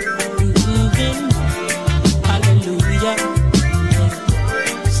 grooving, hallelujah.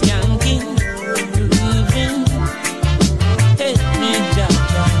 Skanking, grooving, hey, me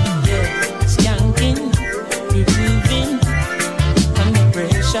jaja, yeah. Skanking, grooving, under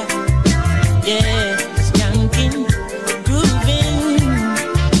pressure, yeah. Skanking, grooving,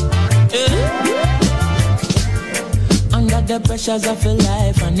 under the pressures of a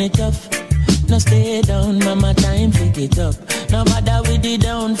life and it tough. No stay down, mama, time to get up. No bother with the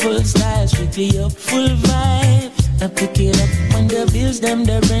down, full style, strictly up, full vibes. I pick it up when the bills, them,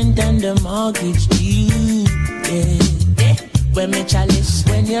 the rent and the mortgage due. Yeah. When me chalice,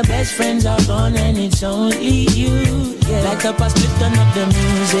 when your best friends are gone and it's only you. Yeah. Like up a split, turn up the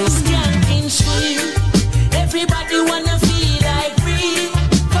music. Skanking sweet, everybody wanna feel like free.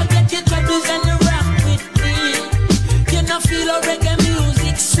 Forget your troubles and the rock with me. You know feel a reggae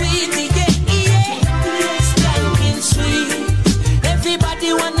music sweet, yeah. Skanking sweet,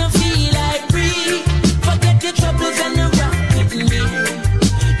 everybody wanna feel like free. Forget your troubles and the rock with me.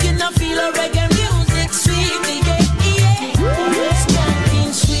 You know feel a reggae music sweet, yeah.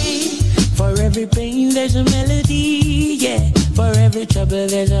 Skanking sweet, for every pain there's a melody, yeah. For every trouble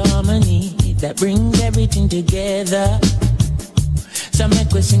there's a harmony that brings everything together. So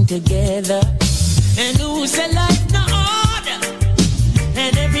make we sing together. And who say life no order,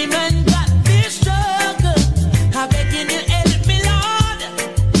 and every man got this struggle. I beg you to help me, Lord,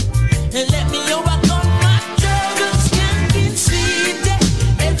 and let me overcome my troubles. Skanking sweet, yeah.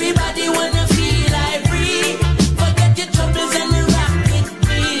 Everybody wanna feel like free. Forget your troubles and rock with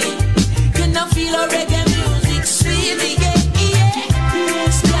me. You know feel a reggae music sweet, yeah.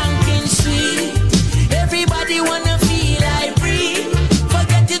 Skanking sweet, everybody wanna feel like free.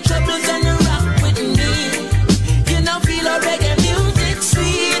 Forget your troubles and rock with me. You know feel a reggae music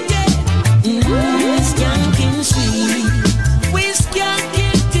sweet, yeah. Skanking sweet, we skank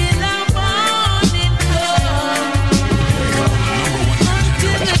it till the morning come.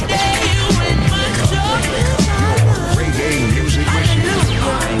 Until the day when my troubles are Reggae music machine.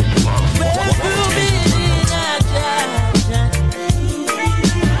 we're grooving in a jaja.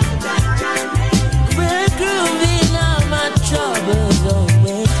 We're grooving all my troubles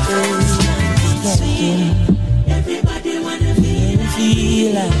away. Skanking, everybody wanna feel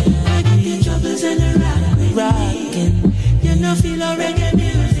like troubles and the rockin'. You know feel a reggae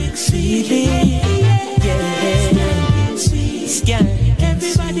music sweet, yeah. Skank,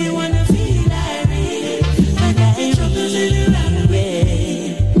 everybody wanna feel like troubles and the rock, yeah.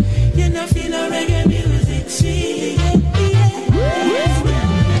 You know feel a reggae music sweet,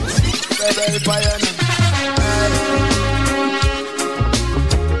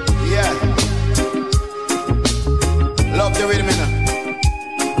 Yeah. Love the rhythm now.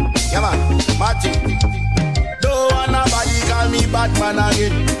 Yeah man, Marty. Don't want nobody call me Batman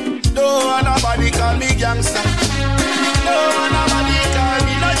again. No one nobody call me gangster. No one nobody call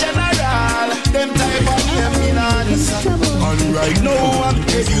me no general. Them type of name me no answer. And right now I'm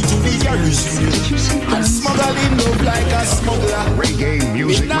heading to the garrison and smuggling love like a smuggler. Reggae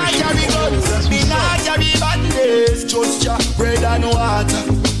music. Me not carry guns, me not carry bandits, just ya bread and water.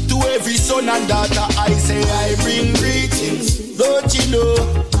 To every son and daughter I say I bring greetings. Don't you know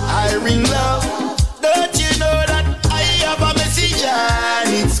I bring love? Don't you know that I have a message and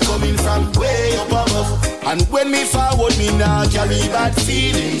it's coming from way up above? And when me forward, me now carry bad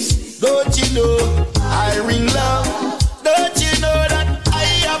feelings. Don't you know I bring love? Don't you know that I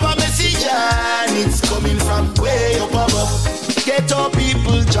have a message and it's coming from way up above? Get up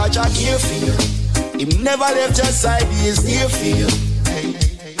people, judge a care feel. Him never left your side, he is near feel.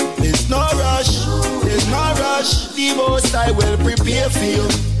 There's no rush, there's no rush. The most I will prepare for you,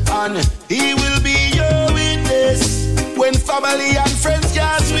 and he will be your witness when family and friends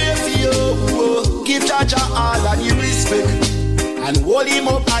can't wait for you. Oh, give Jaja all and you respect, and hold him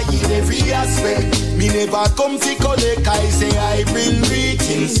up high in every aspect. Me never come to collect, I say I bring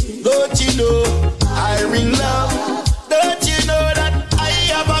greetings. Don't you know I bring love? Don't you know that I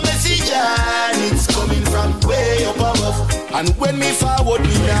have a message and it's coming from way up above? And when me forward,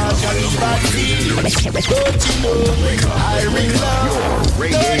 me now carry bad feelings. Don't you know I bring love?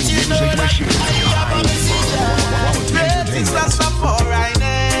 Don't you know that I have a message and Blazing that's not for I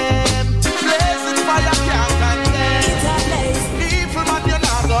name. Blazing fire can't condemn. People man you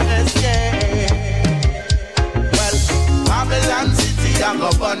not gonna escape. Well, Babylon City I go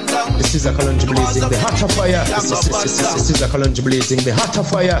burn down. This is a Kalonji blazing the hot of fire. This is a Kalonji blazing the hot of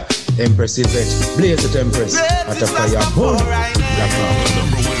fire. Empress Yvette, blaze it, Empress. Hot of fire, boom.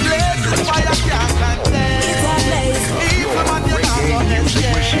 Blazing fire can't condemn. People man you not gonna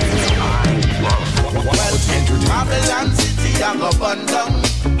escape. Well, Babylon City I go burn down.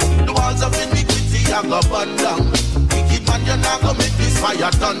 The walls of iniquity I go burn down. Wicked man you not gonna make this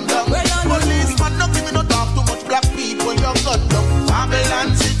fire turn down. Police man no give me no talk too much black people you gun down.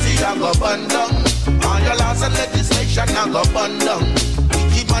 Babylon City I go burn down. All your laws and legislation I go burn down.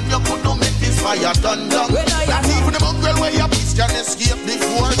 Wicked man you could not make this fire turn down. Not even the mongrel where your peace can escape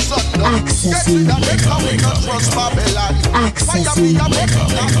before sundown. Accessing that they come in not trust Babylon. Fire be a make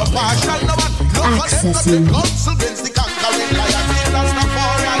not a partial no one. No for them not the council against the conquering lion. That's not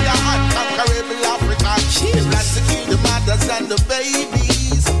for your unconquerable Africa. They plan to kill the mothers and the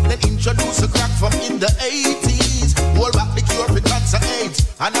babies. Then introduce a crack from in the 80s. Hold back the cure for cancer, AIDS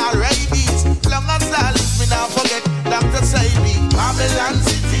and all rabies. Long as I live me now forget Dr. Sabi. Babylon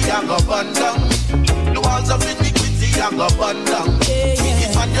City I go burn down. The walls of iniquity I go burn down.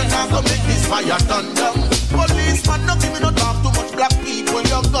 Wicked man you not go make this fire turn down. Police man no give me no talk too much black people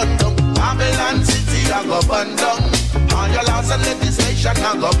you gun down. Babylon City I go burn down. All your laws and legislation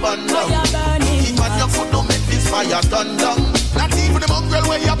I go burn down. Wicked man you could not make this fire turn down. Not even the mongrel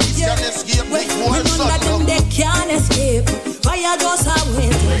where your peace can escape before sundown. They can't escape. Fire goes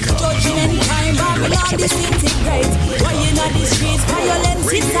away. Judgment time, Babylon disintegrate. Why you know the streets, violence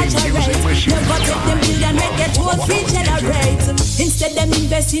is saturate. Never take them billion, make it worth regenerate. Instead them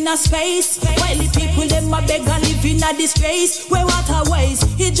invest in a space. While the people them a beg and live in a disgrace. Where water waste,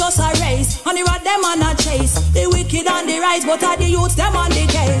 it just a race. And the rat them on a chase. The wicked on the rise, but are the youths them on the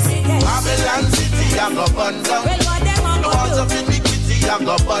case. Babylon City I go burn down. Well, what them a go do? Of iniquity I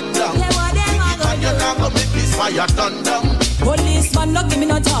go burn down. Yeah, what them a go do? You not go make this fire turn down. Policeman no give me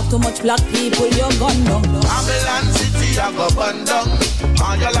no talk too much black people you gun down. Babylon City I go burn down.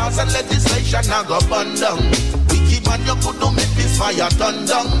 All your laws and legislation I go burn down. Wicked man you could not make this fire turn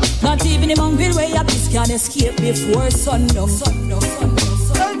down. Not even the mongrel where your peace can escape before sundown.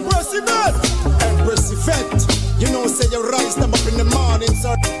 Empress Yvette, Empress Yvette. You know say you rise them up in the morning,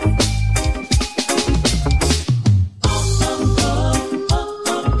 sir.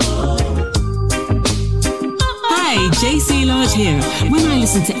 Hi, JC Lodge here. When I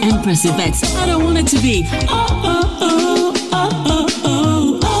listen to Empress Yvette, I don't want it to be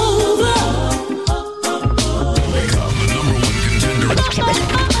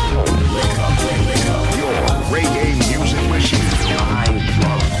Reggae music machine.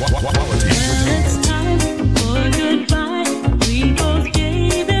 Quality entertainment. time for goodbye. We both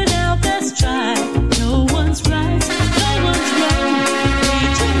gave it our best try. No one's right, no one's wrong. We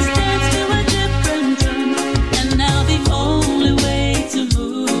just dance to a different drum. And now the only way to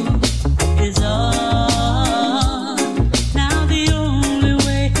move is on.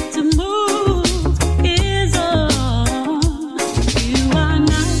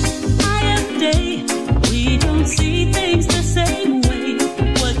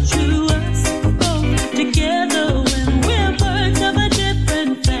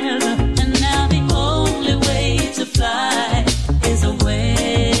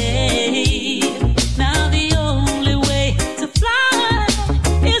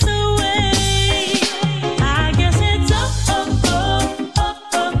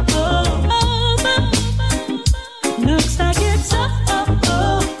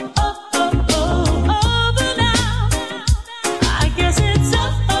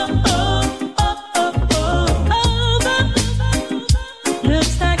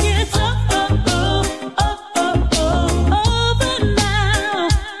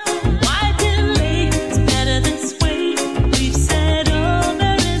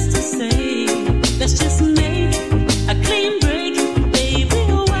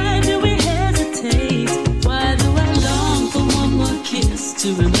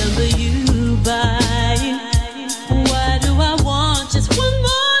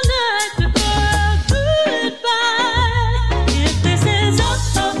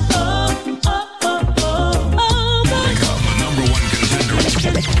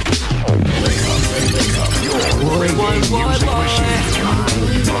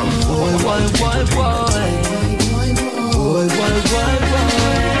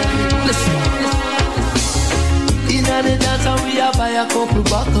 In the dance and we a buy a couple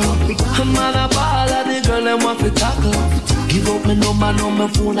buckle. Man a ball and the girl them want to tackle. Give up me number on my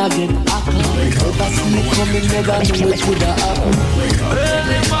phone I get hackle. Never see me coming, never knew it would have happened.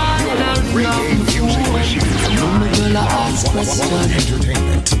 Early morning I ring up my phone. Now my girl I ask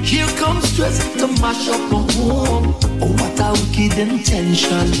questions. Here comes stress to mash up my home. Oh what a wicked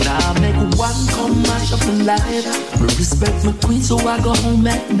intention. Now make one come mash up my life. Me respect my queen so I go home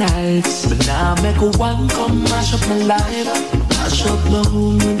at night. But now make one come mash up my life. Mash up my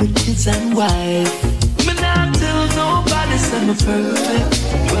home with the kids and wife. Me not tell nobody say me perfect,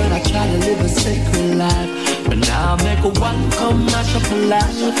 but I try to live a sacred life. But now make one come mash up my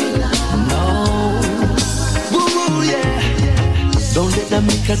life. No, woo yeah. Don't let them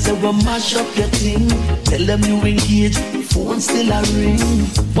make us say we mash up your thing. Tell them you engage, phone still a ring.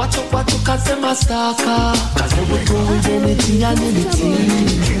 Watch out, cause them a stalker. Cause they will go with anything and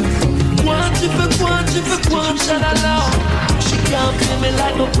anything. One chip, shut alone. She can't play me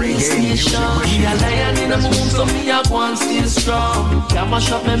like no PlayStation. She a lion in the moon, so me a one stay strong. Can't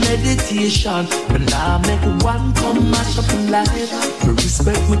mash up my meditation. But now I make one come mash up my life. Me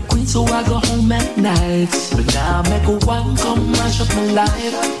respect my queen, so I go home at night. But now I make one come mash up my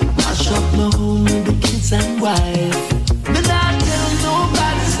life. Mash up my home with the kids and wife. But I tell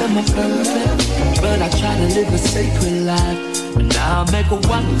nobody say I'm perfect, but I try to live a sacred life. And now I make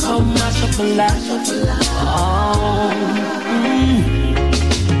one come mash up my life. Oh,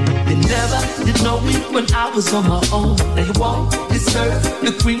 They never did know me when I was on my own. They won't deserve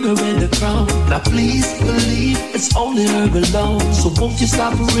the queen or the crown. Now please believe it's only her alone. So won't you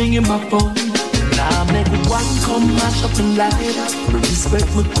stop ringing my phone? Now I make one come mash up my life. Respect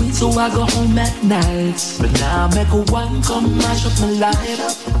my queen so I go home at night. But now I make one come mash up my life.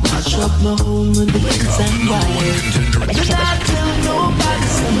 Mash up my home with the kids and wife. Did I tell nobody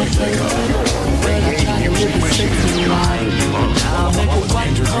so much better? Well I try to live a sacred life. Now I make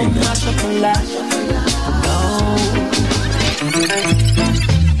one come mash up my life. No.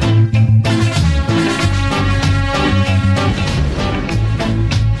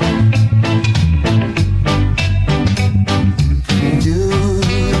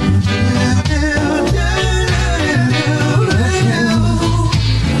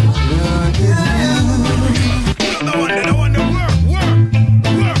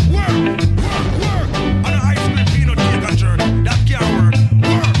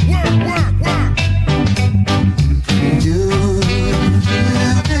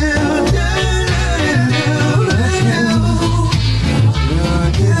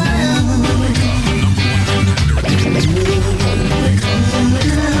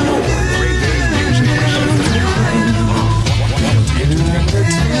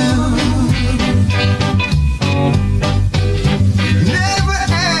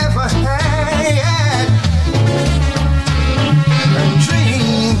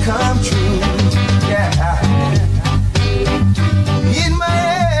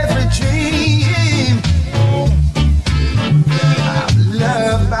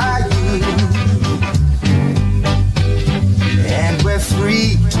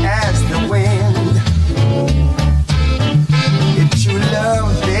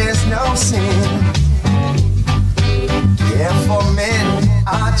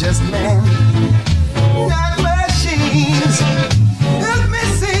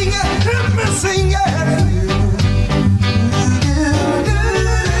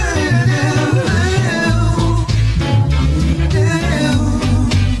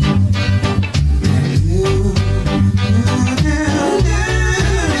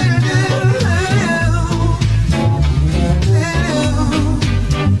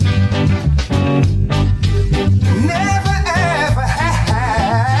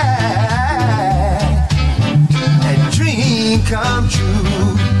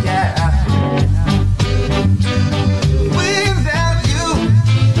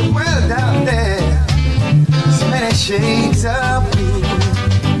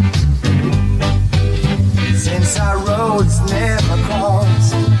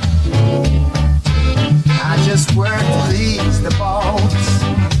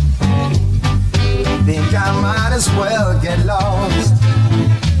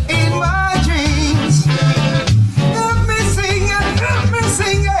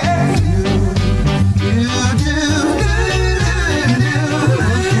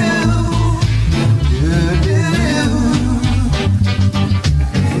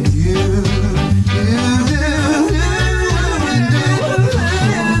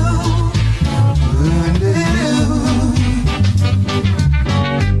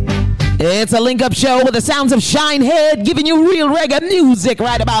 It's a Link Up show with the sounds of Shinehead giving you real reggae music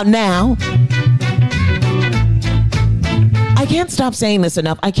right about now. I can't stop saying this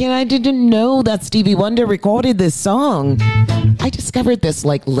enough. I didn't know that Stevie Wonder recorded this song. I discovered this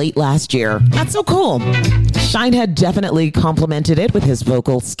like late last year. That's so cool. Shinehead definitely complimented it with his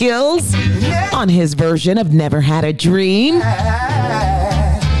vocal skills on his version of Never Had a Dream.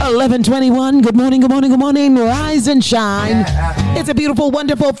 11:21. Good morning, good morning, good morning. Rise and shine. It's a beautiful,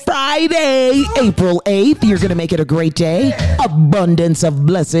 wonderful Friday, April 8th. You're going to make it a great day. Abundance of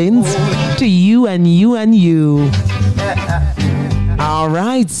blessings to you and you and you. All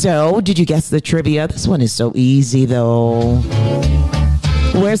right, so did you guess the trivia? This one is so easy, though.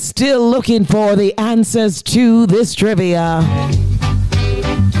 We're still looking for the answers to this trivia.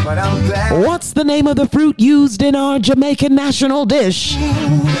 What's the name of the fruit used in our Jamaican national dish?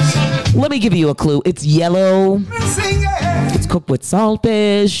 Let me give you a clue. It's yellow. It's cooked with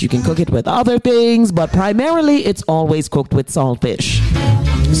saltfish. You can cook it with other things, but primarily it's always cooked with saltfish.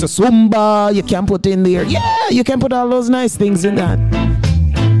 So sumba, you can put in there. Yeah, you can put all those nice things in that.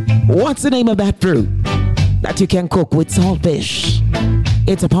 What's the name of that fruit that you can cook with saltfish?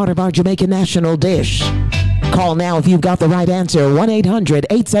 It's a part of our Jamaican national dish. Call now if you've got the right answer.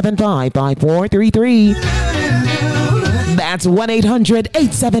 1-800-875-5433. That's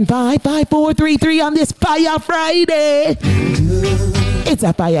 1-800-875-5433 on this Fire Friday. It's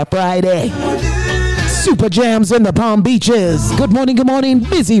a Fire Friday. Super Jams in the Palm Beaches. Good morning,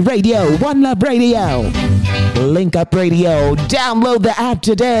 Busy Radio, One Love Radio, Link Up Radio. Download the app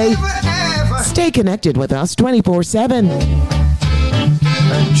today. Stay connected with us 24/7.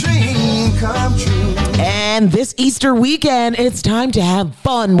 And this Easter weekend, it's time to have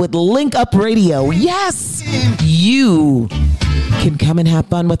fun with Link Up Radio. Yes, you can come and have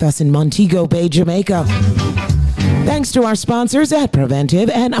fun with us in Montego Bay, Jamaica. Thanks to our sponsors at Preventive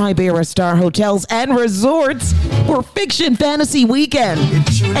and Iberia Star Hotels and Resorts for Fiction Fantasy Weekend,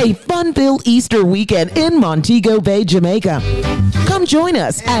 a fun-filled Easter weekend in Montego Bay, Jamaica. Come join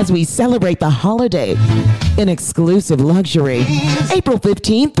us as we celebrate the holiday in exclusive luxury. April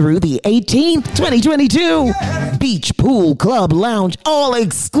 15th through the 18th, 2022. Beach, pool, club, lounge, all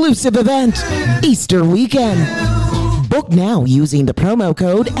exclusive event. Easter weekend. Book now using the promo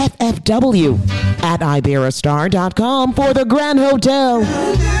code FFW at iberastar.com for the Grand Hotel.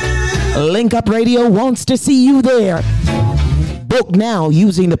 Link Up Radio wants to see you there. Book now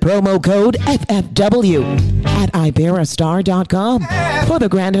using the promo code FFW at iberastar.com for the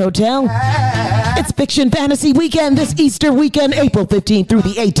Grand Hotel. It's Fiction Fantasy Weekend this Easter weekend, April 15th through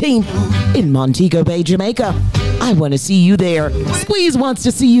the 18th in Montego Bay, Jamaica. I want to see you there. Squeeze wants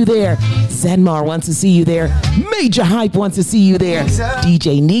to see you there. Zenmar wants to see you there. Major Hype wants to see you there.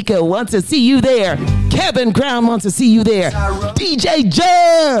 DJ Nico wants to see you there. Kevin Crown wants to see you there. DJ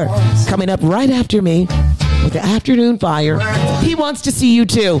Jer coming up right after me with the Afternoon Fire. He wants to see you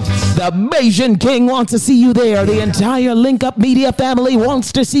too. The Bayesian King wants to see you there. The entire Link Up Media family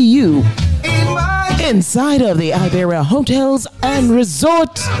wants to see you inside of the Iberia Hotels and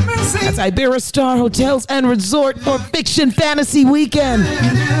Resort. That's Iberia Star Hotels and Resort for Fiction Fantasy Weekend.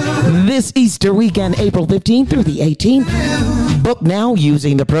 This Easter weekend, April 15th through the 18th. Book now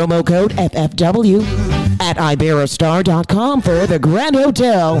using the promo code FFW at iberastar.com for the Grand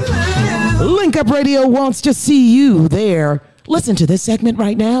Hotel. Link Up Radio wants to see you there. Listen to this segment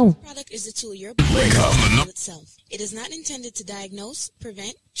right now. Product is a tool your body heal itself. It is not intended to diagnose,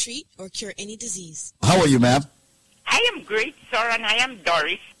 prevent, treat, or cure any disease. How are you, ma'am? I am great, sir, and I am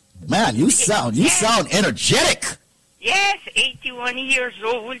Doris. Man, you sound energetic. Yes, 81 years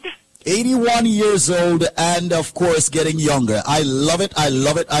old. 81 years old, and of course getting younger. I love it, I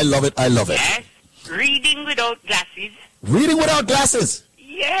love it, I love it, I love it. Yes, reading without glasses. Reading without glasses?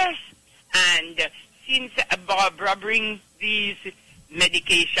 Yes, and since Barbara brings these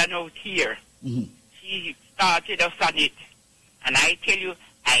medication out here, she started us on it. And I tell you,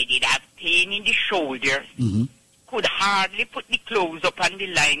 I did have pain in the shoulder. Could hardly put the clothes up on the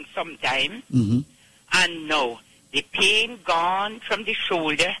line sometime. And now, the pain gone from the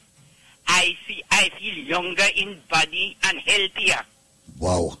shoulder. I feel younger in body and healthier.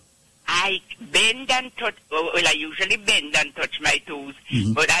 Wow. I bend and touch, well, I usually bend and touch my toes,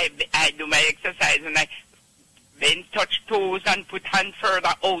 but I do my exercise and I bend, touch toes and put hand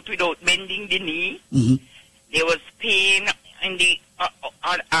further out without bending the knee. There was pain in the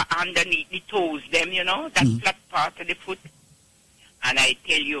underneath the toes, that flat part of the foot. And I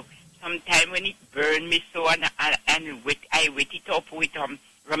tell you, sometime when it burned me so and I wet it up with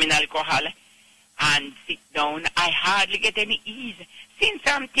rum and alcohol and sit down, I hardly get any ease. Since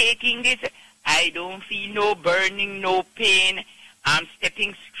I'm taking this, I don't feel no burning, no pain. I'm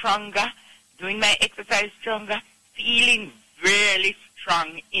stepping stronger. doing my exercise stronger, feeling really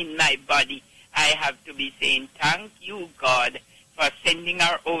strong in my body. I have to be saying thank you, God, for sending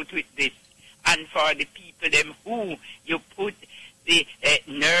her out with this, and for the people them who you put the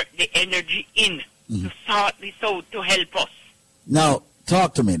energy in to sort this out to help us. Now,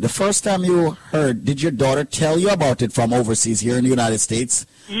 talk to me. The first time you heard, did your daughter tell you about it from overseas here in the United States?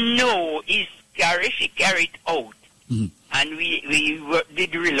 No, she carried it out. And we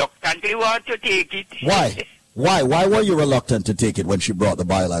did reluctantly want to take it. Why? Why were you reluctant to take it when she brought the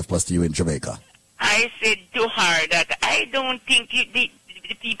BioLife Plus to you in Jamaica? I said to her that I don't think the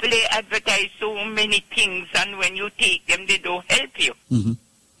people, they advertise so many things, and when you take them, they don't help you.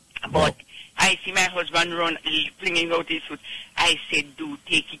 But I see my husband run, flinging out his foot. I said, do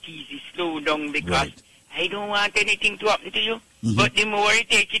take it easy, slow down, because I don't want anything to happen to you. But the more you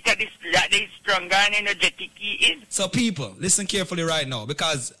take it, the stronger and energetic he is. So people, listen carefully right now,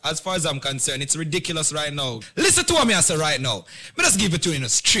 because as far as I'm concerned, it's ridiculous right now. Listen to what me I say right now. Me just give it to you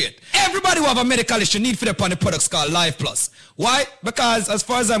straight. Everybody who have a medical issue need for the products called Life Plus. Why? Because as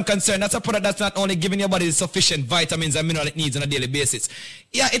far as I'm concerned, that's a product that's not only giving your body the sufficient vitamins and minerals it needs on a daily basis.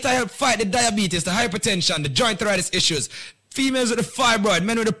 Yeah, it'll help fight the diabetes, the hypertension, the joint arthritis issues. Females with the fibroid,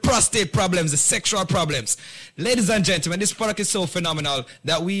 men with the prostate problems, the sexual problems. Ladies and gentlemen, this product is so phenomenal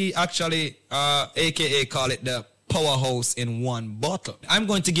that we actually, aka call it the powerhouse in one bottle. I'm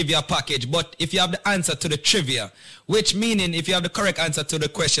going to give you a package, but if you have the answer to the trivia, which meaning if you have the correct answer to the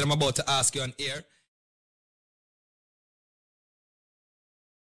question I'm about to ask you on air,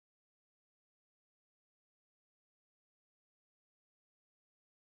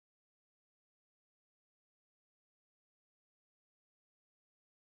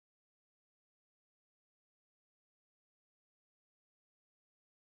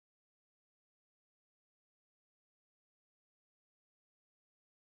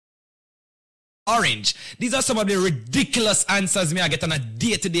 orange. These are some of the ridiculous answers me I get on a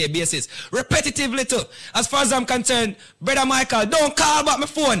day-to-day basis. Repetitively too. As far as I'm concerned, Brother Michael, don't call back my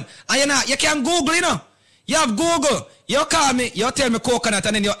phone. And you can Google, you know. You have Google. You call me, you tell me coconut,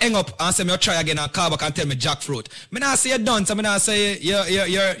 and then you hang up and say me you try again and call back and tell me jackfruit. Me not say you're done, so me not say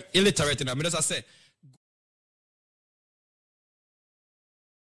you're illiterate, you know. Me just say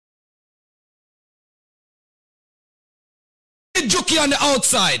juki on the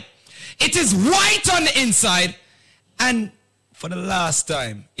outside. It is white on the inside, and for the last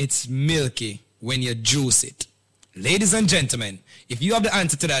time, it's milky when you juice it. Ladies and gentlemen, if you have the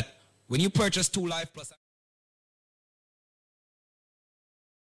answer to that, when you purchase 2 Life Plus...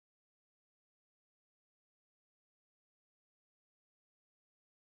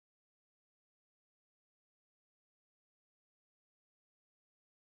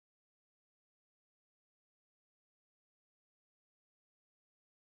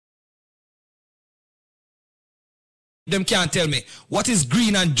 Them can't tell me what is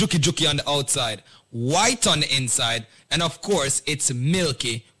green and juki on the outside, white on the inside, and of course it's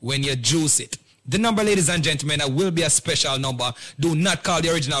milky when you juice it. The number, ladies and gentlemen, will be a special number. Do not call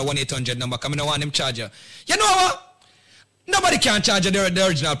the original 1-800 number, because I don't want them charge you. You know what? Nobody can charge you the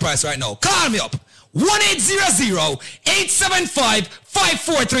original price right now. Call me up.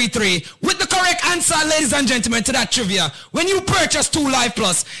 1-800-875-5433 with the correct answer, ladies and gentlemen, to that trivia. When you purchase 2 Life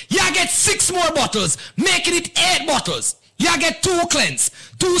Plus, you get 6 more bottles, making it 8 bottles. You get 2 cleanse,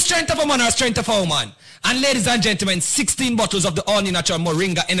 2 strength of a man or strength of a woman. And ladies and gentlemen, 16 bottles of the all-new natural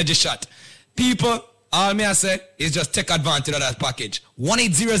Moringa energy shot. People, all me I say is just take advantage of that package.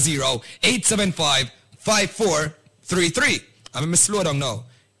 1-800-875-5433. I'm going to slow down now.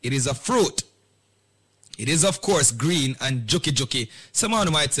 It is a fruit. It is, of course, green and juki.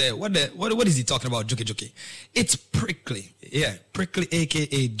 Someone might say, what is he talking about, juki? It's prickly. Yeah, prickly,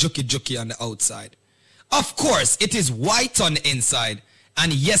 a.k.a. juki on the outside. Of course, it is white on the inside.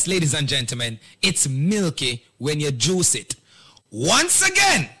 And yes, ladies and gentlemen, it's milky when you juice it. Once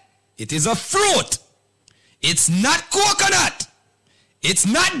again, it is a fruit. It's not coconut. It's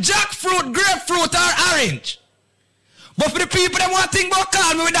not jackfruit, grapefruit, or orange. But for the people that want to think about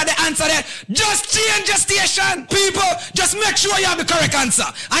call me without the answer there, just change your station. People, just make sure you have the correct answer.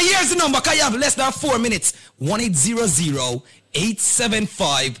 And here's the number, because you have less than 4 minutes.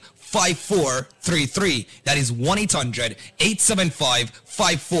 1-800-875-5433. That is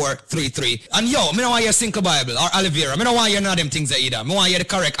 1-800-875-5433. And yo, me don't want to hear Cinco Bible or aloe vera. Me don't want to hear none of them things either. Me want to hear the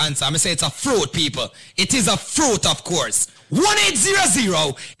correct answer. Me say it's a fruit, people. It is a fruit, of course.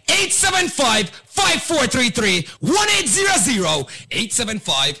 1-800-875-5433.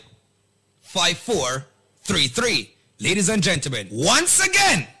 1-800-875-5433. Ladies and gentlemen, once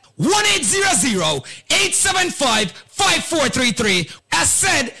again, 1-800-875-5433. As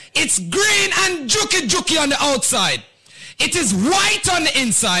said, it's green and juki on the outside. It is white on the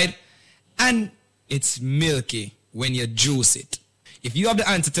inside, and it's milky when you juice it. If you have the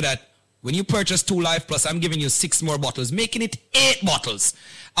answer to that, when you purchase 2 Life Plus, I'm giving you 6 more bottles, making it 8 bottles.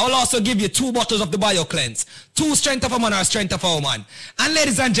 I will also give you 2 bottles of the Bio Cleanse, 2 Strength of a Man or Strength of a Woman. And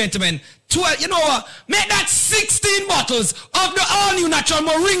ladies and gentlemen, you know what? Make that 16 bottles of the all-new natural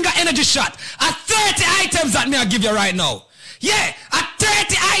Moringa Energy Shot at 30 items that me I give you right now. Yeah, at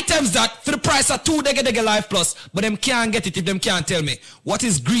 30 items that for the price of 2 Dege Life Plus, but them can't get it if them can't tell me what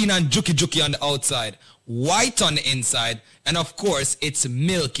is green and juki on the outside, white on the inside, and of course, it's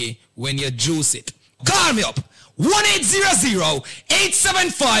milky when you juice it. Call me up.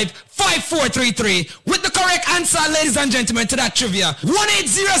 1-800-875-5433 with the correct answer, ladies and gentlemen, to that trivia.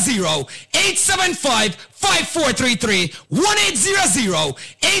 1-800-875-5433.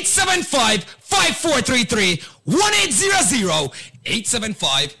 1-800-875-5433.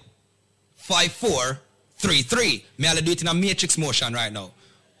 1-800-875-5433. May I do it in a matrix motion right now?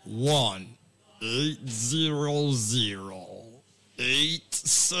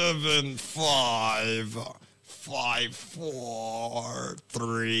 1-800-875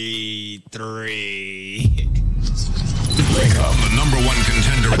 5433. Wake up, the number 1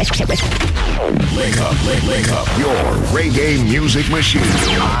 contender. Wake up your reggae music machine.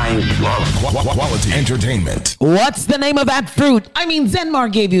 I love quality entertainment. What's the name of that fruit? I mean,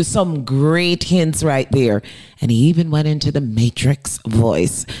 Zenmar gave you some great hints right there. And he even went into the Matrix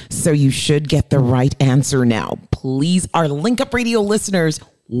voice. So you should get the right answer now. Please, our Link Up Radio listeners,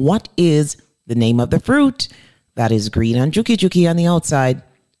 what is the name of the fruit that is green and juki on the outside,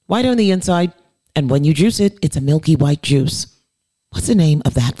 white on the inside, and when you juice it, it's a milky white juice? What's the name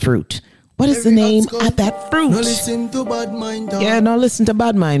of that fruit? What is the name of that fruit? No listen to bad mind, dog. Yeah, no listen to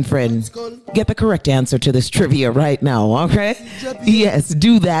bad mind, friend. Get the correct answer to this trivia right now, okay? Yes,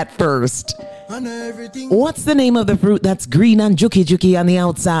 do that first. What's the name of the fruit that's green and juki on the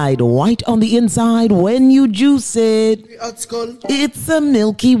outside, white on the inside when you juice it? It's a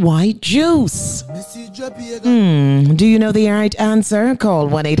milky white juice. Do you know the right answer? Call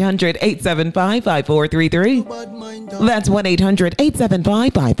 1-800-875-5433. That's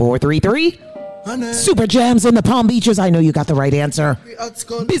 1-800-875-5433. Super Jams in the Palm Beaches. I know you got the right answer.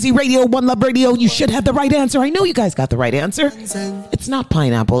 Busy Radio, One Love Radio. You should have the right answer. I know you guys got the right answer. It's not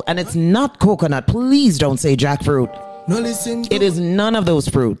pineapple and it's not coconut. Please don't say jackfruit. It is none of those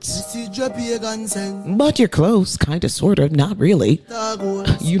fruits. But you're close, kind of, sort of, not really.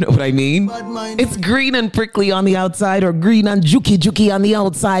 You know what I mean? It's green and prickly on the outside, or green and juki on the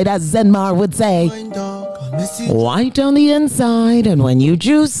outside, as Zenmar would say. White on the inside, and when you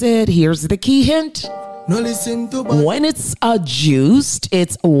juice it, here's the key hint. When it's juiced,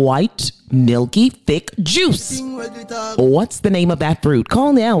 it's white, milky, thick juice. What's the name of that fruit?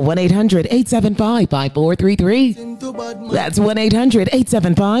 Call now, 1-800-875-5433. That's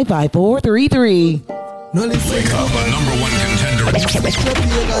 1-800-875-5433. Wake up, the number 1 contender. Wake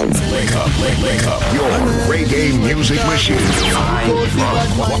up your reggae music machine. I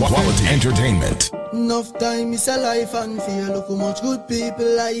love quality entertainment. Enough time is a life and fear. Look how much good people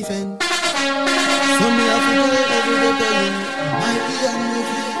life in. So me have to tell every day tell you, I am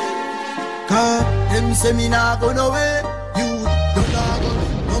with you. Cause them say me nah go nowhere. You don't nah go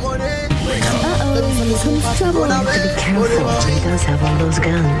no money. He's in trouble. You have to be careful. He does have all those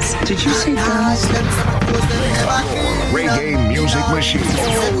guns. Did you say guns? Reggae music machine.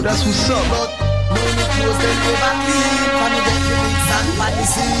 Oh, that's what's up. No me close them never clean. When you get the big sand by the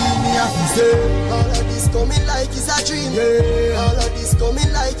sea, me have to say all of this coming like it's a dream. All of this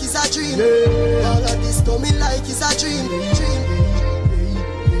coming like it's a dream. All of this coming like it's a dream.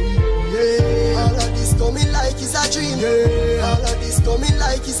 All of this coming like it's a dream. All of this coming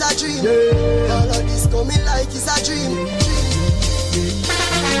like it's a dream. All of this coming like it's a dream.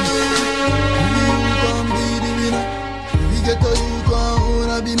 We get to you to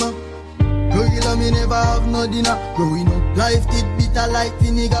own a bima. Girl, me never have no dinner. Growing up, life did bitter like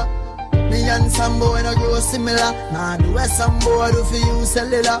vinegar. Me and some boy no grow similar. Nah, do what some boy do for you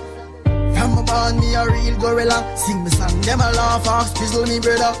cellular. From a born me a real gorilla. Sing me song, them a laugh off, spizzle me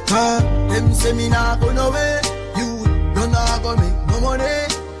brother. Them say me nah go nowhere. You don't nah go make no money.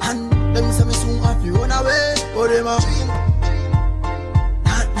 And them say me soon have you run away. Oh, them a dream.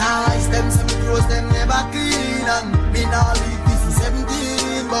 Not nice, them say me close, them never clean. And me nah leave this is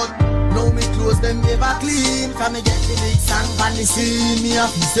 17. But now me close, them never clean. From me get the big song on the scene. Me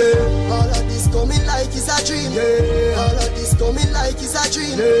have to say all of this coming like it's a dream. All of this coming like it's a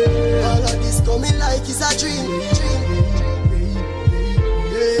dream. All of this coming like it's a dream.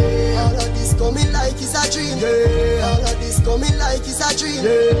 coming like it's a dream. Yeah. All of this coming like it's a dream.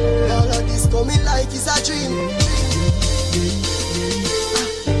 Yeah. All of this coming like it's a dream.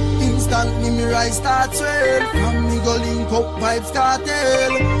 Instantly me rise start swell. From me go link up vibes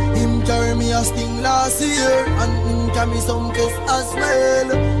cartel. Him carry me a sting last year, and him carry me some test as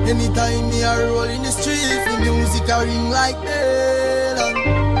well. Anytime me a roll in the street, the music a ring like bell. And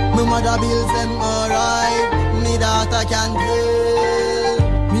my mother bills them alright, me daughter can tell.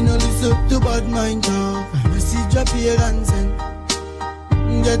 Me no listen to bad mind talk, I message your parents and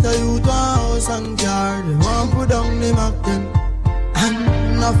get a youth a house and car. They want put down them up them, and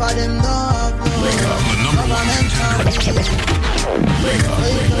enough of them don't have no government can.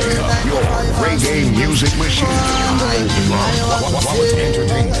 Your reggae music machine. I love quality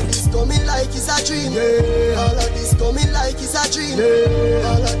entertainment. This coming like it's a dream. All of this coming like it's a dream.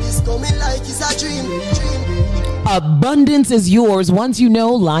 All of this coming like it's a dream. Abundance is yours. Once you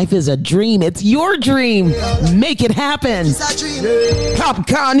know life is a dream, it's your dream. Make it happen.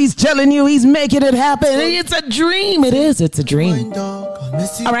 Popcorn, he's telling you he's making it happen. It's a dream. It is. It's a dream.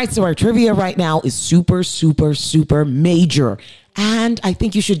 All right, so our trivia right now is super, super, super major. And I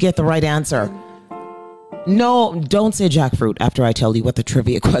think you should get the right answer. No, don't say jackfruit after I tell you what the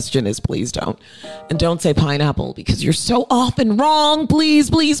trivia question is. Please don't. And don't say pineapple because you're so often wrong. Please,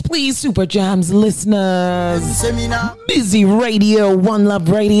 please, please, Super Jams listeners. Busy Radio, One Love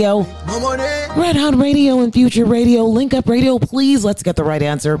Radio, Red Hot Radio and Future Radio, Link Up Radio. Please, let's get the right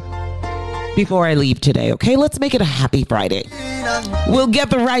answer before I leave today, okay? Let's make it a happy Friday. We'll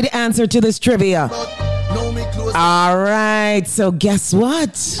get the right answer to this trivia. All right, so guess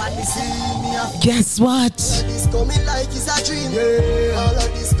what? Guess what?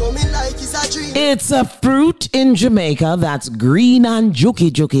 It's a fruit in Jamaica that's green and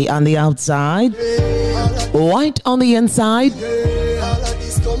juki on the outside, white on the inside.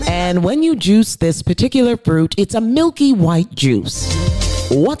 And when you juice this particular fruit, it's a milky white juice.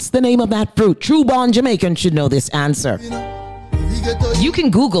 What's the name of that fruit? True born Jamaican should know this answer. You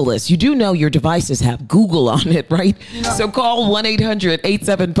can Google this. You do know your devices have Google on it, right? So call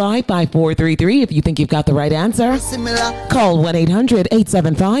 1-800-875-5433 if you think you've got the right answer. Call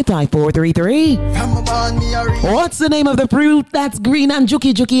 1-800-875-5433. What's the name of the fruit that's green and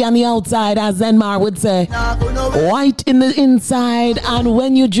juki on the outside, as Zenmar would say? White in the inside, and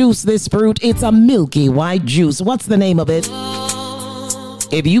when you juice this fruit, it's a milky white juice. What's the name of it?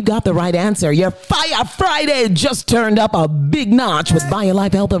 If you got the right answer, your Fire Friday just turned up a big notch with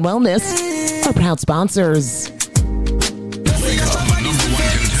BioLife Health and Wellness, our proud sponsors. Your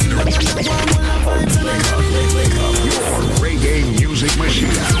reggae music machine.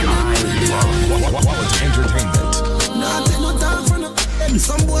 I love quality entertainment.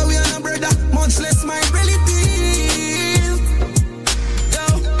 Some boy we are no brother, much less my relative. Yo,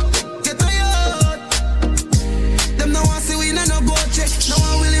 get tired. Them no want see we no go check. No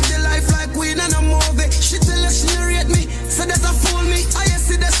one will live the life like we no movie. She tell us she rate me, so that a fool me. I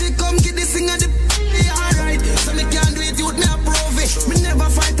see that she come get this thing at the alright. So me can't do it, you'd me approve it. Me never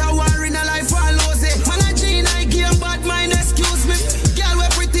fight a war in a life I lose it. Man I Gene, I game bad mind, excuse me. Girl we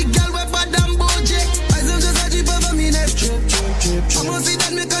pretty, girl we bad and bougie. I am just a jeep over me neck. I must see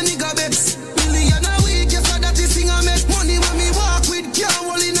that make a nigga babes. Million a week, yes, that is thing I make money when me walk with can't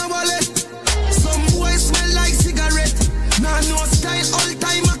hold in a wallet. Some boys smell like cigarette. Nah, no style, all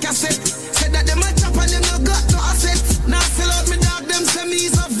time a cassette. Said that them a chop and them no got no asset. Now sell out me dog, them say me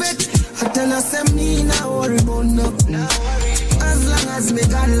is a vet. I tell us them me now worry about nothing. As long as me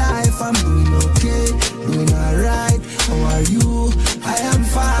got life, I'm doing okay, doing alright. How are you? I am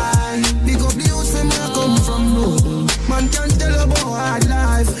fine. Big up the youth from where I come from, no. Man can't tell about hard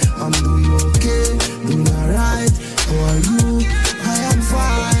life. I'm doing okay, doing alright. How are you? I am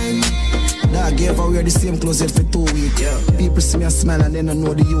fine. That gave her wear the same clothes yet for 2 weeks. Yeah. People see me a smile and they don't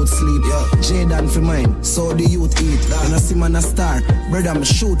know the youth sleep. Yeah. Jaden for mine, so the youth eat. And I see man a star, brother me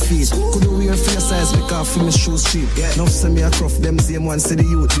shoot feet. Could you wear face size because for me shoes cheap. Yeah. Now see me a cruff, them same one say the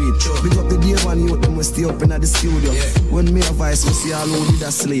youth read. Big up the day one youth, them we stay up in the studio. Yeah. When me a voice, we see all who did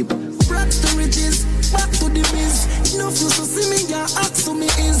a sleep. Back to riches, back to the biz. Enough you so see me, yeah, ask to me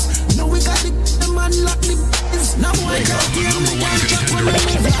is. Now we got the man lock the biz. Now I can't hear me, can't check when we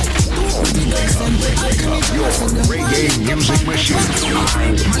move like. Your reggae music machine.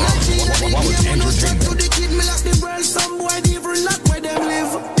 I love quality entertainment. To the kid, me like the world, some boy even like where them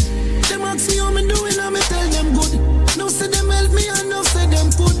live. Them ask me how me doing, and me tell them good. No say them help me, and no say them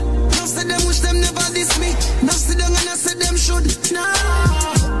could. No say them wish them never diss me. No say them and I say them should. Nah,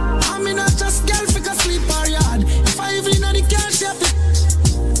 I mean not just girl pick a sleep or yard. If I even know the cash, she have to.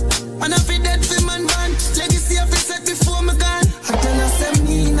 And if it dead for man, legacy of it set before me gone. I tell us them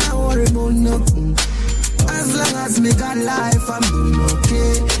me now worry about no.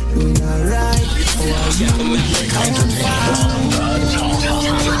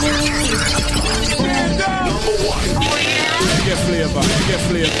 Get flavor.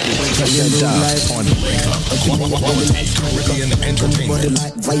 Caribbean Entertainment.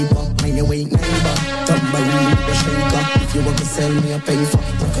 Like Viper, mine away neighbor. Tambourine, the shaker. If you want to sell me a paper,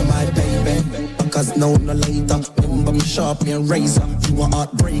 look at my baby. Because no later. Remember me sharp, me a razor. You a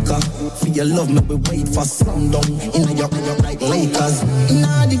heartbreaker. For your love, me we wait for sundown. In your like Lakers.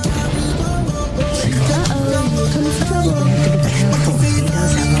 Nah, the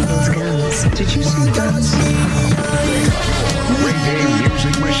Did you see guns? Reggae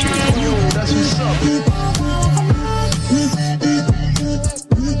music machine. Yo, that's what's up.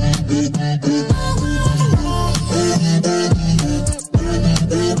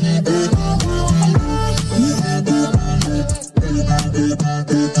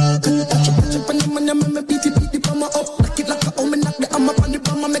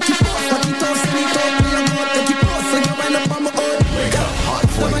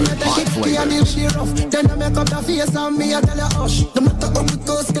 Then I make up the face and me I tell you hush. No matter how it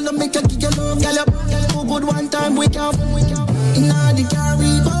goes, still I make you give your love, girl. Too good one time we can. Inna the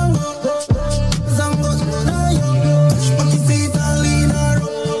Caribbean, Zango inna you. Touch my feet and lean her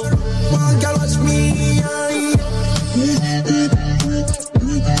up. One girl watch me.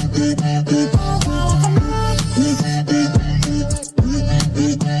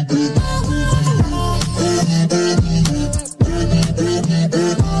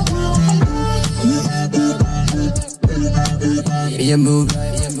 You move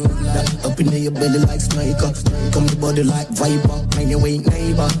that up in your belly like sniper. Come the body like Viper. Mine you ain't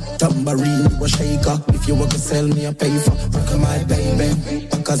neighbor. Tambourine, you a shaker. If you want to sell me a pay for, rock my baby.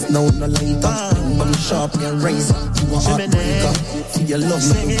 Because no later. I'm sharp, me a razor. You a heartbreaker. For your love,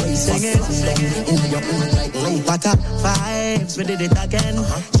 me a race. In your own like later. Butter vibes, we did it again.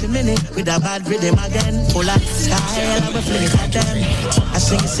 Chimney with a bad rhythm again. Full of style, I will fling it at them. I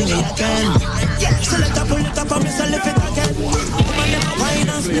sing it again. So let up, pull it up, and me so lift it again. Come on, never wine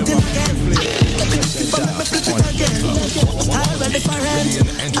and split it again. But let me flip it again. Style very different.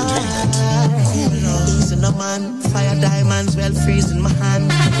 Losing a man, fire diamonds, well freezing my hand.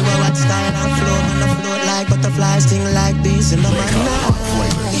 You are what style and flow, man, I float like butterflies, sting like bees in a man.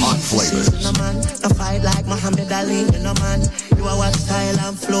 Hot flavors. In a man, I fight like Muhammad Ali in a man. You are what style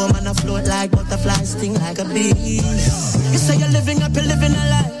and flow, man, I float like butterflies, sting like a bee. You say you're living up, you're living a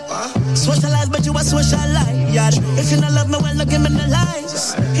lie. Socialize, but you a socialite. Yeah. If you don't love me, well, look give me the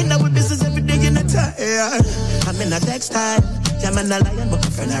lies. In our business every day in a tie. I'm in a textile. Yeah, I'm a lion, but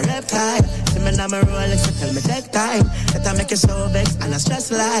I'm from a reptile. See me now, my Rolex, so tell me take time. That I make you so vexed and I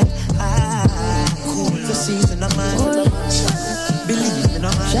stress life. Cool for season, I'm man. Believe in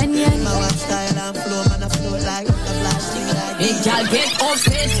a man. My one style and flow, man, I flow like the blasting like. Hey, y'all get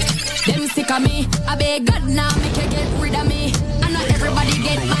upset. Them sick of me. I beg God now, make you get rid of me. I know everybody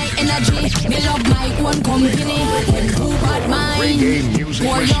get my energy. Me love my own company. Them too bad mind. For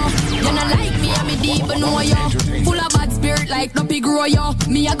you not like me, I me deep know you. Full of bad spirit like no pig grow you.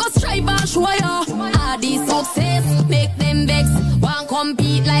 Me I go strive and show you. All this success make them vex. Want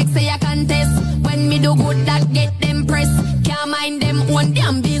compete like say a contest. When me do good that get them press. Can't mind them own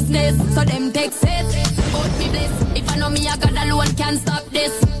damn business. So them take set. But me bless. If I know me I got alone can't stop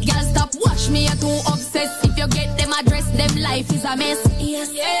this. Girl stop watch me you're too obsessed. If you get them address them life is a mess.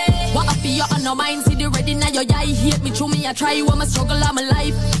 Yes. Yeah. What up you on no mind see the ready now your eye hate me through me I try when my struggle of my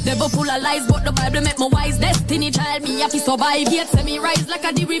life. Never full of lies but the Bible make me wise. Destiny child me have to survive. Yet say me rise like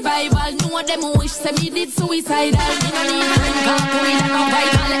a the revival. Know them who wish say me did suicidal. Me no need friend can't put me that no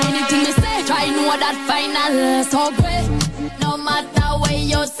vital. Anything me say try know that final. So great no matter what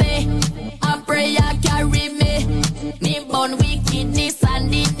you say. I pray I carry me. Me born wickedness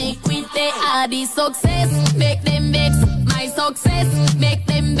and iniquity. All the success make them vex. My success make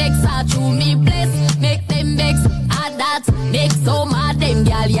them vex. I true me bless make them vex. And that make so mad them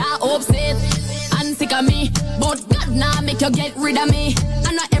gal ya upset and sick of me. But God now make you get rid of me.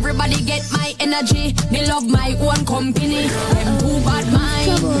 I know everybody get my energy. Me love my own company. Them too bad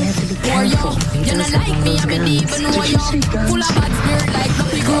mind for you not like me. I me even know you. Full of bad spirit like no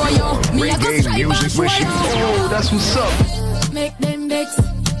pig grow you. Me I go strive and show you. Oh, that's what's up. Make them vex.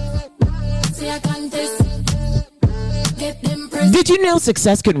 Say I contest. Get them press. Did you know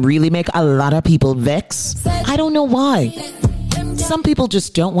success can really make a lot of people vex? I don't know why. Some people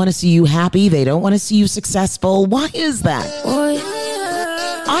just don't want to see you happy. They don't want to see you successful. Why is that?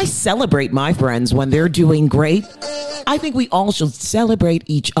 I celebrate my friends when they're doing great. I think we all should celebrate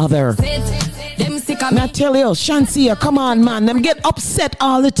each other. Now tell you, Shansia, come on, man. Them get upset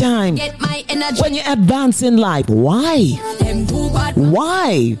all the time. When you advance in life. Why?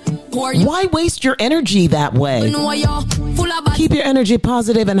 Why? Why waste your energy that way? Keep your energy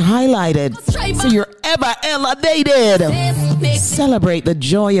positive and highlighted so you're ever elevated. Celebrate the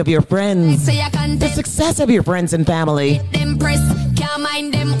joy of your friends, the success of your friends and family. May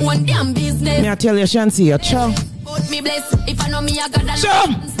I tell you, Shansi, cho.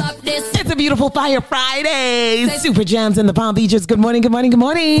 It's a beautiful Fire Friday. Super Jams in the Palm Beaches. Good morning, good morning, good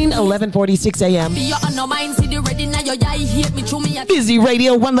morning. 11:46 a.m. Busy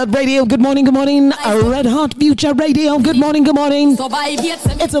Radio, One Love Radio. Good morning, good morning. Red Hot Future Radio. Good morning, good morning.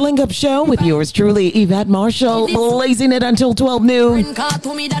 It's a link-up show with yours truly, Yvette Marshall, blazing it until 12 noon.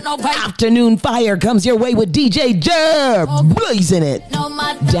 Afternoon Fire comes your way with DJ Jerb, blazing it.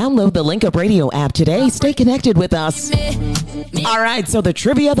 Download the Link Up Radio app today. Stay connected with us. All right, so the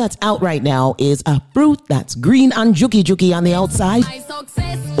trivia that's out right now is a fruit that's green and juki on the outside,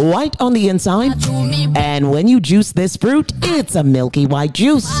 white on the inside, and when you juice this fruit, it's a milky white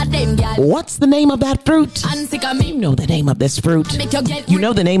juice. What's the name of that fruit? You know the name of this fruit. You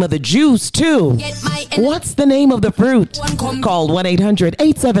know the name of the juice, too. What's the name of the fruit? Call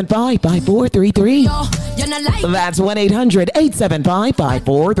 1-800-875-5433. That's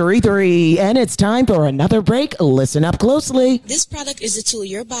 1-800-875-5433. And it's time for another break. Listen up closely. This product is a tool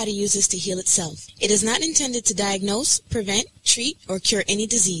your body uses to heal itself. It is not intended to diagnose, prevent, treat, or cure any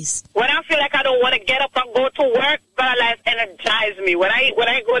disease. When I feel like I don't want to get up and go to work, God Life energizes me. When I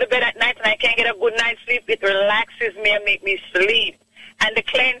go to bed at night and I can't get a good night's sleep, it relaxes me and makes me sleep. And the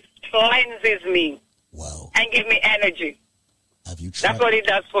cleanses me. Wow. And give me energy. Have you tried? That's what it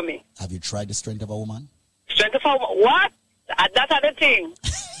does for me. Have you tried the strength of a woman? Strength of a woman? What? That's other thing.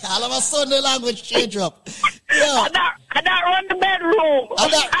 All of a sudden the language change up. Yeah. I don't run the bedroom.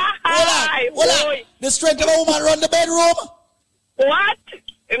 Hold on. The strength of a woman run the bedroom? What?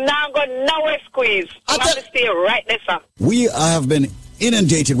 Now I'm going nowhere squeeze. I'm going to stay right there, sir. We have been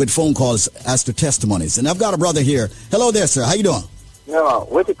inundated with phone calls as to testimonies. And I've got a brother here. Hello there, sir. How you doing? Yeah,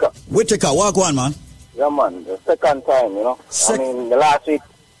 Whitaker. Whitaker, walk on, man. Yeah, man. The second time, you know. I mean, the last week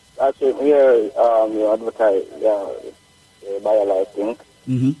here, you advertise, buy a life thing.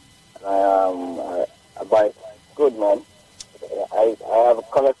 Mm-hmm. I buy good, man. I have a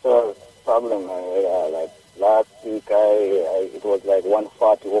cholesterol problem, man. Like last week, it was like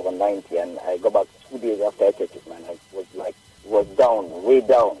 140 over 90, and I go back 2 days after I take it, man. I was down, way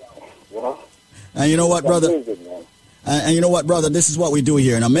down, you know. And you know what, brother? Amazing, man. And you know what, brother? This is what we do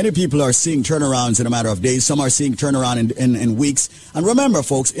here. Now, many people are seeing turnarounds in a matter of days. Some are seeing turnaround in weeks. And remember,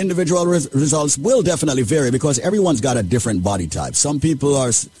 folks, individual results will definitely vary because everyone's got a different body type. Some people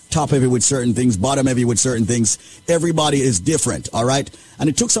are top heavy with certain things, bottom heavy with certain things. Everybody is different, all right? And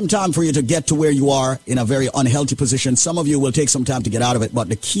it took some time for you to get to where you are in a very unhealthy position. Some of you will take some time to get out of it. But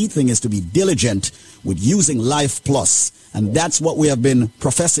the key thing is to be diligent with using Life Plus. And that's what we have been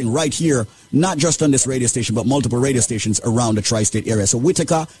professing right here, not just on this radio station, but multiple radio stations around the tri-state area. So,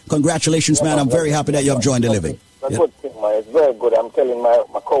 Whitaker, congratulations, man. I'm very happy that you have joined the living. That's a good thing, man. It's very good. I'm telling my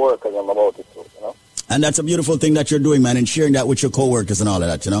co-workers about it too, you know. And that's a beautiful thing that you're doing, man, and sharing that with your co-workers and all of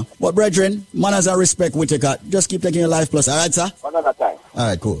that, you know. But, brethren, manners and respect, Whitaker. Just keep taking your Life Plus. All right, sir? Another time. All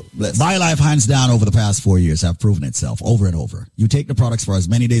right, cool. Bless. BioLife, hands down, over the past 4 years, have proven itself over and over. You take the products for as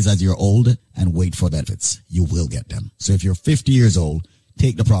many days as you're old and wait for benefits. You will get them. So if you're 50 years old,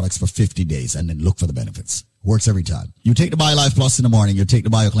 take the products for 50 days and then look for the benefits. Works every time. You take the BioLife Plus in the morning, you take the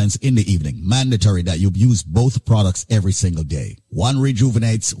BioCleanse in the evening. Mandatory that you use both products every single day. One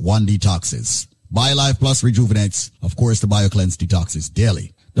rejuvenates, one detoxes. BioLife Plus rejuvenates. Of course, the BioCleanse detoxes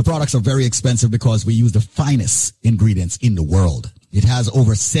daily. The products are very expensive because we use the finest ingredients in the world. It has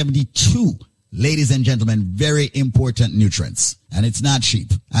over 72, ladies and gentlemen, very important nutrients. And it's not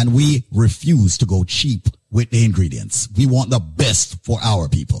cheap. And we refuse to go cheap with the ingredients. We want the best for our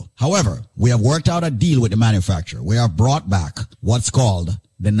people. However, we have worked out a deal with the manufacturer. We have brought back what's called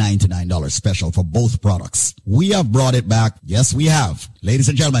the $99 special for both products. We have brought it back. Yes, we have. Ladies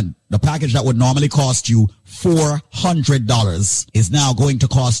and gentlemen, the package that would normally cost you $400 is now going to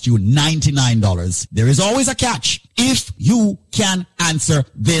cost you $99. There is always a catch if you can answer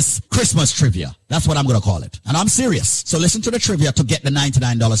this Christmas trivia. That's what I'm going to call it. And I'm serious. So listen to the trivia to get the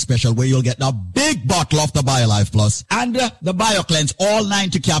 $99 special where you'll get the big bottle of the BioLife Plus and the BioCleanse, all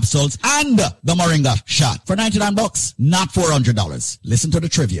 90 capsules, and the Moringa shot for $99, not $400. Listen to the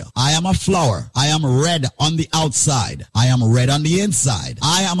trivia. I am a flower. I am red on the outside. I am red on the inside.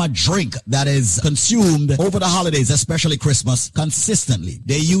 I am a drink that is consumed over the holidays, especially Christmas, consistently.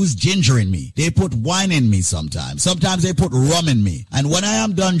 They use ginger in me. They put wine in me sometimes. Sometimes they put rum in me. And when I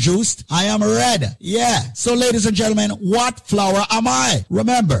am done juiced, I am red. red. Yeah. So ladies and gentlemen, what flour am I?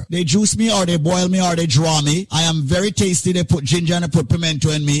 Remember, they juice me or they boil me or they draw me. I am very tasty. They put ginger and they put pimento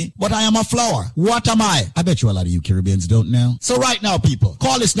in me. But I am a flour. What am I? I bet you a lot of you Caribbeans don't know. So right now, people,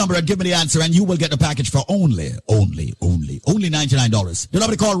 call this number and give me the answer and you will get the package for only $99. The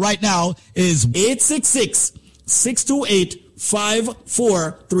number to call right now is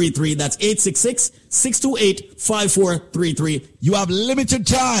 866-628-5433. That's 866-628-5433. You have limited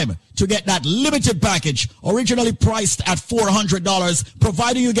time to get that limited package, originally priced at $400.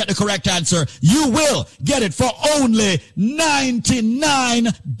 Providing you get the correct answer, you will get it for only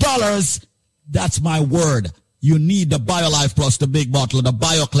 $99. That's my word. You need the BioLife Plus, the big bottle, the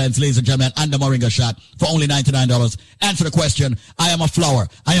BioCleanse, ladies and gentlemen, and the Moringa shot for only $99. Answer the question. I am a flour.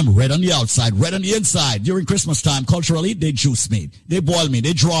 I am red on the outside, red on the inside. During Christmas time, culturally, they juice me. They boil me.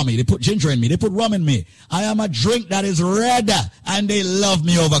 They draw me. They put ginger in me. They put rum in me. I am a drink that is red, and they love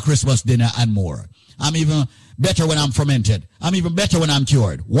me over Christmas dinner and more. I'm even better when I'm fermented. I'm even better when I'm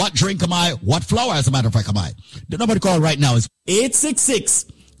cured. What drink am I? What flour, as a matter of fact, am I? The number to call right now is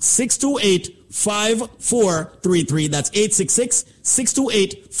 866-628-5433. That's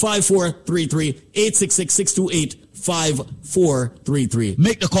 866-628-5433. 866-628-5433.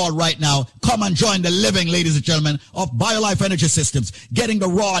 Make the call right now. Come and join the living, ladies and gentlemen, of BioLife Energy Systems. Getting the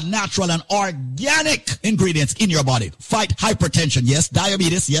raw, natural, and organic ingredients in your body. Fight hypertension. Yes,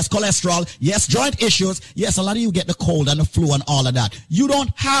 diabetes. Yes, cholesterol. Yes, joint issues. Yes, a lot of you get the cold and the flu and all of that. You don't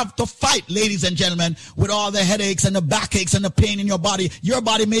have to fight, ladies and gentlemen, with all the headaches and the backaches and the pain in your body. Your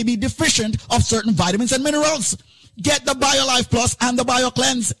body may be deficient of certain vitamins and minerals. Get the BioLife Plus and the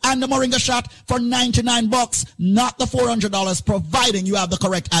BioCleanse and the Moringa shot for $99, not the $400, providing you have the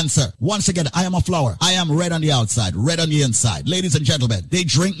correct answer. Once again, I am a flour. I am red on the outside, red on the inside. Ladies and gentlemen, they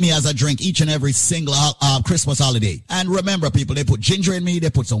drink me as I drink each and every single Christmas holiday. And remember, people, they put ginger in me, they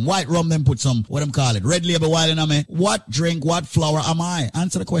put some white rum, then put some, what I'm calling, red label wine in me. What drink, what flour am I?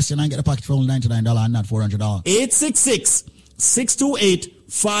 Answer the question and get a package for only $99 and not $400.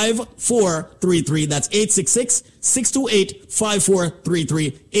 866-628-5433. That's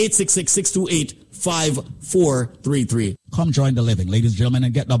 866-628-5433. 866-628-5433. Come join the living, ladies and gentlemen,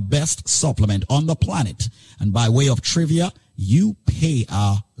 and get the best supplement on the planet. And by way of trivia, you pay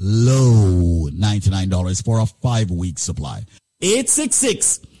a low $99 for a 5-week supply.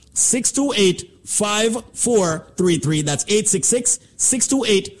 866-628-5433. That's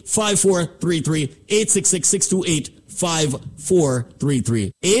 866-628-5433.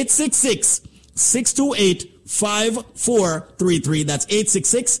 866-628-5433. 866-628-5433. That's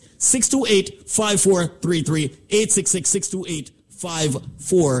 866-628-5433.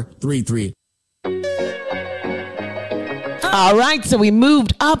 866-628-5433. All right, so we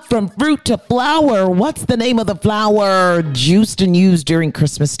moved up from fruit to flour. What's the name of the flour juiced and used during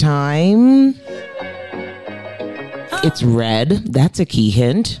Christmas time? It's red. That's a key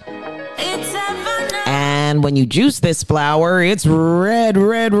hint. And when you juice this flour, it's red,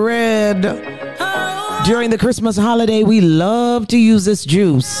 red, red. During the Christmas holiday, we love to use this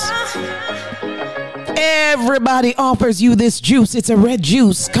juice. Everybody offers you this juice. It's a red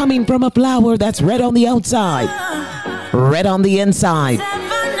juice coming from a flour that's red on the outside, red on the inside.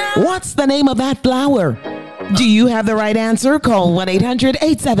 What's the name of that flour? Do you have the right answer? Call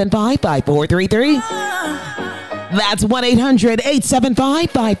 1-800-875-5433. That's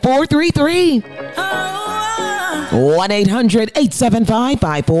 1-800-875-5433.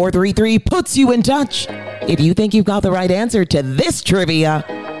 1-800-875-5433 puts you in touch. If you think you've got the right answer to this trivia,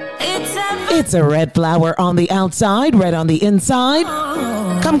 it's a red flour on the outside, red on the inside.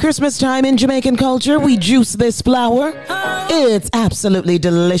 Come Christmas time in Jamaican culture, we juice this flour. It's absolutely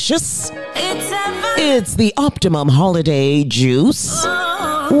delicious. It's the optimum holiday juice.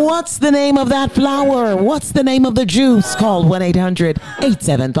 What's the name of that flour? What's the name of the juice? Call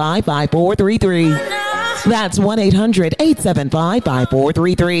 1-800-875-5433. That's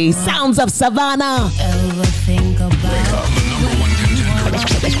 1-800-875-5433. Sounds of Savannah.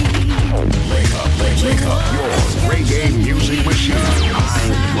 Wake up, your reggae music machine. I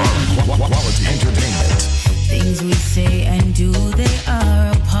love quality entertainment. Things we say and do, they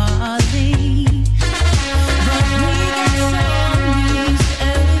are appalling. But we get so amused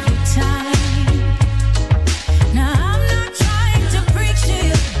every time. Now I'm not trying to preach to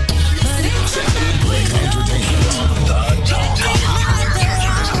you, but it's just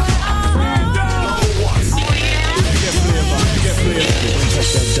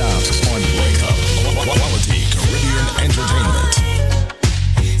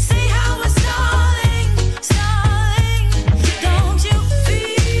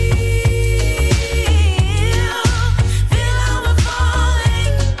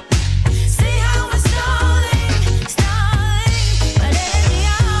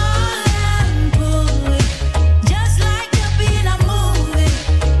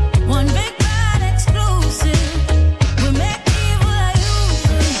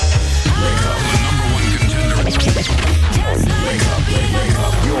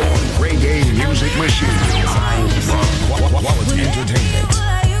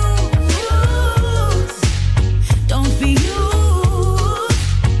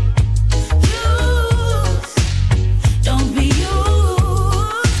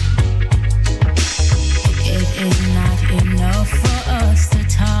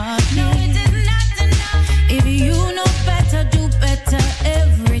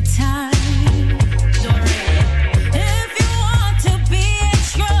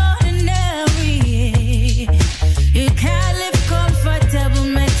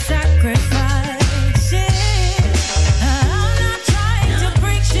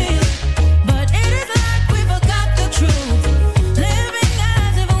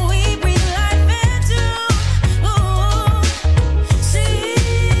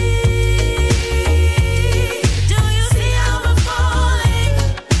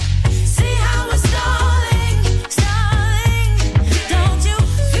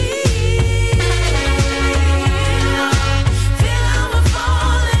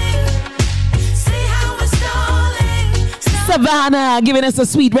Savannah giving us a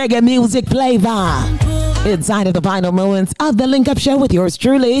sweet reggae music flavor. Inside of the final moments of the Link Up Show with yours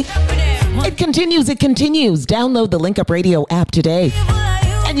truly. It continues. Download the Link Up Radio app today.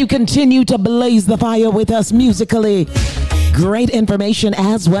 And you continue to blaze the fire with us musically. Great information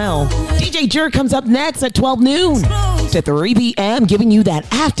as well. DJ Jerk comes up next at 12 noon to 3 p.m. giving you that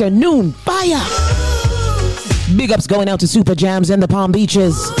afternoon fire. Big ups going out to Super Jams in the Palm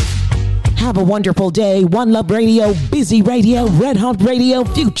Beaches. Have a wonderful day. One Love Radio, Busy Radio, Red Hot Radio,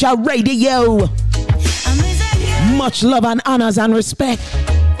 Future Radio. Much love and honors and respect.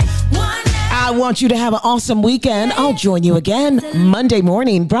 I want you to have an awesome weekend. I'll join you again Monday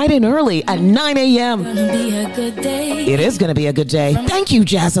morning, bright and early at 9 a.m. It is going to be a good day. Thank you,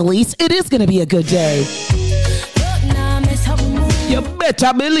 Jazzalise. It is going to be a good day. You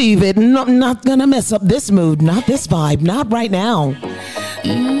better believe it. Not going to mess up this mood, not this vibe, not right now.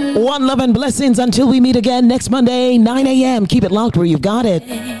 One love and blessings until we meet again next Monday, 9 a.m. Keep it locked where you've got it.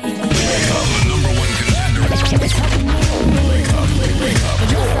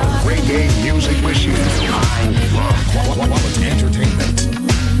 Reggae music machine. I love quality entertainment.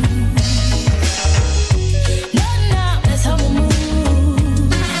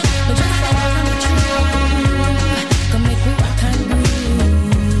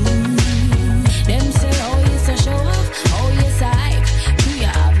 Them say, oh, you so show off, oh, you so hype. Do you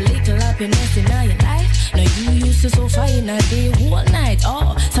have little happiness in your life? No, you used to suffer in a day, whole night.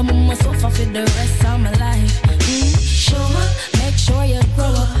 Oh, someone must suffer for the rest of my life. Show up, make sure you grow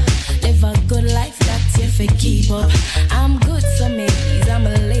up. Live a good life, that's if you keep up. I'm good, so maybe I'ma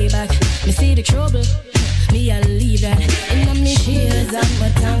lay back. Me see the trouble, me I leave that. In my shoes, I'm a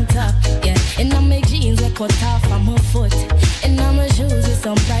tank top, yeah. In my jeans, I cut off from her foot. In my shoes, with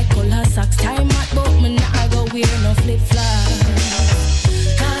some bright